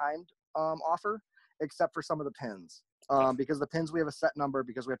be a timed offer, except for some of the pins. Because the pins, we have a set number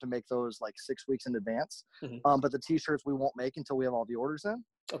because we have to make those like 6 weeks in advance. Mm-hmm. But the T-shirts we won't make until we have all the orders in.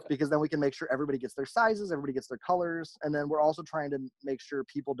 Okay. Because then we can make sure everybody gets their sizes, everybody gets their colors. And then we're also trying to make sure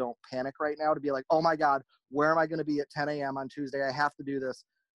people don't panic right now to be like, oh my God, where am I going to be at 10 a.m. on Tuesday? I have to do this.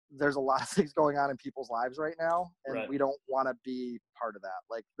 There's a lot of things going on in people's lives right now, and we don't want to be part of that.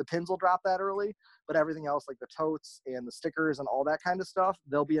 Like the pins will drop that early, but everything else, like the totes and the stickers and all that kind of stuff,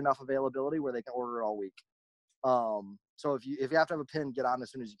 there'll be enough availability where they can order it all week. So if you have to have a pin, get on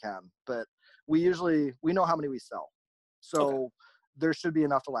as soon as you can. But we know how many we sell, so there should be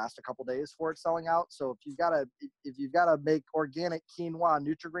enough to last a couple days for it selling out. So if you've got to make organic quinoa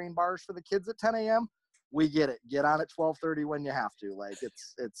Nutri-Grain bars for the kids at 10 a.m., we get it. Get on at 12:30 when you have to. Like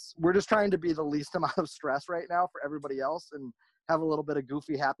we're just trying to be the least amount of stress right now for everybody else and have a little bit of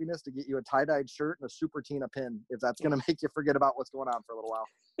goofy happiness to get you a tie-dyed shirt and a Super Tina pin if that's going to make you forget about what's going on for a little while.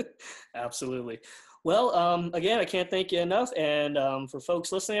 Absolutely. Well, again, I can't thank you enough. And for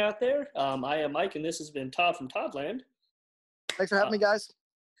folks listening out there, I am Mike, and this has been Todd from Toddland. Thanks for having me, guys.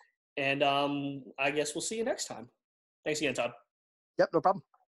 And I guess we'll see you next time. Thanks again, Todd. Yep, no problem.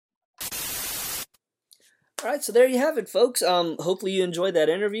 All right, so there you have it, folks. Hopefully you enjoyed that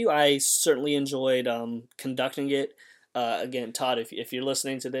interview. I certainly enjoyed conducting it. Again, Todd, if you're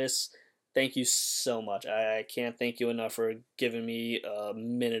listening to this, thank you so much. I can't thank you enough for giving me a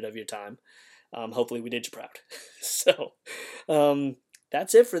minute of your time. Hopefully we did you proud. So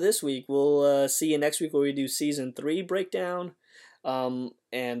that's it for this week. We'll see you next week where we do Season 3 breakdown, and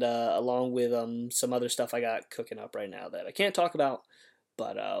along with some other stuff I got cooking up right now that I can't talk about.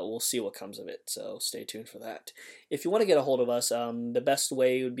 But we'll see what comes of it, so stay tuned for that. If you want to get a hold of us, the best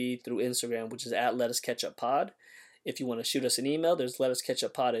way would be through Instagram, which is at LetUsCatchUpPod. If you want to shoot us an email, there's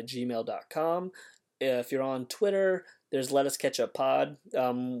letuscatchuppod@gmail.com. If you're on Twitter, there's LetUsCatchUpPod.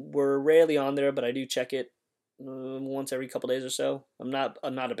 We're rarely on there, but I do check it once every couple days or so. I'm not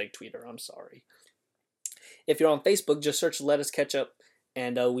a big tweeter, I'm sorry. If you're on Facebook, just search LetUsCatchup,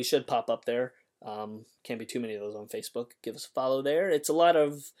 and we should pop up there. Can't be too many of those on Facebook. Give us a follow there. It's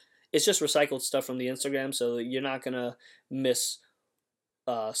just recycled stuff from the Instagram, so you're not gonna miss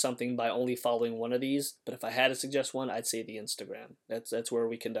something by only following one of these. But if I had to suggest one, I'd say the Instagram. That's where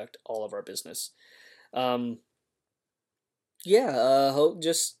we conduct all of our business.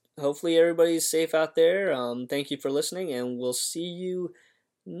 Hopefully everybody's safe out there. Thank you for listening, and we'll see you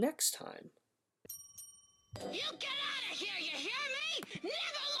next time. You get out of here, you hear me?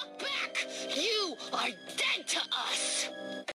 Never look back! You are dead to us!